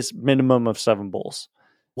 7 days, minimum of 7 bowls.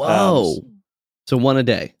 Whoa! So 1 a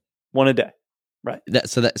day. 1 a day, right?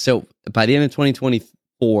 So by the end of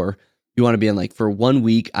 2024, you want to be in like, for 1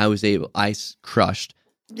 week, I crushed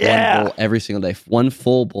 1 bowl every single day, 1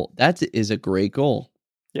 full bowl. That is a great goal.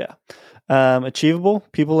 Yeah, achievable.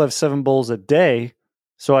 People have 7 bowls a day,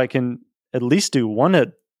 so I can at least do 1 a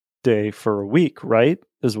day for a week, right?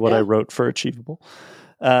 Is what I wrote for achievable.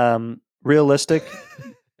 Realistic,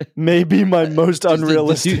 maybe my most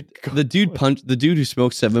unrealistic. The dude who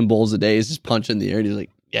smokes 7 bowls a day is just punching the air, and he's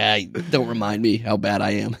like, "Yeah, don't remind me how bad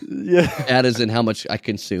I am." Yeah, bad as in how much I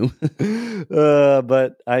consume.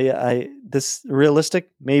 But this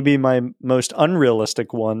realistic, maybe my most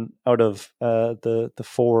unrealistic one out of the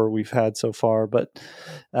 4 we've had so far. But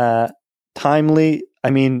timely,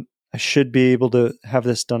 I mean, I should be able to have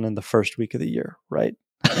this done in the first week of the year, right?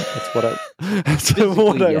 That's what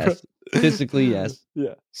Physically, yes.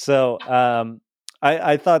 Yeah. So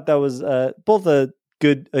I thought that was both a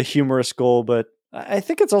humorous goal, but I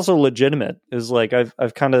think it's also legitimate. Is like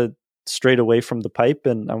I've kind of strayed away from the pipe,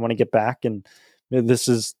 and I want to get back, and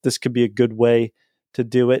this could be a good way to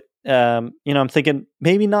do it. I'm thinking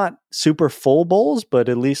maybe not super full bowls, but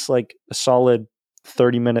at least like a solid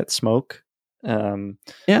 30-minute smoke. To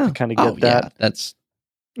kind of get that.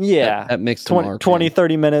 That makes 20,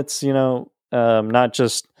 30 minutes, not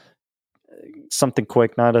just something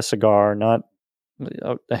quick, not a cigar, not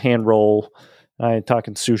a hand roll. I ain't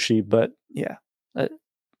talking sushi, but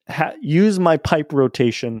use my pipe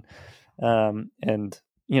rotation, and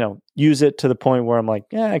use it to the point where I'm like,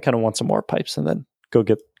 I kind of want some more pipes, and then go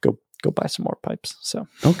buy some more pipes. So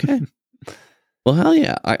okay, well, hell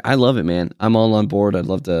yeah, I love it, man. I'm all on board. I'd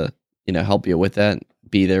love to help you with that,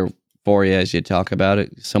 be there for you as you talk about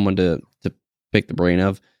it, someone to pick the brain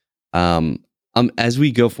of. As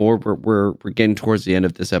we go forward, we're getting towards the end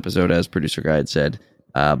of this episode, as producer guy had said.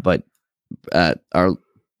 But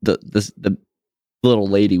the little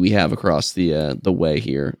lady we have across the way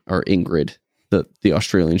here, our Ingrid, the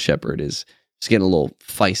Australian Shepherd, is getting a little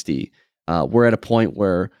feisty. We're at a point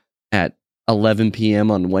where at 11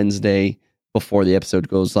 p.m. on Wednesday, before the episode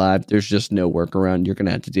goes live, there's just no workaround. You're going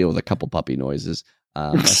to have to deal with a couple puppy noises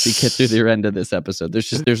as we get through the end of this episode.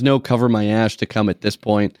 There's no cover my ash to come at this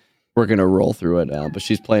point. We're going to roll through it now, but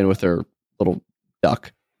she's playing with her little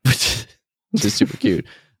duck, which is super cute.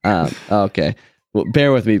 Okay. Well,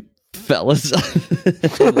 bear with me, fellas,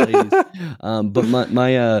 ladies.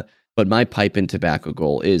 But my pipe and tobacco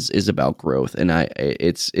goal is about growth, and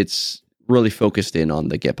it's really focused in on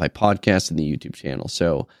the Get Pipe podcast and the YouTube channel.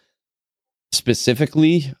 So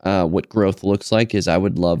specifically, what growth looks like is I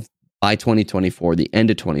would love by 2024, the end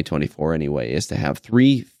of 2024 anyway, is to have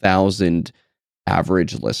 3,000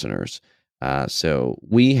 average listeners. So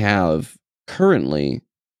we have currently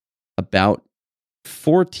about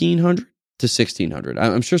 1,400 to 1,600.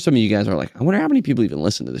 I'm sure some of you guys are like, I wonder how many people even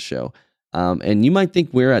listen to the show. And you might think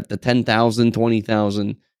we're at the 10,000,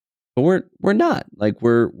 20,000, but we're not. Like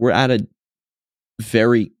we're at a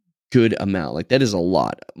very good amount. Like that is a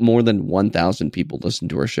lot. More than 1,000 people listen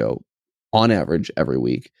to our show on average every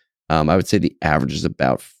week. I would say the average is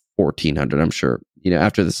about 1,400. I'm sure,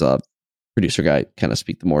 after this producer guy kind of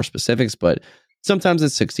speak the more specifics, but sometimes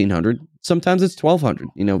it's 1,600, sometimes it's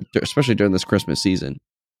 1,200, especially during this Christmas season.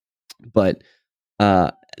 But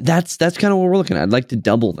that's kind of what we're looking at. I'd like to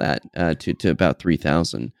double that to about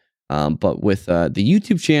 3,000. But with the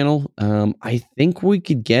YouTube channel, I think we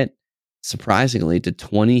could get surprisingly to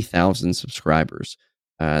 20,000 subscribers.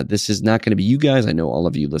 This is not going to be you guys. I know all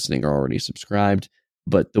of you listening are already subscribed,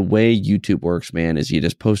 but the way YouTube works, man, is you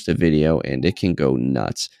just post a video and it can go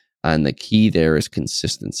nuts. And the key there is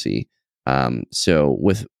consistency. So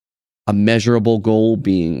with a measurable goal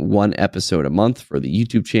being one episode a month for the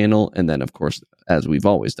YouTube channel, and then, of course, as we've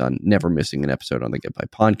always done, never missing an episode on the Get By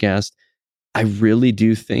podcast, I really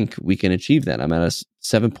do think we can achieve that. I'm at a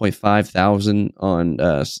 7.5 thousand on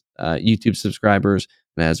YouTube subscribers,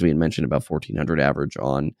 and as we had mentioned, about 1,400 average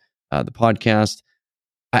on the podcast.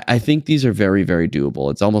 I think these are very, very doable.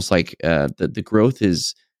 It's almost like the growth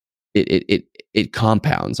is it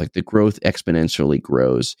compounds. Like the growth exponentially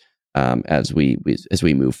grows as we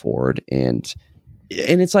move forward, and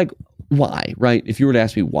it's like, why, right? If you were to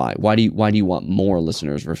ask me why do you want more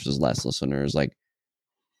listeners versus less listeners? Like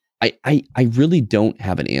I really don't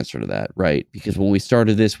have an answer to that, right? Because when we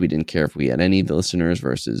started this, we didn't care if we had any listeners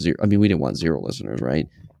versus zero. I mean, we didn't want zero listeners, right?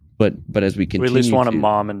 But as we continue, we at least want a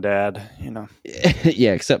mom and dad,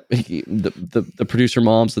 Yeah, except the producer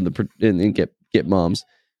moms and get moms.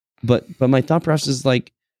 But my thought process is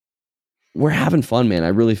like, we're having fun, man. I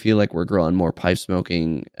really feel like we're growing more pipe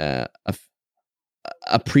smoking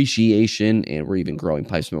appreciation, and we're even growing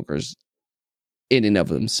pipe smokers in and of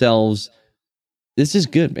themselves. This is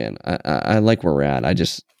good, man. I like where we're at.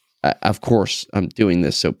 Of course, I'm doing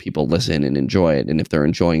this so people listen and enjoy it. And if they're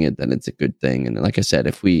enjoying it, then it's a good thing. And like I said,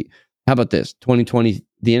 how about this? 2020,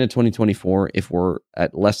 the end of 2024, if we're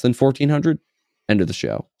at less than 1,400, end of the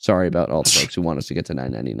show. Sorry about all the folks who want us to get to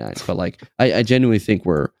 999. But like, I genuinely think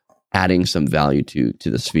we're adding some value to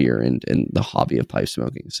the sphere and the hobby of pipe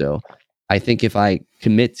smoking. So I think if I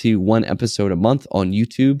commit to one episode a month on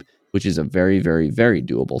YouTube, which is a very, very, very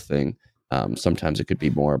doable thing, sometimes it could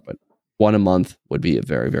be more, but one a month would be a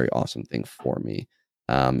very, very awesome thing for me.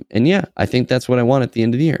 And yeah, I think that's what I want at the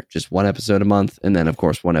end of the year. Just one episode a month. And then, of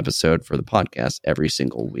course, one episode for the podcast every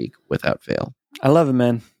single week without fail. I love it,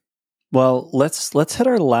 man. Well, let's hit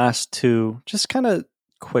our last two, just kind of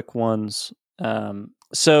quick ones.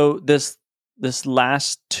 So this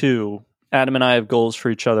last two, Adam and I have goals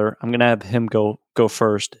for each other. I'm going to have him go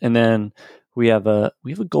first, and then we have a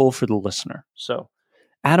goal for the listener. So,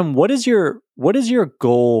 Adam, what is your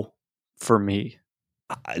goal for me?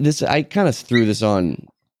 I kind of threw this on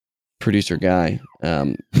producer guy.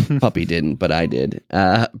 Puppy didn't, but I did.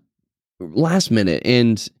 Last minute,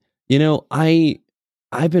 and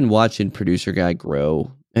I've been watching producer guy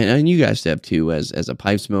grow, and you guys have too, as a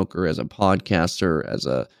pipe smoker, as a podcaster, as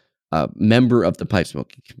a member of the pipe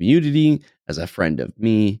smoking community, as a friend of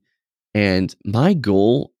me. And my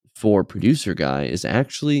goal for producer guy is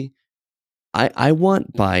actually, I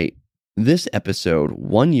want by this episode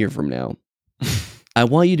 1 year from now, I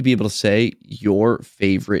want you to be able to say your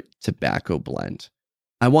favorite tobacco blend.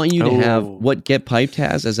 I want you to have what Get Piped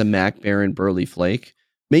has as a Mac Baron Burley Flake.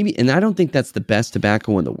 Maybe, and I don't think that's the best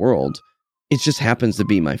tobacco in the world. It just happens to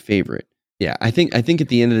be my favorite. Yeah, I think at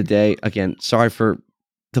the end of the day, again, sorry for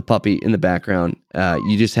the puppy in the background.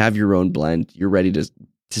 You just have your own blend. You're ready to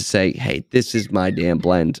say, hey, this is my damn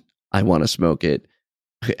blend. I want to smoke it.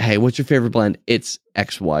 Hey, what's your favorite blend? It's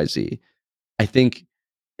XYZ. I think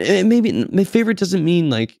maybe my favorite doesn't mean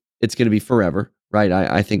like it's going to be forever, right?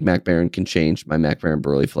 I think Mac Baron can change my Mac Baron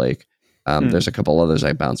Burley Flake. There's a couple others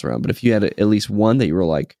I bounce around, but if you had at least one that you were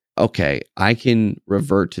like, okay, I can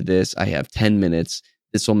revert to this. I have 10 minutes.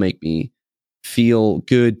 This will make me feel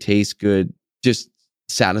good, taste good, just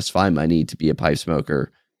satisfy my need to be a pipe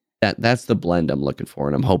smoker. That's the blend I'm looking for.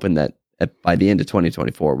 And I'm hoping that by the end of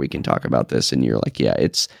 2024, we can talk about this and you're like, yeah,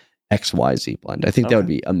 it's XYZ blend. I think that would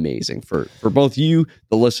be amazing for both you,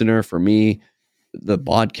 the listener, for me, the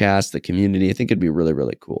podcast, the community. I think it'd be really,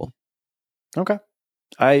 really cool. Okay.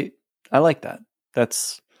 I like that.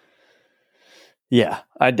 That's,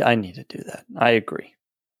 I need to do that. I agree.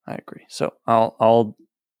 So I'll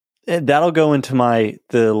that'll go into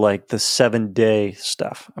the 7-day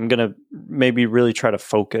stuff. I'm going to maybe really try to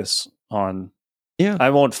focus on,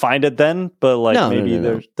 I won't find it then, but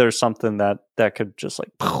there's something that could just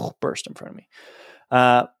like burst in front of me.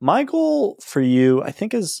 My goal for you, I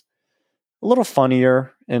think, is a little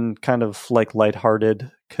funnier and kind of like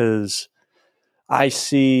lighthearted, because I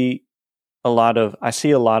see a lot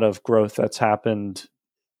of growth that's happened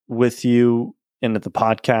with you and at the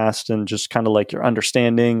podcast, and just kind of like your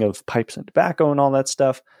understanding of pipes and tobacco and all that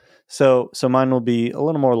stuff. So mine will be a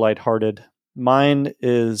little more lighthearted. Mine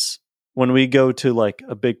is when we go to like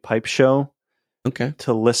a big pipe show,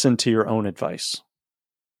 to listen to your own advice.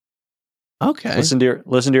 Okay. Listen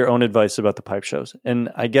to your own advice about the pipe shows. And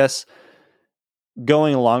I guess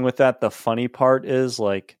going along with that, the funny part is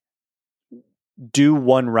like, do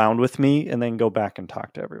one round with me and then go back and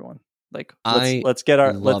talk to everyone. Like, let's get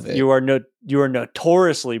our, you are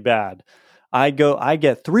notoriously bad. I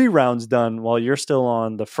get 3 rounds done while you're still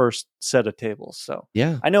on the first set of tables. So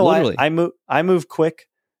yeah, I know I move quick,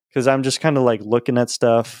 because I'm just kind of like looking at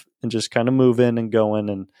stuff and just kind of moving and going.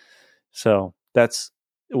 And so that's,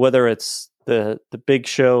 whether it's the big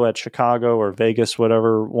show at Chicago or Vegas,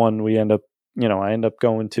 whatever one we end up, I end up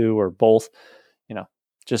going to, or both,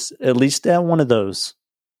 just at least at one of those,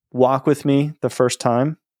 walk with me the first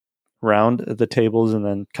time round the tables, and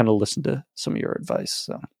then kind of listen to some of your advice.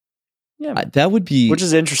 So yeah, that would be, which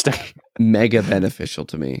is interesting, mega beneficial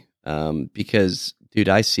to me. Because dude,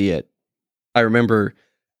 I see it. I remember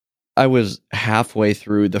I was halfway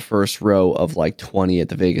through the first row of like 20 at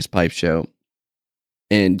the Vegas Pipe Show,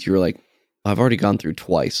 and you were like, I've already gone through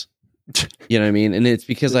twice. You know what I mean? And it's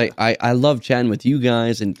because I love chatting with you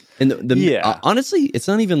guys, and honestly, it's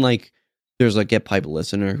not even like there's a Get Pipe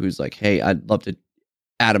listener who's like, hey, I'd love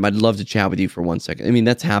to chat with you for 1 second. I mean,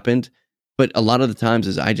 that's happened, but a lot of the times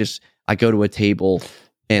is I go to a table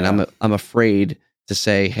and I'm afraid to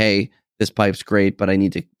say, hey, this pipe's great, but I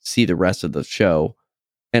need to see the rest of the show.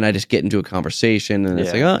 And I just get into a conversation, and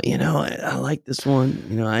it's like, oh, I like this one.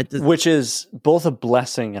 Which is both a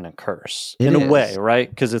blessing and a curse in a way, right?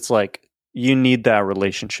 Because it's like, you need that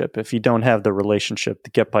relationship. If you don't have the relationship,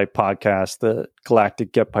 the Get Pipe podcast, the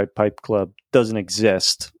Galactic Get Pipe Club doesn't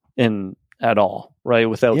exist at all, right?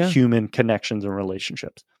 Without human connections and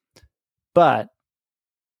relationships. But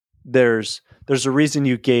there's a reason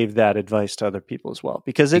you gave that advice to other people as well,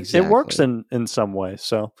 because it works in some way.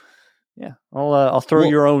 So yeah, I'll throw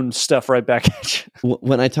your own stuff right back at you.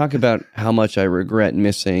 When I talk about how much I regret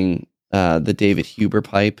missing the David Huber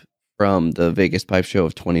pipe from the Vegas Pipe Show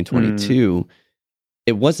of 2022,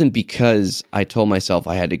 it wasn't because I told myself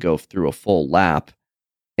I had to go through a full lap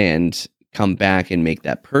and come back and make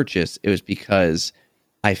that purchase. It was because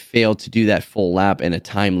I failed to do that full lap in a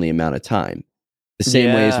timely amount of time. The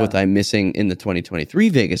same way as what I'm missing in the 2023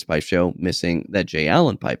 Vegas Pipe Show, missing that Jay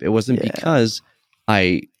Allen pipe. It wasn't because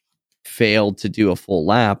I failed to do a full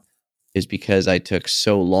lap, is because I took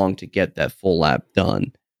so long to get that full lap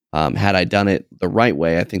done. Had I done it the right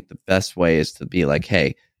way, I think the best way is to be like,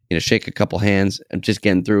 hey, shake a couple hands. I'm just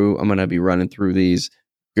getting through. I'm going to be running through these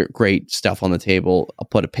great stuff on the table. I'll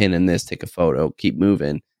put a pin in this, take a photo, keep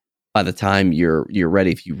moving. By the time you're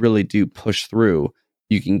ready, if you really do push through,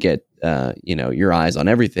 you can get your eyes on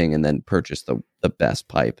everything and then purchase the best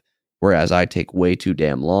pipe. Whereas I take way too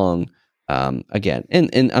damn long. Again,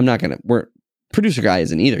 and I'm not gonna. Producer guy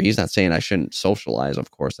isn't either. He's not saying I shouldn't socialize.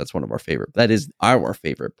 Of course, that's one of our favorite. That is our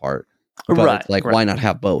favorite part. But why not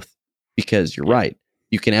have both? Because you're right.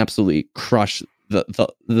 You can absolutely crush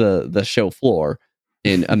the show floor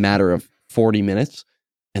in a matter of 40 minutes,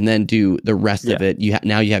 and then do the rest of it.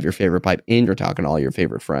 Now you have your favorite pipe, and you're talking to all your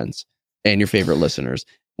favorite friends and your favorite listeners,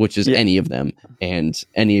 which is any of them, and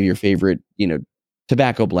any of your favorite,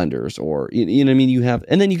 tobacco blenders, or you know what I mean. You have,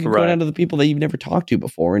 and then you can go down to the people that you've never talked to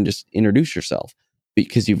before and just introduce yourself,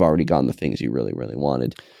 because you've already gotten the things you really, really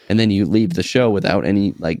wanted, and then you leave the show without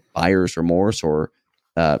any like buyer's remorse, or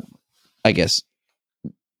I guess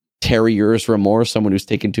terrier's remorse, someone who's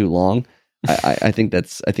taken too long. I think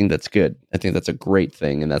that's good. I think that's a great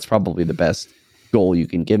thing, and that's probably the best goal you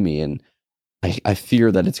can give me. And I fear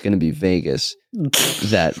that it's going to be Vegas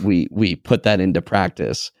that we put that into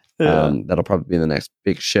practice. That'll probably be the next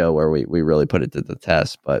big show where we really put it to the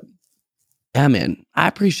test. But yeah, man, I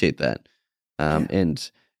appreciate that.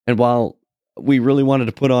 And while we really wanted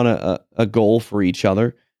to put on a goal for each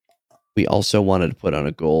other, we also wanted to put on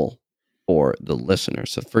a goal for the listener.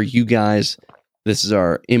 So for you guys, this is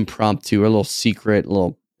our impromptu, a little secret,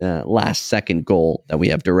 little last second goal that we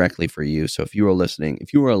have directly for you. So if you are listening,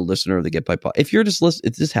 if you are a listener of the Get Pipe, if you're just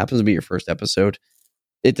if this happens to be your first episode,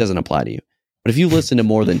 it doesn't apply to you. But if you listen to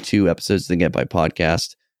more than 2 episodes of the Get Pipe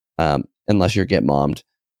podcast, unless you're Get Mommed,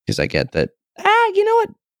 because I get that, you know what?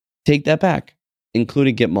 Take that back,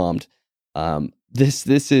 including Get Mommed.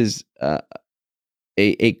 This is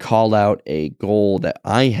a call out, a goal that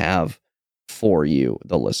I have for you,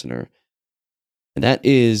 the listener. And that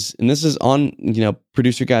is, and this is on,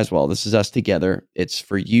 producer guys. Well, this is us together. It's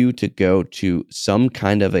for you to go to some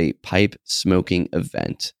kind of a pipe smoking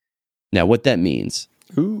event. Now, what that means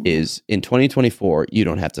is in 2024, you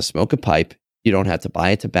don't have to smoke a pipe. You don't have to buy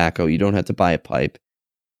a tobacco. You don't have to buy a pipe,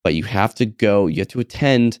 but you have to go, you have to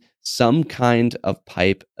attend some kind of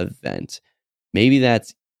pipe event. Maybe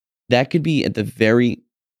that could be at the very,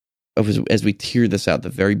 as we tier this out, the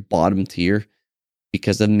very bottom tier,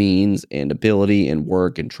 because of means and ability and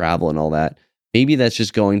work and travel and all that. Maybe that's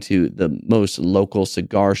just going to the most local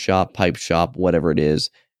cigar shop, pipe shop, whatever it is,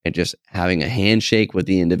 and just having a handshake with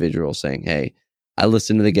the individual saying, hey, I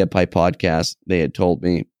listened to the Get Pipe podcast. They had told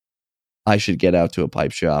me I should get out to a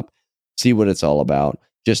pipe shop, see what it's all about.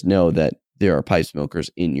 Just know that there are pipe smokers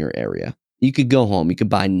in your area. You could go home. You could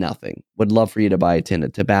buy nothing. Would love for you to buy a tin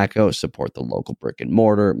of tobacco, support the local brick and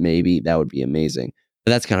mortar. Maybe that would be amazing.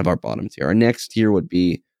 But that's kind of our bottom tier. Our next tier would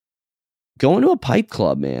be going to a pipe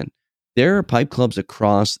club, man. There are pipe clubs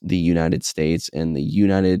across the United States, and the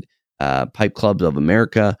United Pipe Clubs of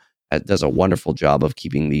America does a wonderful job of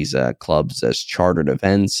keeping these clubs as chartered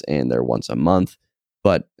events, and they're once a month.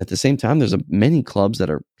 But at the same time, there's many clubs that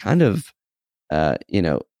are kind of,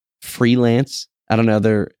 freelance. I don't know.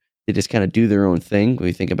 They just kind of do their own thing. When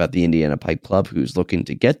we think about the Indiana Pipe Club, who's looking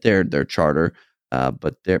to get their charter,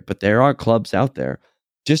 but there are clubs out there.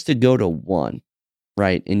 Just to go to one,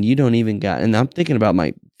 right? And you don't even and I'm thinking about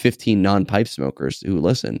my 15 non-pipe smokers who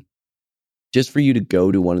listen. Just for you to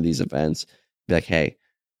go to one of these events, be like, hey,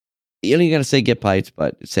 you don't got to say get piped,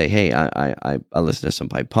 but say, hey, I listen to some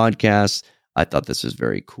pipe podcasts. I thought this was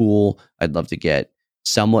very cool. I'd love to get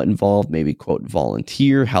somewhat involved, maybe quote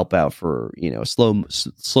volunteer, help out for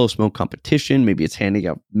slow smoke competition. Maybe it's handing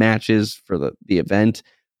out matches for the event,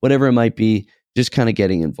 whatever it might be. Just kind of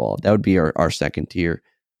getting involved. That would be our second tier.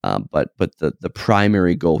 But the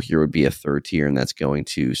primary goal here would be a third tier, and that's going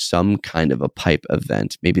to some kind of a pipe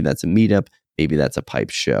event. Maybe that's a meetup. Maybe that's a pipe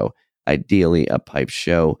show. Ideally, a pipe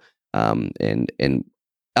show. And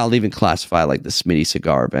I'll even classify like the Smitty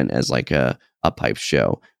Cigar event as like a pipe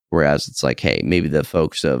show. Whereas it's like, hey, maybe the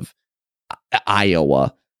folks of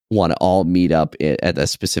Iowa want to all meet up at a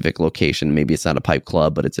specific location. Maybe it's not a pipe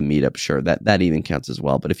club, but it's a meetup. Sure, that even counts as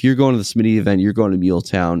well. But if you're going to the Smitty event, you're going to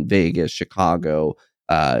Muletown, Vegas, Chicago,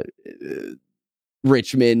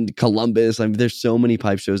 Richmond, Columbus. I mean, there's so many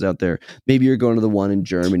pipe shows out there. Maybe you're going to the one in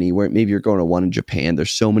Germany, where maybe you're going to one in Japan.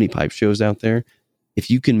 There's so many pipe shows out there. If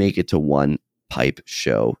you can make it to one pipe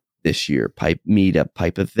show this year, pipe meetup,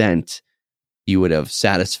 pipe event, you would have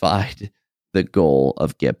satisfied the goal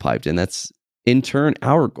of Get Piped. And that's in turn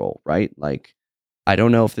our goal, right? Like, I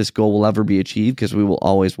don't know if this goal will ever be achieved, because we will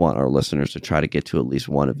always want our listeners to try to get to at least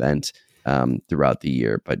one event throughout the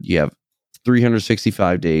year. But you have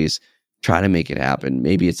 365 days, try to make it happen.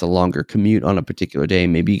 Maybe it's a longer commute on a particular day.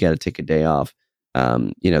 Maybe you got to take a day off.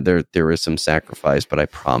 There is some sacrifice, but I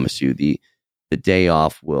promise you the day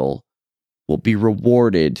off will be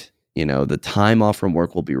rewarded. The time off from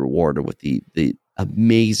work will be rewarded with the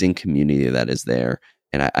amazing community that is there.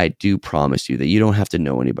 And I do promise you that you don't have to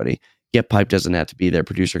know anybody. Get Pipe doesn't have to be there.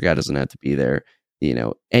 Producer Guy doesn't have to be there.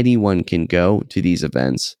 Anyone can go to these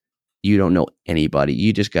events. You don't know anybody.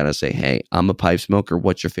 You just got to say, hey, I'm a pipe smoker.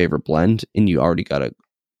 What's your favorite blend? And you already got a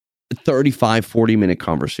 35, 40-minute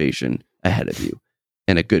conversation ahead of you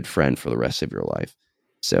and a good friend for the rest of your life.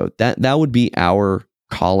 So that would be our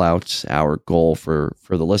call outs, our goal for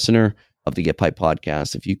the listener of the Get Pipe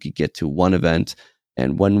podcast. If you could get to one event,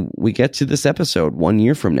 and when we get to this episode 1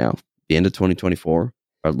 year from now, the end of 2024,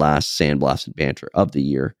 our last Sandblasted Banter of the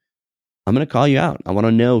year, I'm going to call you out. I want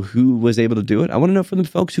to know who was able to do it. I want to know for the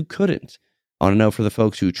folks who couldn't. I want to know for the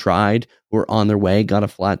folks who tried, who were on their way, got a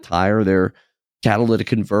flat tire, their catalytic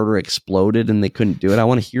converter exploded and they couldn't do it. I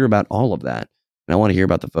want to hear about all of that. And I want to hear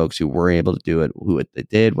about the folks who were able to do it, who they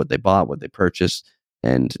did, what they bought, what they purchased,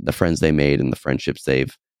 and the friends they made and the friendships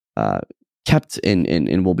they've kept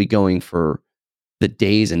and will be going for the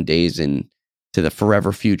days and days into the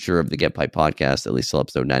forever future of the Get Pipe podcast, at least till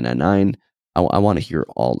episode 999. I want to hear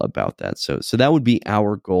all about that. So that would be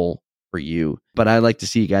our goal for you. But I'd like to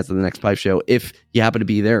see you guys at the next pipe show. If you happen to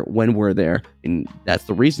be there when we're there, and that's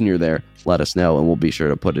the reason you're there, let us know, and we'll be sure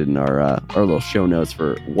to put it in our little show notes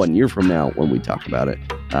for 1 year from now when we talk about it.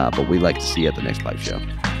 But we'd like to see you at the next pipe show.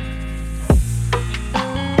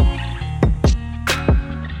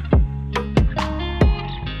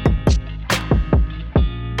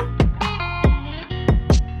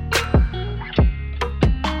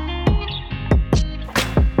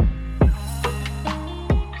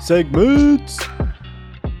 Segments.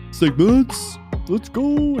 Let's go.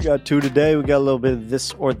 We got 2 today. We got a little bit of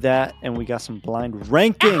this or that, and we got some blind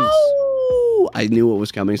rankings. Ow! I knew it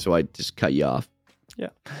was coming, so I just cut you off. Yeah.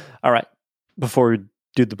 All right. Before we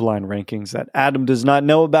do the blind rankings that Adam does not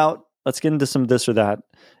know about, let's get into some this or that.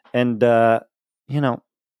 And, I'm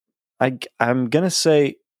going to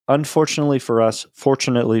say, unfortunately for us,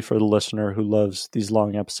 fortunately for the listener who loves these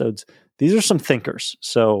long episodes, these are some thinkers.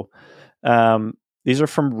 So these are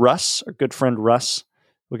from Russ, our good friend Russ.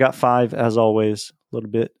 We got 5, as always, a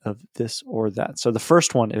little bit of this or that. So the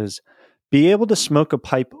first one is be able to smoke a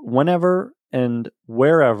pipe whenever and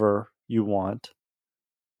wherever you want,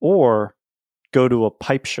 or go to a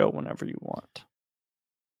pipe show whenever you want.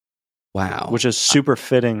 Wow. Which is super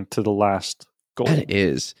fitting to the last goal. That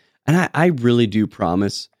is. And I really do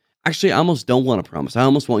promise. Actually, I almost don't want to promise. I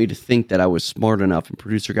almost want you to think that I was smart enough and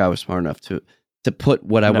producer guy was smart enough to put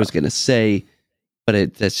what I was going to say,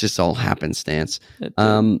 but that's just all happenstance.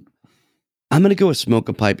 I'm going to go with smoke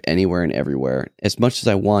a pipe anywhere and everywhere. As much as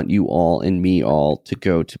I want you all and me all to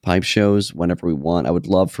go to pipe shows whenever we want, I would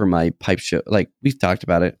love for my pipe show. Like we've talked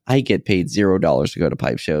about it. I get paid $0 to go to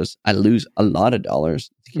pipe shows. I lose a lot of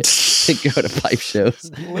dollars to go to pipe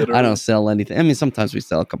shows. I don't sell anything. I mean, sometimes we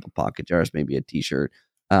sell a couple pocket jars, maybe a t-shirt.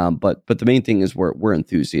 But the main thing is we're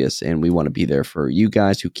enthusiasts and we want to be there for you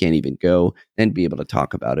guys who can't even go and be able to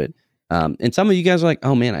talk about it. And some of you guys are like,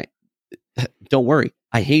 oh man, don't worry.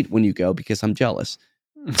 I hate when you go because I'm jealous.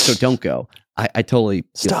 So don't go. I totally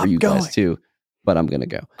feel for you guys too, but I'm going to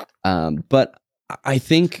go. But I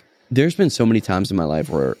think there's been so many times in my life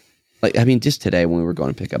where, like, I mean, just today when we were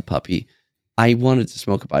going to pick up Puppy, I wanted to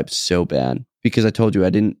smoke a pipe so bad because I told you I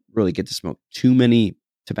didn't really get to smoke too many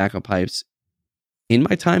tobacco pipes in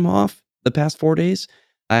my time off the past 4 days.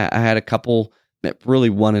 I had a couple, really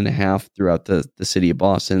 1.5 throughout the city of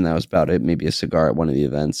Boston. That was about it. Maybe a cigar at one of the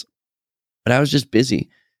events. But I was just busy.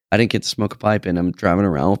 I didn't get to smoke a pipe, and I'm driving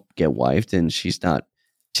around, get wifed, and she's not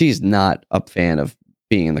a fan of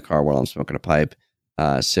being in the car while I'm smoking a pipe.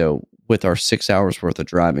 So with our 6 hours worth of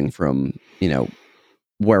driving from,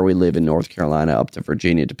 where we live in North Carolina up to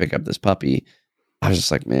Virginia to pick up this puppy, I was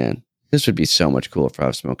just like, man, this would be so much cooler if I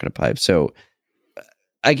was smoking a pipe. So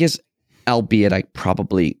I guess, albeit I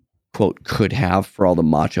probably, quote, could have, for all the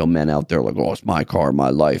macho men out there, like, oh, it's my car,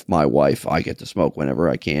 my life, my wife, I get to smoke whenever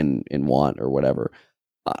I can and want or whatever.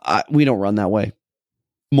 We don't run that way.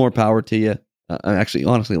 More power to you. Actually,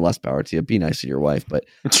 honestly, less power to you. Be nice to your wife. But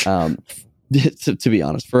to be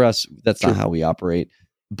honest, for us, that's not how we operate.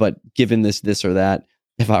 But given this or that,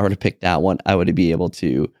 if I were to pick that one, I would be able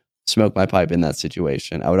to smoke my pipe in that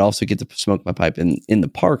situation. I would also get to smoke my pipe in the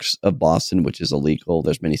parks of Boston, which is illegal.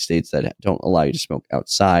 There's many states that don't allow you to smoke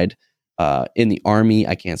outside. In the Army,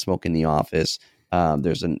 I can't smoke in the office.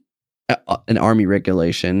 There's an Army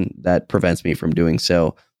regulation that prevents me from doing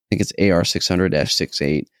so. I think it's AR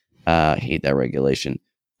 600-68. I hate that regulation.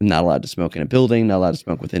 I'm not allowed to smoke in a building, not allowed to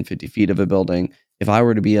smoke within 50 feet of a building. If I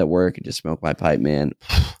were to be at work and just smoke my pipe, man,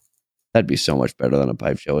 that'd be so much better than a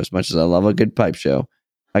pipe show. As much as I love a good pipe show,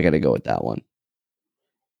 I got to go with that one.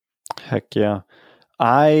 Heck yeah.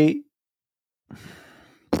 I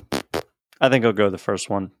think I'll go the first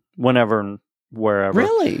one, whenever and wherever.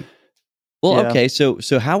 Really? Well, yeah. Okay. So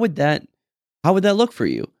how would that look for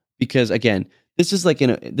you? Because again, this is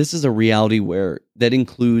this is a reality where that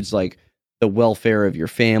includes like the welfare of your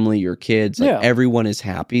family, your kids, like everyone is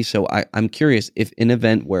happy. So I'm curious if an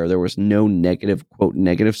event where there was no negative, quote,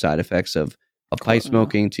 negative side effects of pipe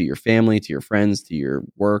smoking to your family, to your friends, to your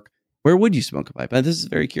work, where would you smoke a pipe? This is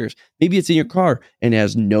very curious. Maybe it's in your car and it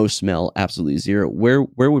has no smell, absolutely zero. Where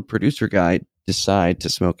would producer guy decide to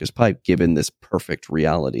smoke his pipe given this perfect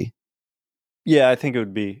reality? Yeah, I think it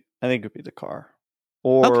would be the car.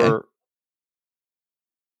 Or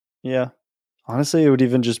yeah. Honestly, it would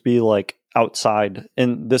even just be like outside.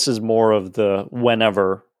 And this is more of the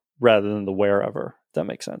whenever rather than the wherever, if that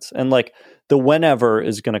makes sense. And like the whenever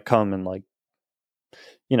is going to come in like,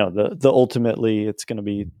 the ultimately it's going to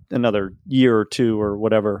be another year or two or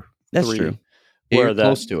whatever. That's 3, true. Where you're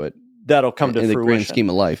close to it. That'll come to fruition. In the grand scheme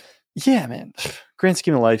of life. Yeah, man. Grand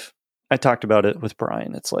scheme of life. I talked about it with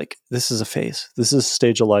Brian. It's like, this is a phase. This is a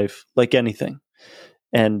stage of life, like anything.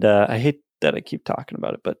 And I hate that I keep talking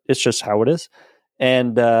about it, but it's just how it is.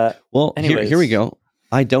 And well, anyways, here we go.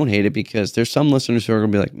 I don't hate it because there's some listeners who are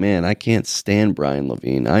going to be like, man, I can't stand Brian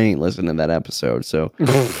Levine. I ain't listening to that episode. So,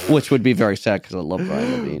 which would be very sad because I love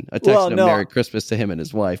Brian Levine. I texted him Merry Christmas to him and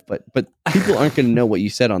his wife, but people aren't going to know what you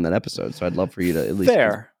said on that episode. So I'd love for you to at least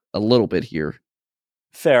give a little bit here.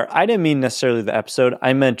 Fair. I didn't mean necessarily the episode.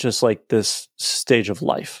 I meant just like this stage of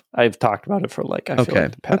life. I've talked about it for like, I feel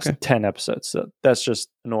like the past 10 episodes. So that's just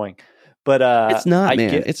annoying. But it's not,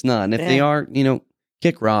 man. It's not. And if they are,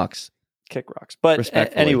 kick rocks. But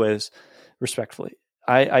anyways, respectfully,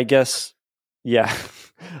 I guess, yeah,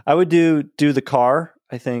 I would do the car.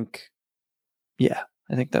 I think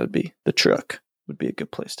that would be the truck would be a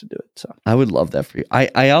good place to do it. So I would love that for you.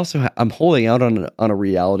 I also, I'm holding out on a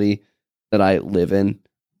reality that I live in,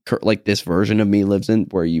 like this version of me lives in,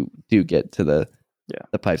 where you do get to the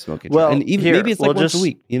pipe smoking. Well, and even maybe it's like once a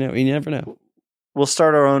week, you never know. We'll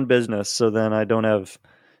start our own business. So then I don't have,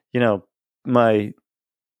 my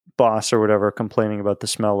boss or whatever complaining about the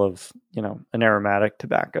smell of an aromatic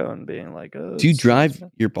tobacco and being like, oh, do you drive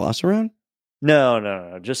your boss around?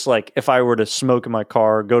 No, just like if I were to smoke in my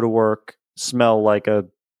car, go to work, smell like a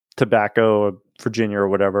tobacco, a Virginia or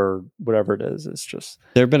whatever it is, it's just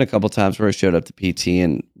there have been a couple times where I showed up to PT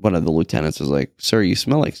and one of the lieutenants was like, sir, you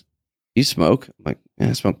smell like you smoke. I'm like, yeah,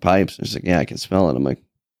 I smoke pipes. He's like, yeah, I can smell it. I'm like,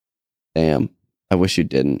 damn, I wish you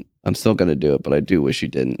didn't. I'm still gonna do it, but I do wish you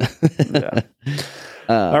didn't. Yeah.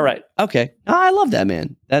 All right. Okay. Oh, I love that,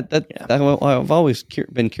 man. I've always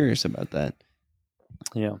been curious about that.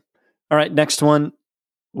 Yeah. All right. Next one.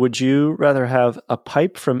 Would you rather have a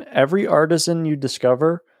pipe from every artisan you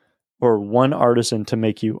discover or one artisan to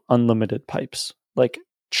make you unlimited pipes? Like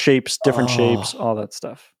shapes, different shapes, all that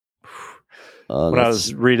stuff. When I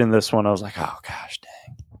was reading this one, I was like, oh gosh,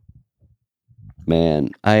 dang. Man,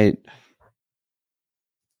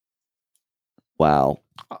 wow.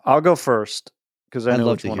 I'll go first. Because I know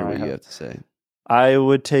love which to one hear I what have. you have to say. I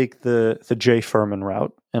would take the J. Furman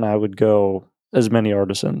route, and I would go as many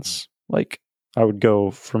artisans. Like I would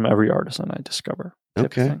go from every artisan I discover.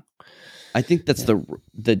 Okay, I think that's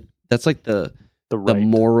that's like the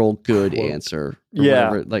moral good answer. Yeah,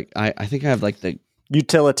 whatever. Like I think I have like the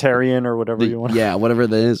utilitarian or whatever you want. Yeah, whatever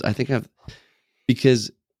that is. I think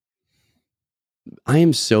because I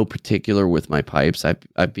am so particular with my pipes.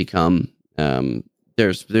 I've become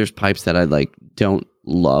there's pipes that I like don't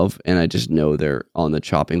love, and I just know they're on the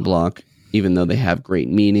chopping block, even though they have great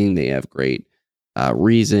meaning, they have great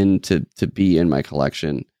reason to be in my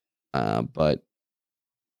collection. But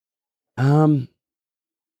so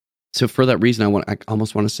for that reason, I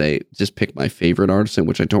almost want to say just pick my favorite artisan,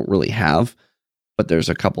 which I don't really have, but there's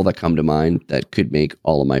a couple that come to mind that could make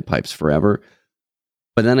all of my pipes forever.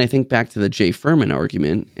 But then I think back to the J. Furman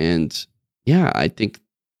argument, and yeah, I think,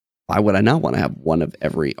 why would I not want to have one of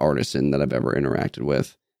every artisan that I've ever interacted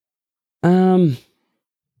with? Dude,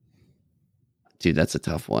 that's a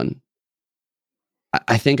tough one.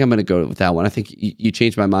 I think I'm going to go with that one. I think you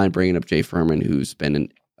changed my mind bringing up J. Furman, who's been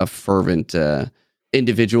a fervent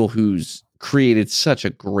individual who's created such a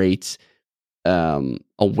great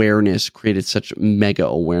awareness, created such omega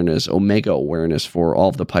awareness for all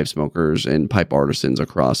of the pipe smokers and pipe artisans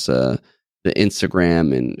across the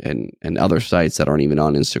Instagram and other sites that aren't even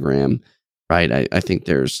on Instagram, right? I think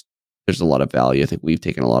there's a lot of value. I think we've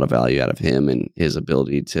taken a lot of value out of him and his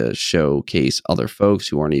ability to showcase other folks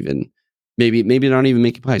who aren't even, maybe they're not even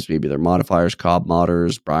making pipes. Maybe they're modifiers, cob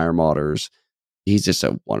modders, briar modders. He's just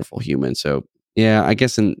a wonderful human. So yeah, I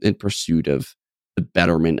guess in pursuit of the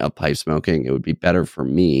betterment of pipe smoking, it would be better for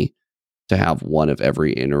me to have one of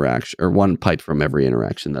every interaction, or one pipe from every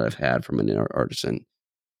interaction that I've had from an artisan.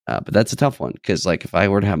 But that's a tough one, because like if I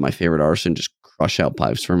were to have my favorite artisan just crush out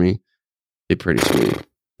pipes for me, it'd be pretty sweet.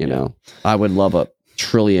 I would love a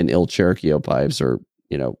trillion Il Cherokee pipes, or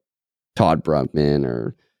Todd Brunkman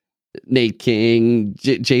or Nate King,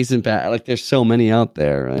 Jason Pat. Like there's so many out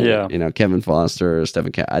there. Right? Yeah. Kevin Foster,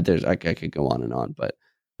 Stephen Cat. I could go on and on, but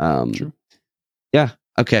True. Yeah.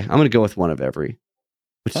 Okay, I'm gonna go with one of every,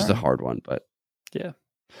 which is a hard one, but yeah.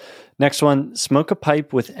 Next one: smoke a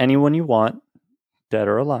pipe with anyone you want, dead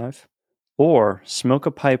or alive, or smoke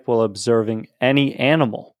a pipe while observing any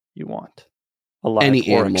animal you want, alive any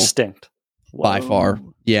or animal, extinct. By far.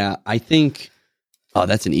 Yeah, I think. Oh,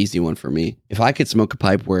 that's an easy one for me. If I could smoke a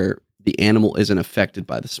pipe where the animal isn't affected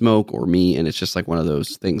by the smoke or me, and it's just like one of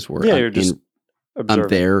those things where I'm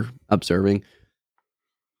there observing.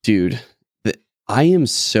 Dude, I am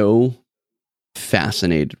so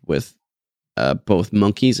fascinated with both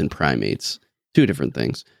monkeys and primates. Two different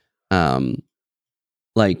things.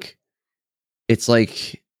 Like, it's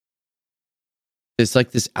like it's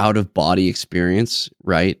like this out of body experience,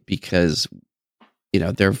 right? Because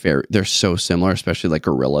they're so similar, especially like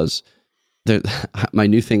gorillas. My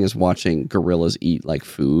new thing is watching gorillas eat like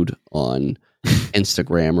food on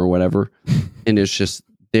Instagram or whatever, and it's just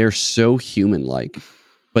they're so human like,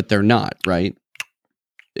 but they're not, right?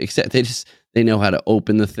 Except they know how to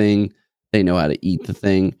open the thing, they know how to eat the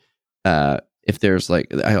thing. If there's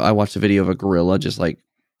like, I watched a video of a gorilla just like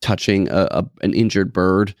touching an injured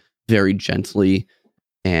bird very gently,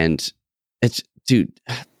 and it's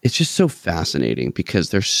just so fascinating because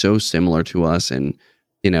they're so similar to us, and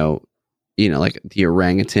like the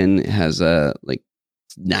orangutan has a like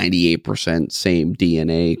 98% same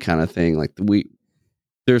DNA kind of thing. Like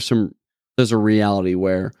there's a reality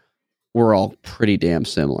where we're all pretty damn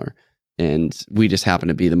similar, and we just happen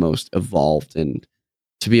to be the most evolved. And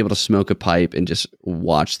to be able to smoke a pipe and just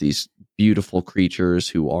watch these beautiful creatures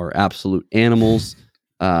who are absolute animals,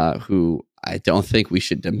 who I don't think we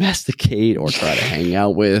should domesticate or try to hang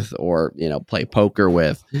out with or, play poker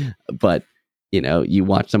with. But, you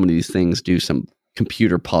watch some of these things do some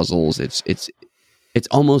computer puzzles. It's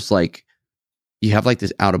almost like you have like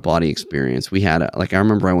this out of body experience. We had I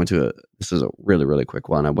remember I went to this is a really, really quick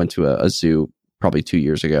one. I went to a zoo probably 2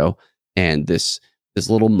 years ago, and this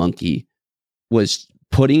little monkey was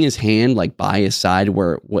putting his hand like by his side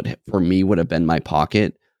where what for me would have been my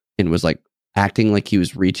pocket, and was like acting like he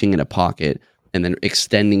was reaching in a pocket and then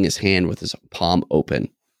extending his hand with his palm open.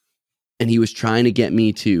 And he was trying to get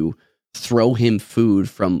me to throw him food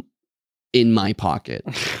from in my pocket.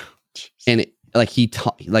 And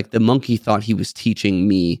the monkey thought he was teaching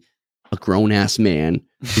me, a grown ass man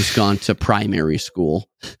who's gone to primary school,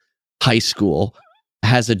 high school,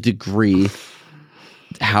 has a degree,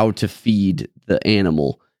 how to feed the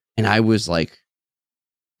animal. And I was like,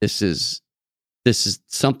 this is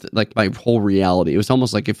something like my whole reality. It was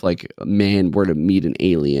almost like if like a man were to meet an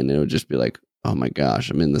alien, and it would just be like, oh my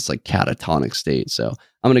gosh, I'm in this like catatonic state. So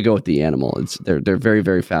I'm going to go with the animal. They're very,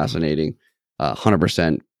 very fascinating.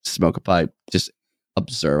 100% smoke a pipe, just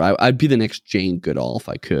observe. I'd be the next Jane Goodall if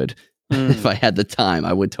I could. If I had the time,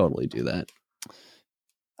 I would totally do that.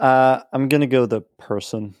 I'm going to go the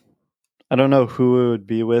person. I don't know who it would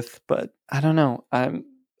be with, but I don't know. I'm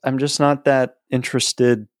just not that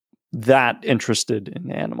interested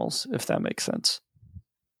in animals, if that makes sense.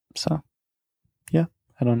 So, yeah,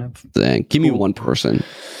 I don't know. Dang, give me one person.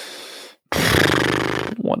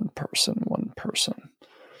 One person.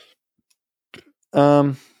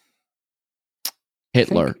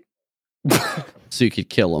 Hitler. So you could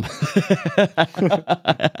kill him.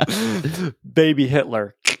 Baby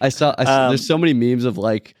Hitler. I saw there's so many memes of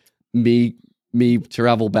like me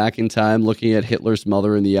travel back in time looking at Hitler's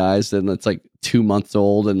mother in the eyes, and it's like 2 months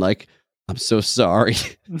old, and like, I'm so sorry.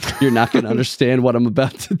 You're not going to understand what I'm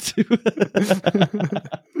about to do.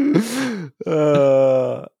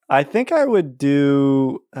 I think I would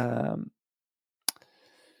do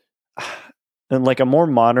and like a more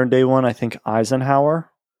modern day one. I think Eisenhower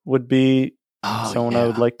would be someone I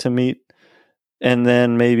would like to meet. And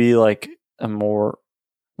then maybe like a more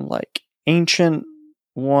like ancient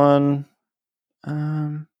one.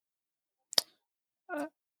 I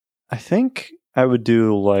think I would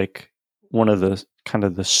do like one of the kind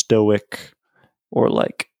of the Stoic, or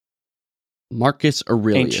like Marcus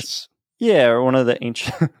Aurelius. Or one of the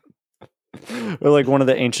ancient or like one of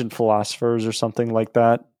the ancient philosophers or something like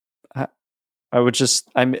that. I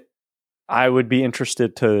would be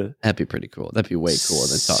interested to. That'd be pretty cool. That'd be way cooler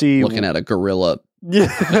than looking at a gorilla.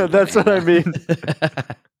 Yeah, that's what I mean.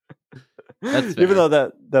 Even though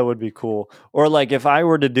that would be cool. Or like if I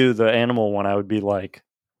were to do the animal one, I would be like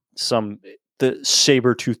the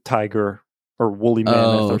saber-toothed tiger or woolly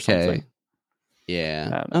mammoth or something.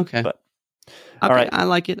 Yeah. Okay. But, all right. I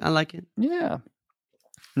like it. Yeah.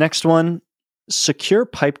 Next one. Secure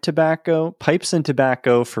pipes and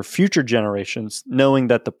tobacco for future generations, knowing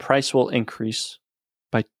that the price will increase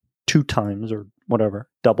by 2 times or whatever,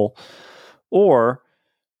 double. Or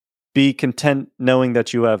be content knowing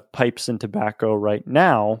that you have pipes and tobacco right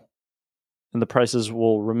now, and the prices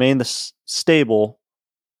will remain stable,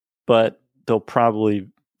 but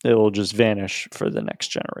it will just vanish for the next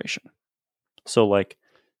generation. So like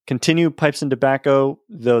continue pipes and tobacco,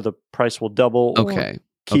 though the price will double. Okay.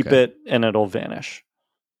 Keep it and it'll vanish.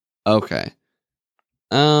 Okay.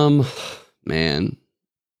 Man.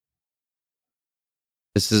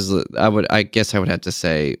 I guess I would have to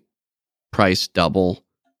say price double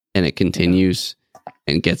and it continues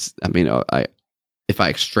and gets, if I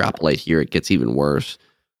extrapolate here, it gets even worse.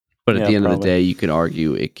 But at the end of the day, you could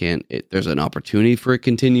argue there's an opportunity for it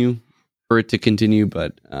to continue.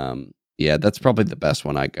 But that's probably the best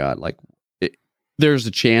one I got. Like there's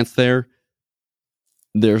a chance there.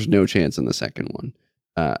 There's no chance in the second one.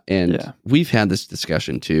 And we've had this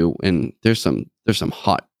discussion too, and there's some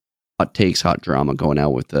hot takes, hot drama going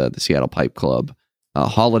out with the Seattle Pipe Club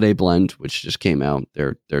holiday blend, which just came out.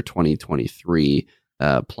 Their 2023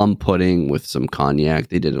 plum pudding with some cognac.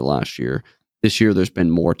 They did it last year. This year, there's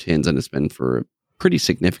been more tins, and it's been for a pretty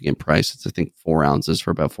significant price. It's I think 4 ounces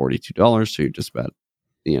for about $42. So you're just about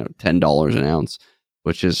 $10 an ounce,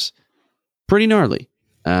 which is pretty gnarly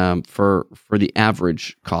for the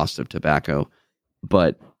average cost of tobacco.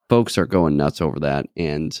 But folks are going nuts over that,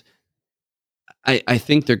 and I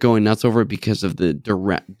think they're going nuts over it because of the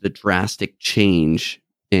drastic change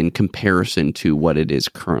in comparison to what it is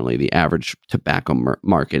currently. The average tobacco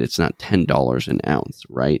market, it's not $10 an ounce,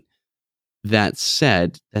 right? That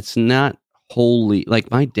said, that's not wholly like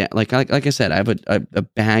my dad. Like I said, I have a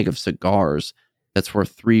bag of cigars that's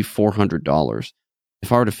worth $300-$400.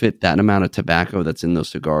 If I were to fit that amount of tobacco that's in those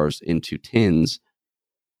cigars into tins,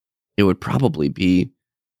 it would probably be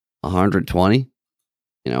 120,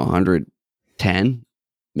 110,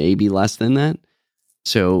 maybe less than that.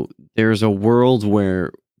 So there's a world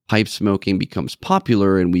where pipe smoking becomes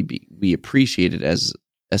popular, and we appreciate it as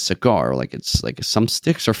a cigar. Like it's like some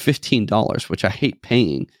sticks are $15, which I hate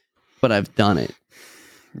paying, but I've done it.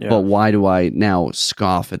 Yeah. But why do I now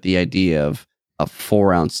scoff at the idea of a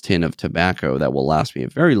 4-ounce tin of tobacco that will last me a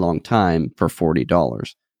very long time for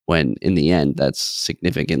 $40, when in the end that's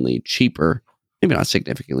significantly cheaper? Maybe not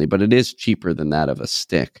significantly, but it is cheaper than that of a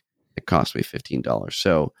stick that cost me $15.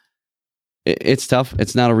 So it's tough.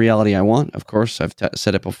 It's not a reality I want. Of course, I've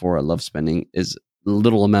said it before. I love spending as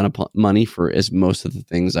little amount of money for as most of the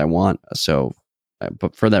things I want. So,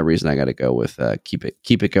 but for that reason, I got to go with keep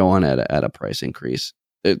it going at a price increase.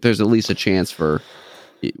 There's at least a chance for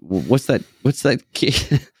what's that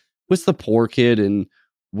kid? What's the poor kid in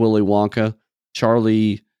Willy Wonka?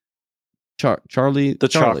 Charlie, the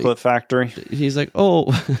chocolate factory. He's like, oh,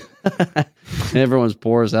 and everyone's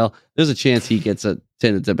poor as hell. There's a chance he gets a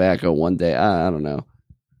tin of tobacco one day. I don't know.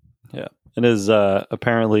 Yeah, and his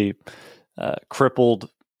apparently crippled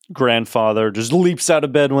grandfather just leaps out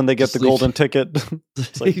of bed when they get the golden ticket.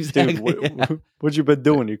 It's like, exactly, dude, what you been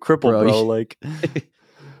doing? You crippled, bro. Like, you've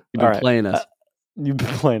been playing us. You've been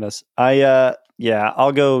playing us.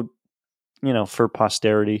 I'll go. For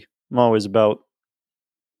posterity, I'm always about.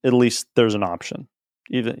 At least there's an option.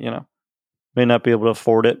 Even may not be able to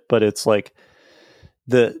afford it, but it's like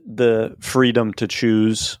the freedom to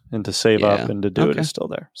choose and to save up and to do it is still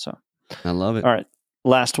there. So I love it. All right.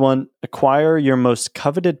 Last one, acquire your most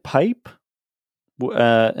coveted pipe.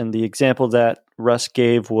 And the example that Russ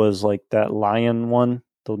gave was like that lion one,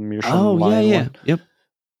 the Meerschaum lion one. Yep.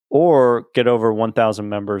 Or get over 1,000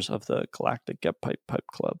 members of the Galactic Get Pipe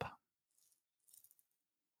Club.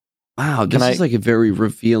 Wow, this is like a very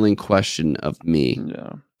revealing question of me.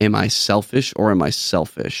 Yeah. Am I selfish or am I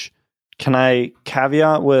selfish? Can I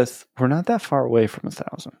caveat with we're not that far away from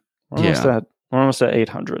 1,000. We're almost at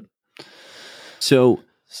 800. So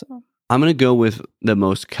I'm going to go with the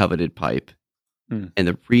most coveted pipe. And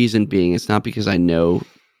the reason being, it's not because I know,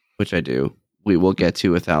 which I do, we will get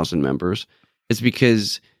to 1,000 members. It's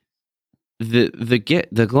because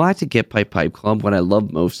the Galactic Get Pipe Club, what I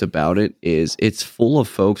love most about it is it's full of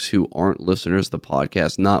folks who aren't listeners of the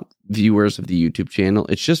podcast, not viewers of the YouTube channel.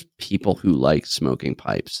 It's just people who like smoking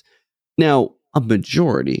pipes. Now, a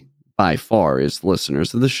majority by far is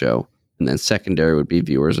listeners of the show, and then secondary would be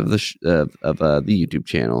viewers of the YouTube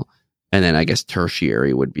channel, and then I guess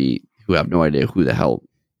tertiary would be who have no idea who the hell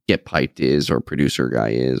Get Piped is or producer guy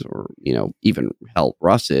is, or even hell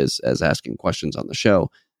Russ is as asking questions on the show,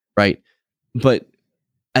 right? But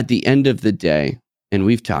at the end of the day, and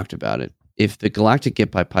we've talked about it, if the Galactic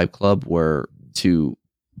Get Pipe Club were to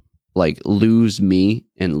lose me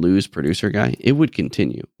and lose producer guy, it would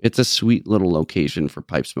continue. It's a sweet little location for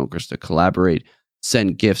pipe smokers to collaborate,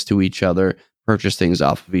 send gifts to each other, purchase things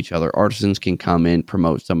off of each other. Artisans can come in,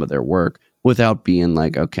 promote some of their work without being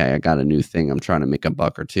like, okay, I got a new thing, I'm trying to make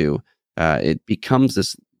 $1 or $2. It becomes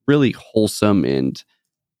this really wholesome and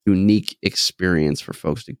unique experience for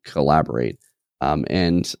folks to collaborate.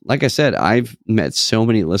 And like I said, I've met so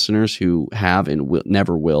many listeners who have and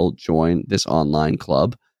never will join this online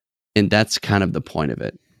club. And that's kind of the point of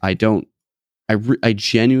it. I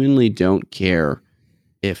genuinely don't care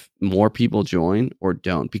if more people join or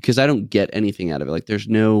don't, because I don't get anything out of it. Like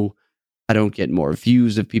I don't get more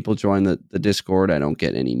views if people join the Discord. I don't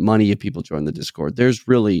get any money if people join the Discord. There's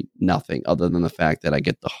really nothing other than the fact that I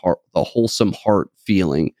get the wholesome heart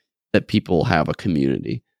feeling that people have a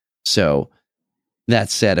community. So that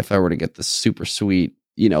said, if I were to get the super sweet,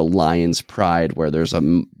 Lion's Pride where there's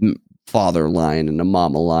a father lion and a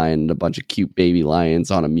mama lion and a bunch of cute baby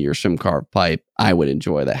lions on a meerschaum carved pipe, I would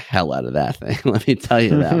enjoy the hell out of that thing. Let me tell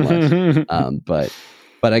you that much.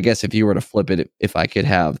 But I guess if you were to flip it, if I could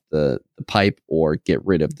have the pipe or get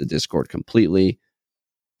rid of the Discord completely,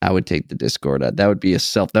 I wod take the Discord. That would be a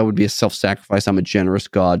self-sacrifice. I'm a generous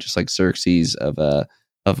god, just like Xerxes of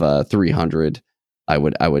 300. I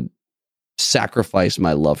would sacrifice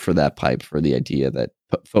my love for that pipe for the idea that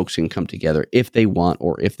folks can come together if they want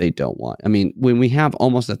or if they don't want. I mean, when we have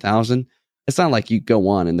almost 1,000, it's not like you go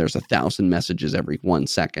on and there's 1,000 messages every 1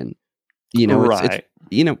 second. It's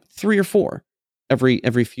 3 or 4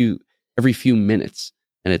 every few minutes,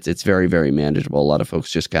 and it's very, very manageable. A lot of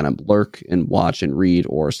folks just kind of lurk and watch and read,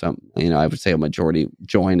 or some, I would say a majority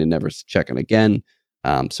join and never check in again.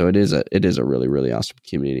 So it is a really, really awesome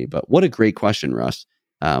community. But what a great question, Russ.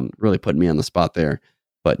 Really putting me on the spot there.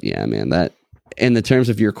 But yeah, man, that in the terms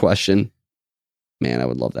of your question, man, I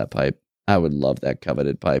would love that pipe. I would love that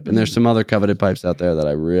coveted pipe. And there's some other coveted pipes out there that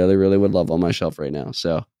I really, really would love on my shelf right now.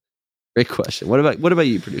 So great question. What about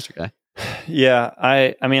you, producer guy? Yeah,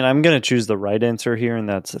 I mean, I'm going to choose the right answer here, and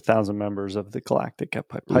that's 1,000 members of the Galactic Get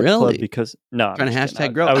Pipe Club. Because no, trying to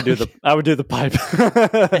hashtag grow. I would do the pipe.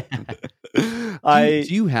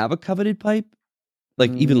 Do you have a coveted pipe?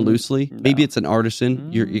 Like even loosely? No. Maybe it's an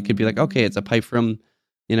artisan. You could be like, okay, it's a pipe from,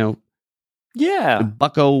 yeah,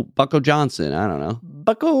 Bucko Johnson. I don't know.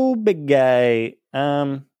 Bucko big guy.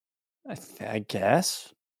 I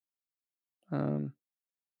guess. And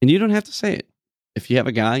you don't have to say it. If you have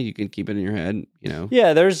a guy, you can keep it in your head,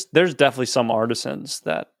 Yeah, there's definitely some artisans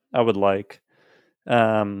that I would like.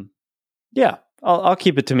 Yeah, I'll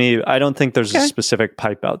keep it to me. I don't think there's a specific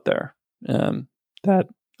pipe out there that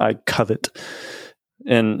I covet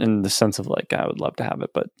in the sense of like I would love to have it.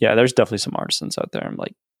 But yeah, there's definitely some artisans out there. I'm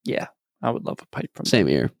like, yeah, I would love a pipe from Same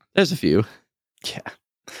them. here. There's a few. Yeah.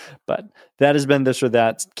 But that has been This or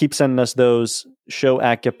That. Keep sending us those,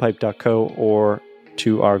 show@getpipe.co or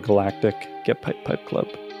to our Galactic Get Pipe Club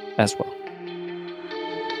as well.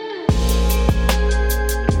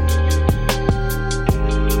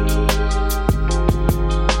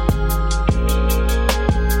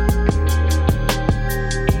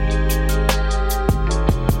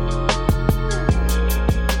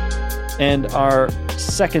 And our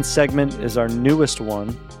second segment is our newest one,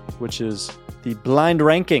 which is the blind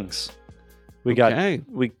rankings. We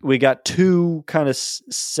got two kind of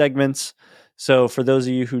segments. So for those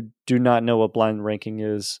of you who do not know what blind ranking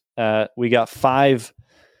is, we got 5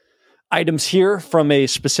 items here from a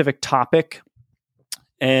specific topic,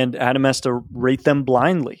 and Adam has to rate them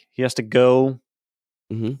blindly. He has to go.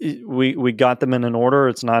 Mm-hmm. We got them in an order.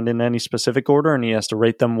 It's not in any specific order, and he has to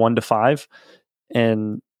rate them 1 to 5,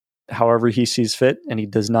 and however he sees fit. And he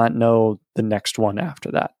does not know the next one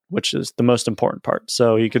after that, which is the most important part.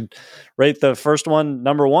 So you could rate the first one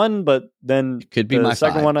number 1, but then could be my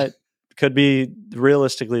second 5. one. Could be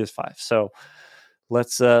realistically as 5. So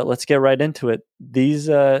let's get right into it. These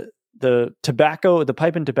the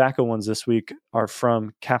pipe and tobacco ones this week are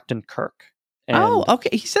from Captain Kirk. And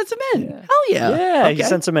okay. He sent them in. Yeah. Hell yeah. Yeah, okay. He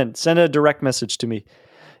sent them in. Send a direct message to me.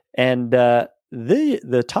 And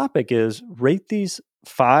the topic is rate these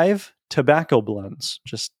 5 tobacco blends.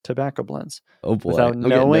 Just tobacco blends. Oh boy. I'm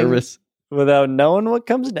getting nervous. Without knowing what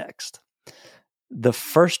comes next. The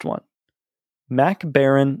first one. Mac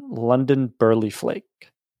Baren London Burley Flake.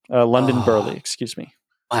 London Burley, excuse me.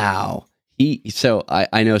 Wow. So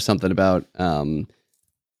I know something about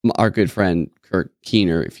our good friend Kirk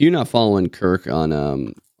Keener. If you're not following Kirk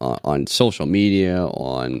on social media,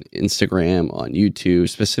 on Instagram, on YouTube,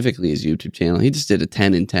 specifically his YouTube channel, he just did a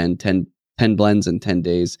 10 and 10 blends in 10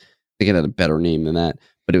 days. I think it had a better name than that,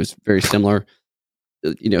 but it was very similar.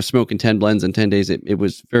 Smoking 10 blends in 10 days. It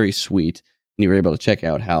was very sweet. And you were able to check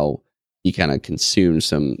out how he kind of consumed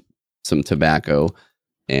some tobacco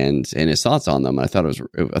and his thoughts on them. I thought it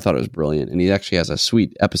was brilliant. And he actually has a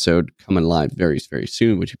sweet episode coming live very, very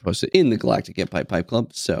soon, which he posted in the Galactic Get Pipe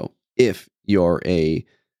Club. So if you're a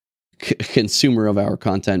consumer of our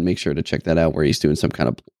content, make sure to check that out, where he's doing some kind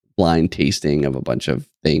of blind tasting of a bunch of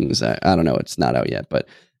things. I don't know. It's not out yet, but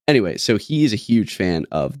anyway, so he is a huge fan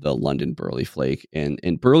of the London Burley Flake, and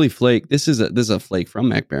Burley Flake. This is a flake from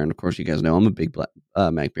Mac Baren. Of course, you guys know I'm a big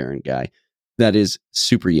Mac Baren guy. That is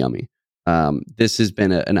super yummy. This has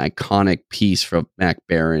been an iconic piece from Mac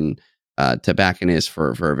Baren tobacconists for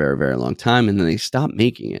a very, very long time, and then they stopped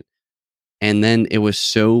making it. And then it was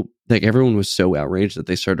so everyone was so outraged that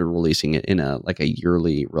they started releasing it in a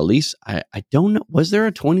yearly release. I don't know. Was there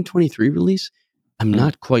a 2023 release? I'm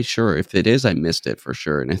not quite sure. If it is, I missed it for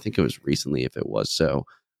sure. And I think it was recently if it was so.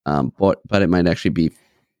 But it might actually be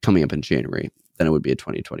coming up in January. then it would be a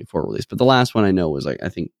 2024 release. But the last one I know was I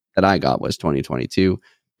think that I got was 2022.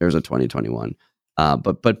 There's a 2021.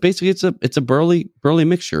 But basically it's a burly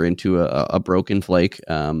mixture into a broken flake.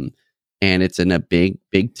 And it's in a big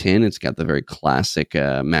tin. It's got the very classic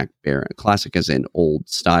Mac Baron, classic as in old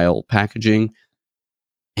style packaging.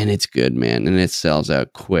 And it's good, man. And it sells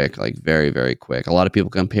out quick, like very, very quick. A lot of people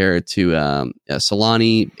compare it to a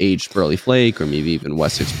Solani aged burley flake or maybe even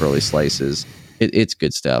Wessex burley slices. It's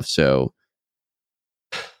good stuff. So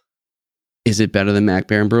is it better than Mac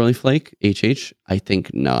Baron burley flake? HH? I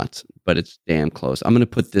think not, but it's damn close. I'm going to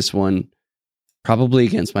put this one probably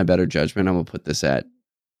against my better judgment. I'm going to put this at,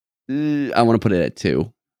 I want to put it at 2. We're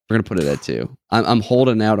going to put it at 2. I'm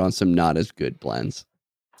holding out on some not as good blends.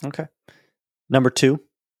 Okay. Number 2.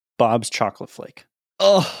 Bob's Chocolate Flake.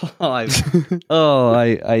 I f***ed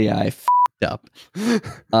up.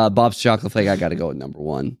 Bob's Chocolate Flake. I got to go with number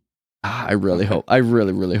 1. I really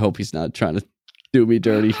hope he's not trying to do me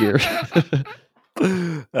dirty here.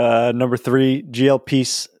 Number 3, GL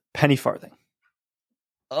Peace Penny Farthing.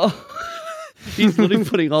 Oh, he's literally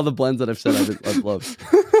putting all the blends that I've said I've loved.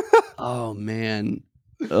 Oh man.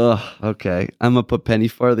 Okay. I'm gonna put Penny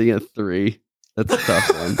Farthing at 3. That's a tough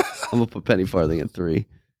one. I'm gonna put Penny Farthing at 3.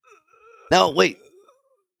 No, wait.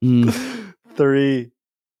 3,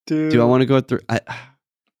 2. Do I want to go at 3?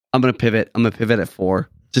 I'm gonna pivot. I'm gonna pivot at 4,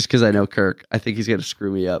 just because I know Kirk. I think he's gonna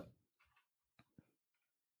screw me up.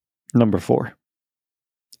 Number 4,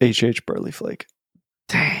 HH Burley Flake.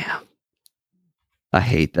 Damn. I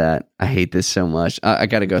hate that. I hate this so much. I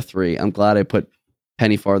got to go 3. I'm glad I put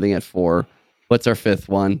Penny Farthing at 4. What's our 5th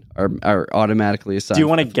one? Our automatically assigned. Do you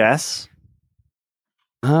want to guess?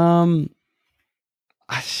 I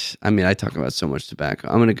mean, I talk about so much tobacco.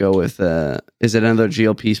 I'm going to go with, is it another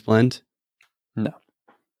GLP blend? No.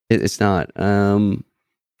 It's not.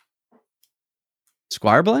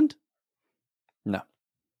 Squire blend? No.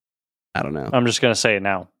 I don't know. I'm just going to say it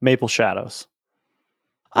now. Maple Shadows.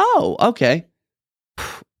 Oh, okay.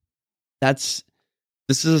 This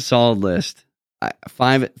is a solid list.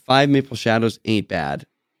 5 Maple Shadows ain't bad.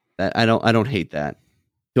 That I don't hate that.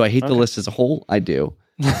 Do I hate the list as a whole? I do.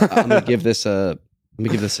 I'm gonna give this a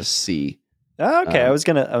C. Okay, I was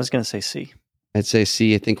gonna say C. I'd say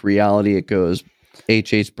C. I think reality it goes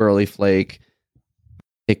HH Burley Flake.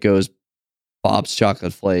 It goes Bob's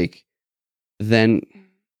Chocolate Flake. Then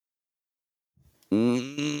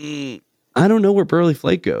I don't know where Burley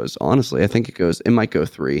Flake goes. Honestly, I think it might go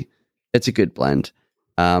 3. It's a good blend.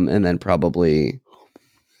 And then probably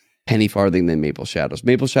Penny Farthing, then Maple Shadows.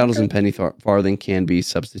 Maple Shadows and Penny Farthing can be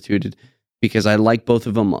substituted because I like both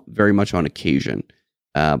of them very much on occasion.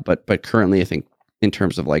 But currently, I think in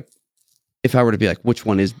terms of like, if I were to be like, which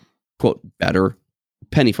one is quote better,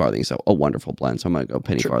 Penny Farthing is a wonderful blend. So I'm going to go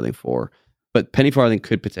Penny Farthing 4. But Penny Farthing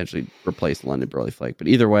could potentially replace London Burley Flake. But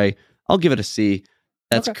either way, I'll give it a C.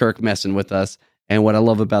 That's Kirk messing with us. And what I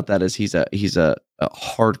love about that is he's a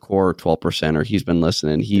hardcore 12%er. He's been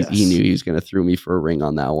listening. He knew he was going to throw me for a ring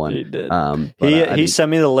on that one. He did. He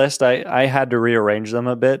sent me the list. I had to rearrange them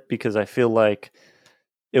a bit because I feel like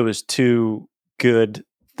it was too good.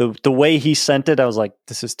 The way he sent it, I was like,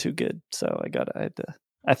 this is too good. So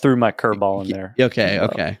I threw my curveball in there.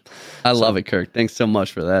 Okay. I love it, Kirk. Thanks so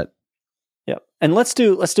much for that. Yep. And let's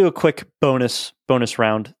do a quick bonus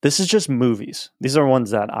round. This is just movies. These are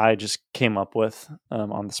ones that I just came up with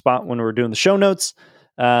on the spot when we were doing the show notes.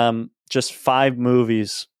 Just 5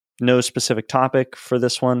 movies, no specific topic for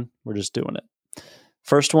this one. We're just doing it.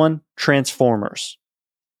 First one, Transformers,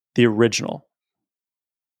 the original.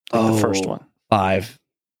 The first one. 5.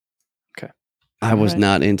 Okay. I was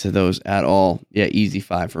not into those at all. Yeah, easy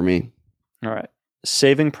 5 for me. All right.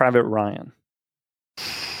 Saving Private Ryan.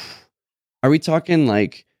 Are we talking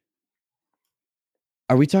like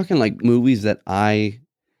movies that I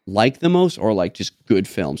like the most or like just good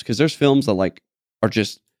films? Because there's films that like are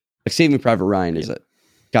just like Saving Private Ryan is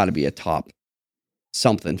got to be a top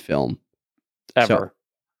something film Ever. So,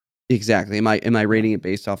 exactly. Am I rating it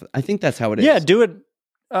based off? I think that's how it is. Yeah, do it.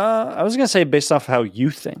 I was going to say based off how you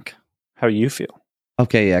think, how you feel.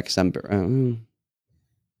 Okay, yeah, because I'm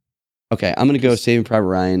okay, I'm going to go Saving Private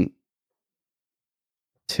Ryan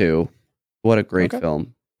 2. What a great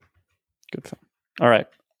film. Good film. All right.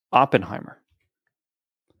 Oppenheimer.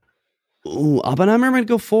 Ooh, Oppenheimer, I'm going to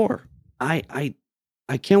go 4. I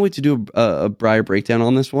can't wait to do a Briar breakdown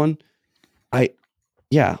on this one.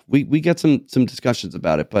 We got some discussions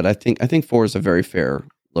about it, but I think 4 is a very fair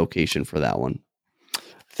location for that one.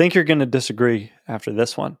 I think you're going to disagree after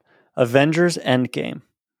this one. Avengers Endgame.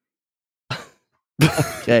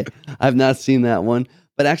 Okay. I've not seen that one,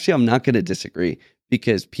 but actually I'm not going to disagree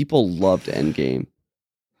because people loved Endgame.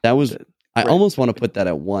 That was I almost want to put that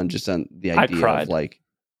at 1, just on the idea of like,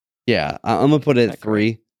 yeah, I'm gonna put it at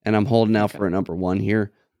 3, and I'm holding out for a number 1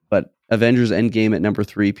 here. But Avengers Endgame at number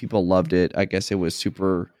 3, people loved it. I guess it was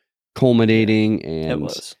super culminating, and it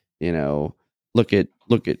was. Look at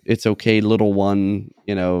It's Okay, Little One.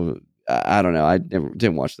 I don't know. I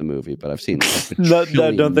didn't watch the movie, but I've seen. No,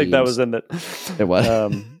 I don't think that was in it. It was.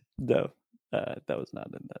 No, that was not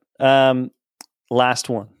in that. Last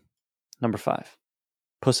one, number 5,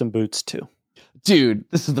 Puss in Boots 2. Dude,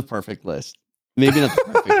 this is the perfect list. Maybe not the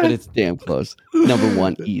perfect, but it's damn close. Number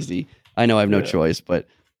 1, easy. I know I have no choice, but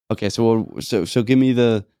okay. So give me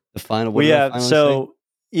the final.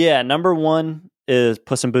 Number 1 is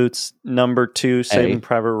Puss in Boots. Number 2, Saving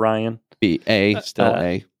Private Ryan. Still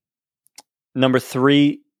A. Number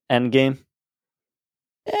 3, Endgame.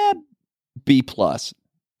 B plus.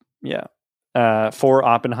 Yeah. 4,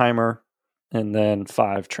 Oppenheimer, and then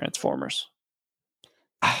 5, Transformers.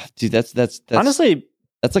 Dude, that's honestly,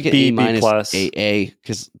 that's like an B, A minus, B plus. AA,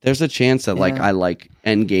 because there's a chance that like I like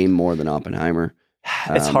Endgame more than Oppenheimer.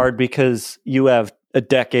 It's hard because you have a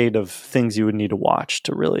decade of things you would need to watch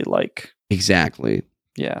to really like. Exactly.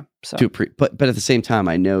 Yeah. So. But at the same time,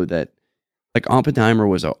 I know that like Oppenheimer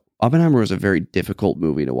was a very difficult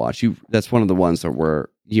movie to watch. That's one of the ones that where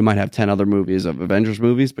you might have 10 other movies of Avengers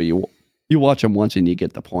movies, but you watch them once and you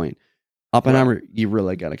get the point. Oppenheimer, you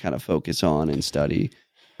really got to kind of focus on and study.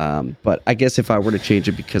 But I guess if I were to change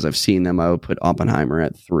it because I've seen them, I would put Oppenheimer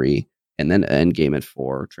at 3, and then Endgame at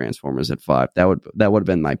 4, Transformers at 5. That would have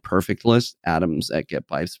been my perfect list. Adam's at Get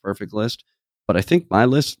Pipes' perfect list. But I think my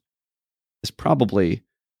list is probably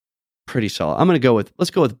pretty solid.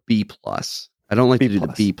 Let's go with B plus. I don't like to do the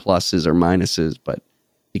B pluses or minuses, but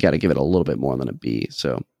you got to give it a little bit more than a B.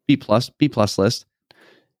 So B plus list.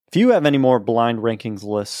 If you have any more blind rankings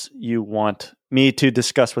lists you want me to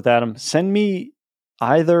discuss with Adam, send me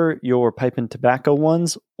either your pipe and tobacco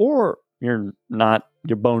ones or your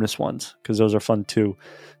bonus ones, because those are fun too.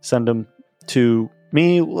 Send them to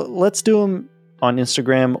me. Let's do them on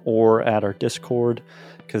Instagram or at our Discord,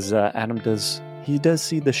 because Adam does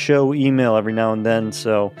see the show email every now and then,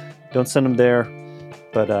 so don't send them there.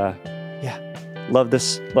 But love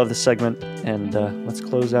this segment, and let's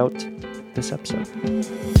close out this episode.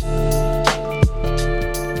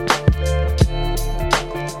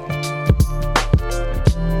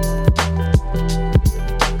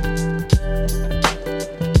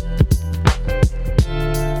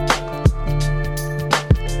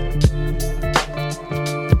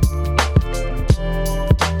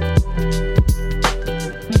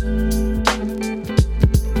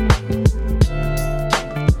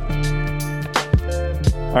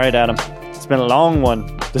 All right, Adam. It's been a long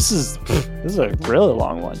one. This is a really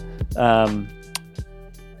long one.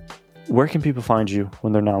 Where can people find you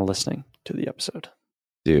when they're not listening to the episode?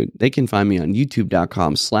 Dude, they can find me on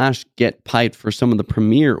youtube.com/getpiped for some of the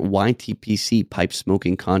premier YTPC pipe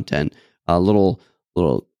smoking content. A little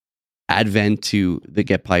advent to the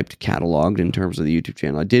Get Piped catalog in terms of the YouTube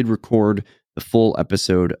channel. I did record the full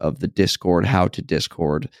episode of the Discord, how to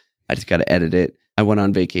Discord. I just got to edit it. I went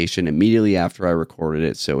on vacation immediately after I recorded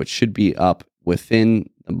it, so it should be up within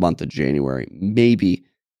the month of January. Maybe,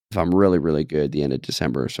 if I'm really, really good, the end of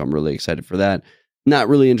December. So I'm really excited for that. Not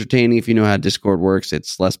really entertaining if you know how Discord works.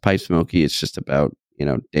 It's less pipe smoky. It's just about,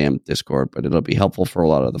 damn Discord, but it'll be helpful for a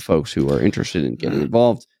lot of the folks who are interested in getting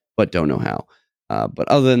involved, but don't know how. But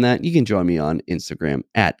other than that, you can join me on Instagram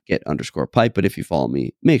at @get_pipe. But if you follow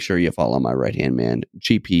me, make sure you follow my right-hand man,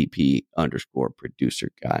 GPP_producer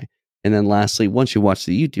guy. And then lastly, once you watch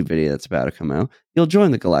the YouTube video that's about to come out, you'll join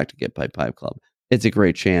the Galactic Get Pipe Pipe Club. It's a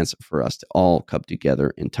great chance for us to all come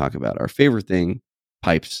together and talk about our favorite thing,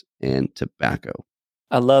 pipes and tobacco.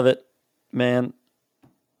 I love it, man.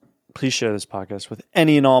 Please share this podcast with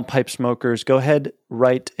any and all pipe smokers. Go ahead,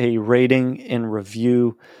 write a rating and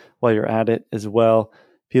review while you're at it as well.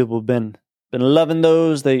 People have been loving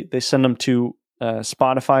those. They send them to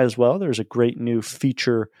Spotify as well. There's a great new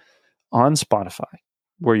feature on Spotify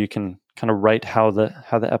where you can kind of write how the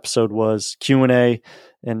episode was, Q&A,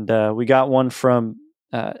 and we got one from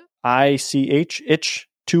Itch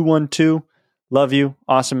 212. Love you,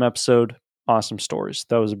 awesome episode, awesome stories.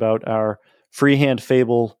 That was about our freehand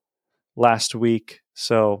fable last week.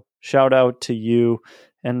 So shout out to you,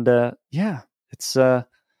 and it's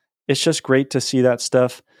just great to see that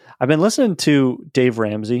stuff. I've been listening to Dave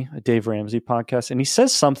Ramsey podcast, and he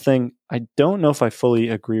says something I don't know if I fully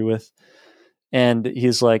agree with. And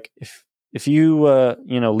he's like, if you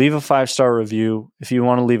leave a 5-star review, if you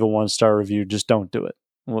want to leave a 1-star review, just don't do it.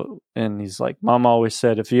 And he's like, Mom always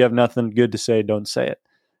said, if you have nothing good to say, don't say it.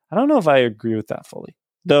 I don't know if I agree with that fully,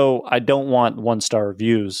 though. I don't want 1-star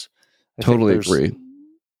reviews. Totally agree.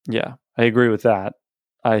 Yeah, I agree with that.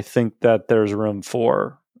 I think that there's room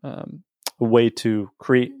for a way to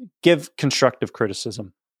give constructive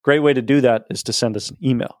criticism. Great way to do that is to send us an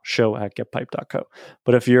email, show@getpipe.co.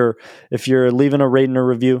 But if you're leaving a rating or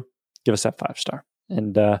review, give us that 5-star.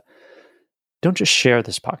 And don't just share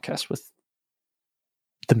this podcast with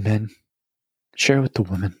the men. Share it with the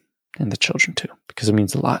women and the children too, because it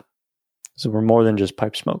means a lot. So we're more than just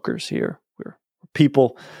pipe smokers here. We're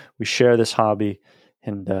people. We share this hobby.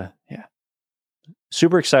 And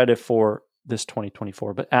super excited for this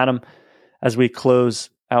 2024. But Adam, as we close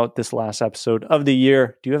out this last episode of the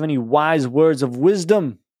year, do you have any wise words of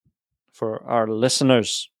wisdom for our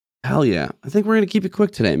listeners? Hell yeah. I think we're going to keep it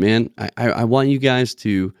quick today, man. I want you guys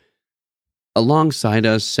to, alongside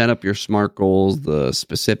us, set up your SMART goals, the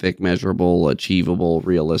specific, measurable, achievable,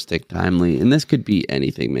 realistic, timely. And this could be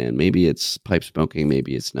anything, man. Maybe it's pipe smoking.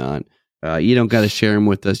 Maybe it's not. You don't got to share them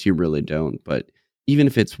with us. You really don't. But even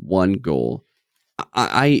if it's one goal,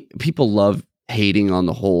 people love hating on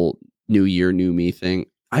the whole new year, new me thing.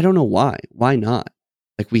 I don't know why. Why not?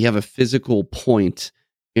 Like, we have a physical point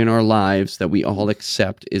in our lives that we all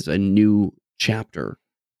accept is a new chapter.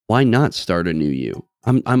 Why not start a new you?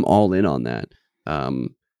 I'm all in on that.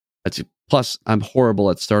 Plus, I'm horrible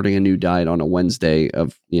at starting a new diet on a Wednesday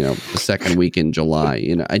of the second week in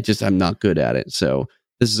July. I'm not good at it. So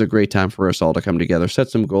this is a great time for us all to come together, set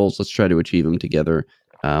some goals. Let's try to achieve them together.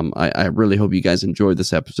 I really hope you guys enjoyed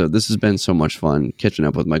this episode. This has been so much fun catching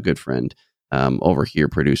up with my good friend over here,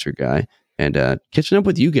 producer guy, and catching up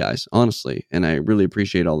with you guys, honestly. And I really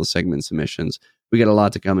appreciate all the segment submissions. We got a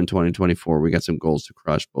lot to come in 2024. We got some goals to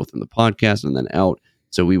crush, both in the podcast and then out.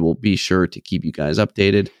 So we will be sure to keep you guys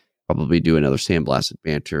updated. Probably do another Sandblasted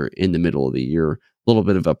Banter in the middle of the year. A little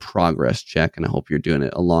bit of a progress check, and I hope you're doing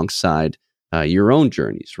it alongside your own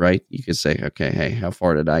journeys, right? You can say, okay, hey, how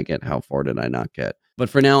far did I get? How far did I not get? But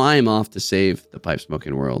for now, I am off to save the pipe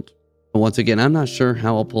smoking world. But once again, I'm not sure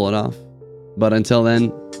how I'll pull it off. But until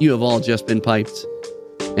then, you have all just been piped.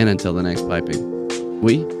 And until the next piping,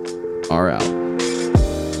 we are out.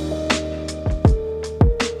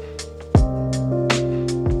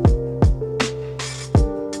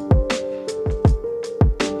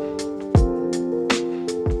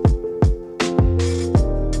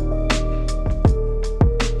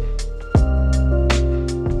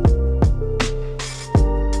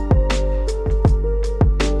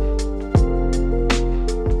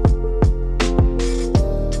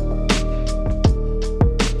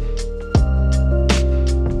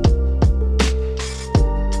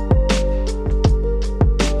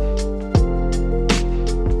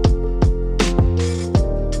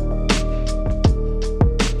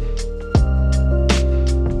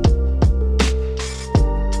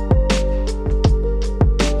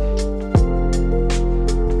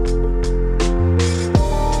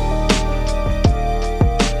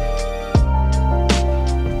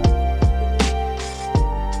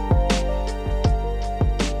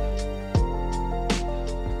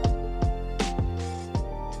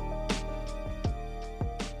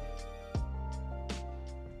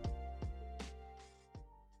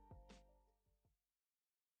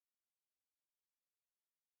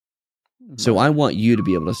 So I want you to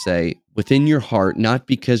be able to say within your heart, not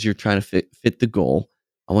because you're trying to fit the goal.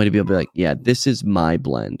 I want you to be able to be like, yeah, this is my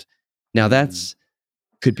blend. Now that's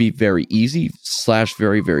could be very easy /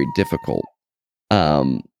 very, very difficult.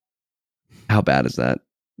 How bad is that?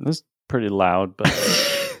 That's pretty loud, but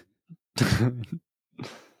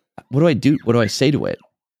what do I do? What do I say to it?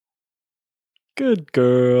 Good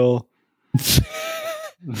girl.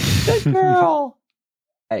 Good girl.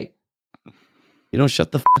 Hey. You don't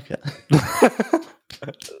shut the fuck up.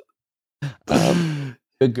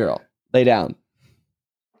 Good girl. Lay down.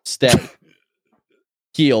 Stay.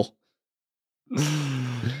 Heel.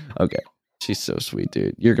 Okay. She's so sweet,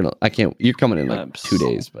 dude. You're coming in like 2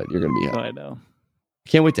 days, but you're gonna be happy. I know. I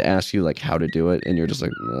can't wait to ask you like how to do it, and you're just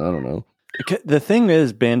like, I don't know. The thing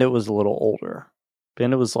is, Bandit was a little older.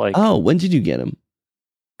 Bandit was like, oh, when did you get him?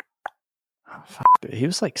 He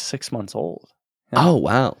was like 6 months old. Yeah. Oh,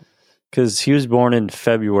 wow. Because he was born in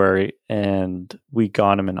February and we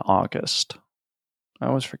got him in August. I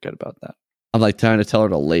always forget about that. I'm like trying to tell her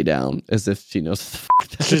to lay down as if she knows what the fuck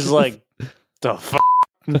that She's is. like, the fuck?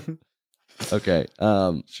 Okay.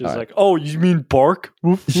 She's like, right. Oh, you mean bark?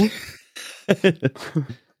 It's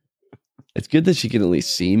good that she can at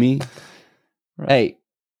least see me. Right.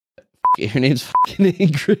 Hey, her name's fucking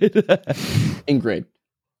Ingrid. Ingrid.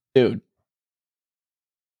 Dude.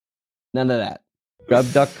 None of that.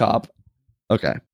 Grub, duck, cop. Okay.